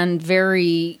humble and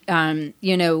very,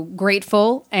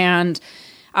 grateful. And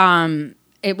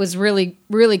it was really,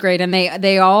 really great. And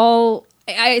they all,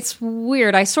 it's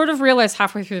weird. I sort of realized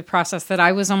halfway through the process that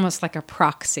I was almost like a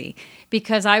proxy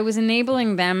because I was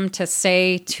enabling them to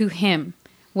say to him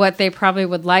what they probably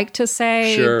would like to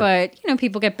say, Sure. but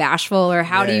people get bashful or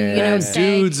how do you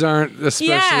say dudes aren't especially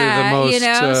the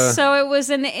most. So it was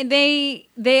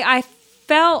I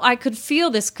felt I could feel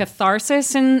this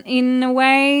catharsis in a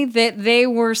way that they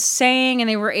were saying, and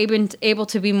they were able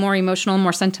to be more emotional,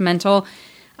 more sentimental,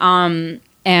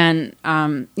 and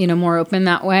more open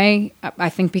that way. I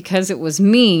think because it was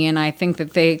me, and I think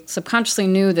that they subconsciously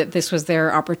knew that this was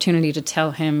their opportunity to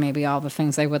tell him maybe all the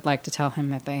things they would like to tell him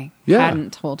that they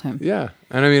hadn't told him. Yeah,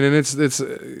 and I mean, and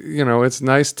it's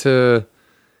nice to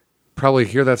probably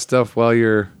hear that stuff while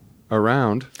you're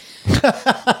around.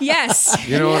 Yes,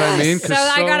 You know what I mean? So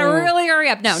I got to really hurry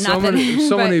up. No, not that.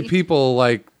 So but- many people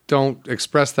don't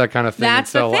express that kind of thing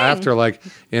That's the until thing. after, like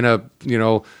in a in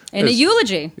a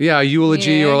eulogy. Yeah, a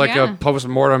eulogy Yeah, or like yeah. a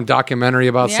post-mortem documentary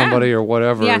about Yeah. somebody or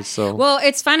whatever. Yeah. So Well,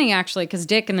 it's funny actually because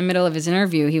Dick, in the middle of his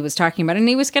interview, he was talking about it, and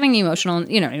he was getting emotional, and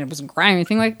and it wasn't crying or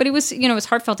anything but it was, it was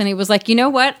heartfelt, and he was like, you know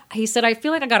what? He said, I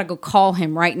feel like I got to go call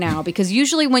him right now because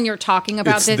usually when you're talking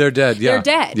about this, they're dead. Yeah, they're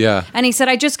dead. Yeah. And he said,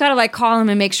 I just got to call him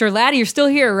and make sure, Laddie, you're still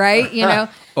here, right?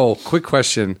 Oh, quick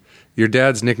question. Your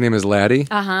dad's nickname is Laddie?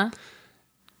 Uh-huh.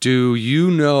 Do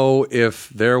you know if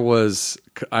there was,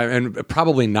 and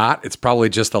probably not, it's probably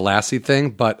just a Lassie thing,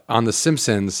 but on The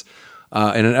Simpsons,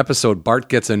 in an episode, Bart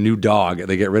gets a new dog.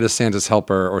 They get rid of Santa's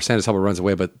helper, or Santa's helper runs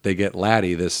away, but they get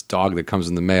Laddie, this dog that comes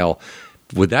in the mail.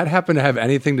 Would that happen to have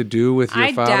anything to do with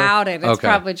your father? I doubt it. It's Okay.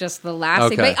 probably just the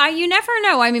Lassie. Okay. But you never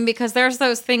know. I mean, because there's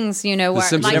those things, where,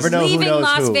 Simpsons. like You never know who leaving knows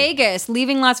Las who. Vegas.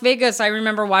 Leaving Las Vegas. I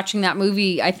remember watching that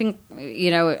movie. I think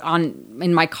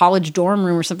in my college dorm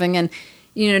room or something, and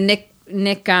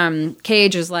Nick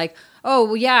Cage is like, oh,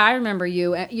 well, yeah, I remember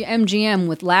you MGM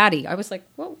with Laddie. I was like,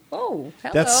 whoa, hello.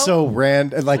 That's so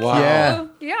random. Like, yeah.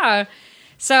 Yeah.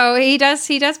 So he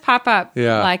does pop up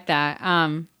Yeah. like that.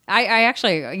 I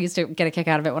actually used to get a kick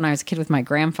out of it when I was a kid with my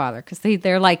grandfather because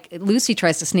they're like, Lucy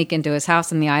tries to sneak into his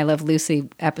house in the I Love Lucy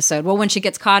episode. Well, when she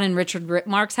gets caught in Richard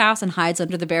Mark's house and hides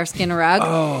under the bearskin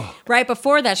rug, right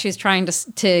before that, she's trying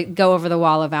to go over the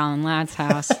wall of Alan Ladd's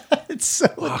house. It's so.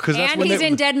 And he's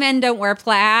in Dead Men Don't Wear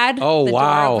Plaid. Oh, the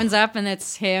wow. door opens up and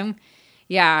it's him.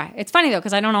 Yeah, it's funny though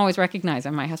because I don't always recognize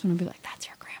him. My husband would be like, "That's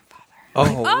your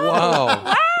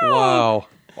grandfather." Wow.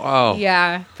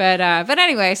 Yeah, but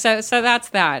anyway, so that's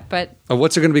that. But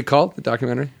What's it going to be called? The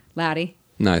documentary? Laddie,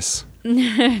 Nice. And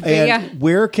yeah.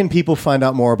 where can people find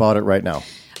out more about it right now?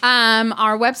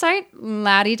 our website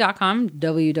laddie.com,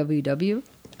 www.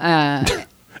 LAD.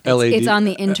 It's on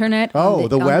the internet. Oh,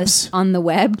 the webs? on the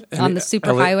web on the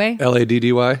superhighway.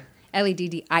 LADDY.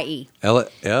 LADDIE.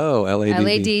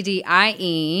 LADDIE.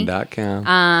 LADDIE.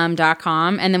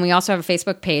 .com. And then we also have a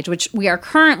Facebook page, which we are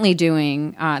currently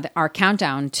doing our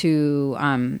countdown to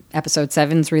episode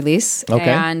 7's release. Okay.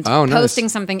 And Oh, nice. posting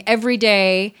something every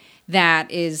day that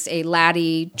is a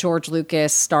Laddie, George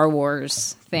Lucas, Star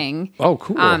Wars thing. Oh,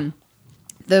 cool.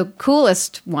 The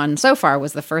coolest one so far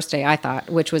was the first day, I thought,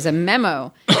 which was a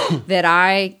memo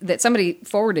that somebody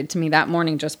forwarded to me that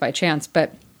morning just by chance,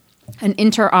 but an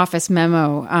inter-office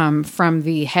memo from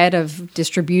the head of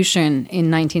distribution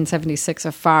in 1976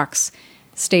 of Fox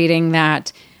stating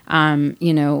that,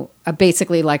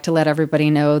 basically like to let everybody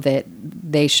know that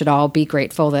they should all be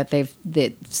grateful that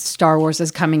Star Wars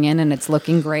is coming in and it's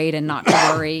looking great and not to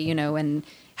worry, and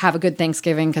have a good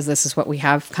Thanksgiving because this is what we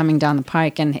have coming down the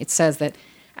pike. And it says that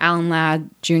Alan Ladd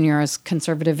Jr., as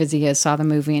conservative as he is, saw the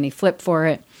movie and he flipped for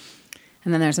it.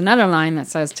 And then there's another line that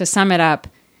says, to sum it up,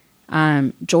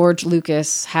 George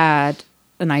Lucas had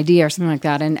an idea or something like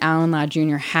that, and Alan Ladd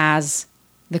Jr. has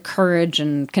the courage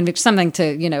and conviction, something to,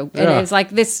 it is like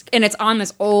this, and it's on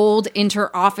this old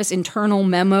inter-office internal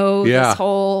memo, this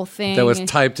whole thing. That was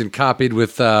typed and copied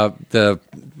with the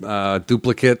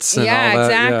duplicates and all that.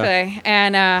 Exactly.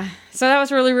 And so that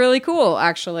was really, really cool,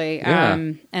 actually. Yeah.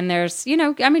 And there's,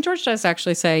 George does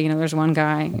actually say, there's one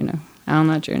guy, Alan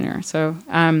Ladd Jr. So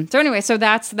anyway, so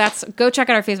that's go check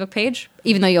out our Facebook page,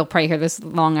 even though you'll probably hear this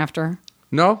long after.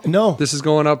 No. This is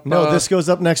going up. No, this goes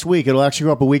up next week. It'll actually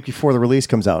go up a week before the release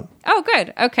comes out. Oh,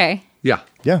 good. Okay. Yeah.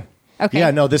 Yeah. Okay.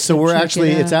 Yeah, no, so we're Check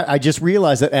actually, it out. I just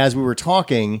realized that as we were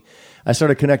talking, I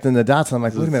started connecting the dots, and I'm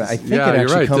like, wait a minute, I think Yeah, it you're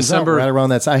actually right. comes December- out right around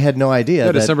that. I had no idea.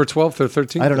 Yeah, that, December 12th or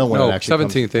 13th? I don't know when it actually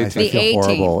 17th, comes. 18th. I feel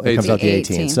horrible. It comes out the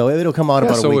 18th. So it'll come out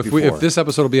about a So week before. if this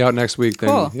episode will be out next week, then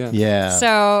Cool. yeah.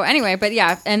 So anyway, but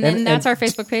yeah, and that's our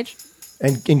Facebook page.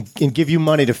 And give you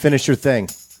money to finish your thing.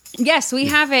 Yes, we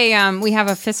have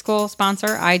a fiscal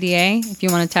sponsor, IDA, if you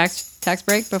want a tax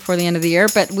break before the end of the year,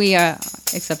 but we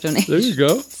accept donations. There you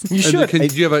go. You should.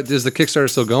 Is the Kickstarter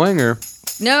still going, or?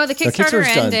 No, the Kickstarter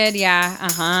Kickstarter's done. ended. Yeah,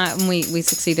 and we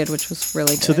succeeded, which was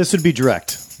really good. So this would be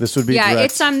direct. This would be yeah,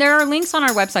 direct. it's there are links on our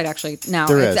website actually now.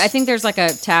 There is. I think there's like a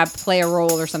tab, play a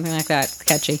role or something like that,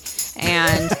 catchy,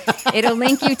 and it'll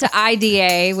link you to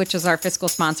IDA, which is our fiscal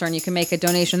sponsor, and you can make a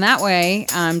donation that way,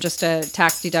 just a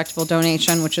tax deductible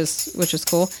donation, which is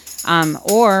cool.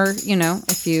 Or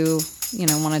if you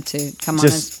wanted to come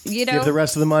Just on, give the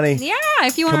rest of the money. yeah,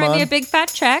 if you want to Come write me on. a big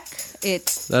fat check,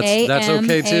 it's That's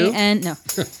okay, too? No,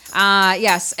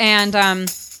 yes, and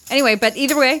anyway, but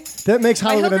either way, That makes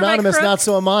Hollywood hook or my Anonymous crook. not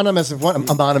so anonymous. If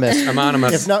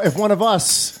one of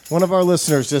us, one of our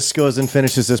listeners, just goes and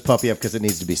finishes this puppy up because it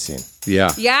needs to be seen.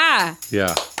 Yeah. yeah,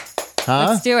 Huh?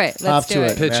 let's do it. Let's Hop do to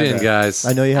it. it. Pitch in, guys.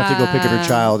 I know you have to go pick up your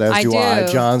child, as I do I.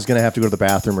 do. John's going to have to go to the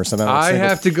bathroom or something. I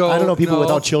have to go. I don't know people no.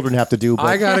 without children have to do, but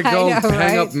I gotta I go know,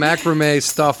 hang right? up macrame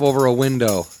stuff over a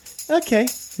window. okay.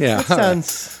 Yeah. That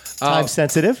sounds time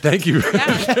sensitive. Thank you.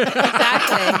 Yeah,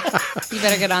 exactly. You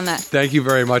better get on that. Thank you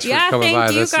very much for coming by.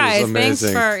 Thank you This guys. was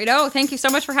amazing. Thanks for thank you so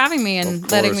much for having me and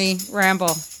letting me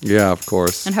ramble. Yeah, of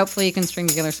course. And hopefully you can string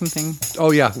together something.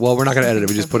 Oh yeah. Well, we're not gonna edit it.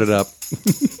 We just put it up.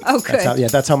 Oh, good.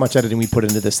 That's how much editing we put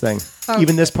into this thing.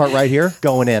 Even this part right here,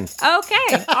 going in.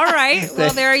 Okay. All right.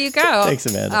 Well, there you go. Thanks,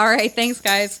 Amanda. All right. Thanks,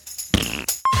 guys.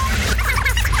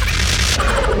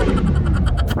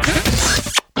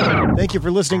 Thank you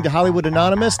for listening to Hollywood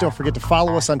Anonymous. Don't forget to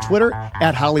follow us on Twitter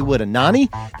at Hollywood Anani.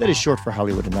 That is short for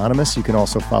Hollywood Anonymous. You can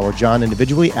also follow John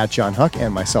individually at John Huck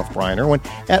and myself, Brian Irwin,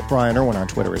 at Brian Irwin on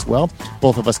Twitter as well.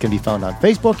 Both of us can be found on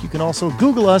Facebook. You can also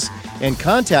Google us and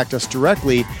contact us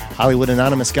directly,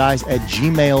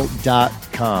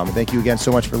 HollywoodAnonymousGuys@gmail.com. Thank you again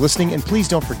so much for listening, and please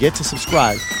don't forget to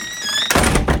subscribe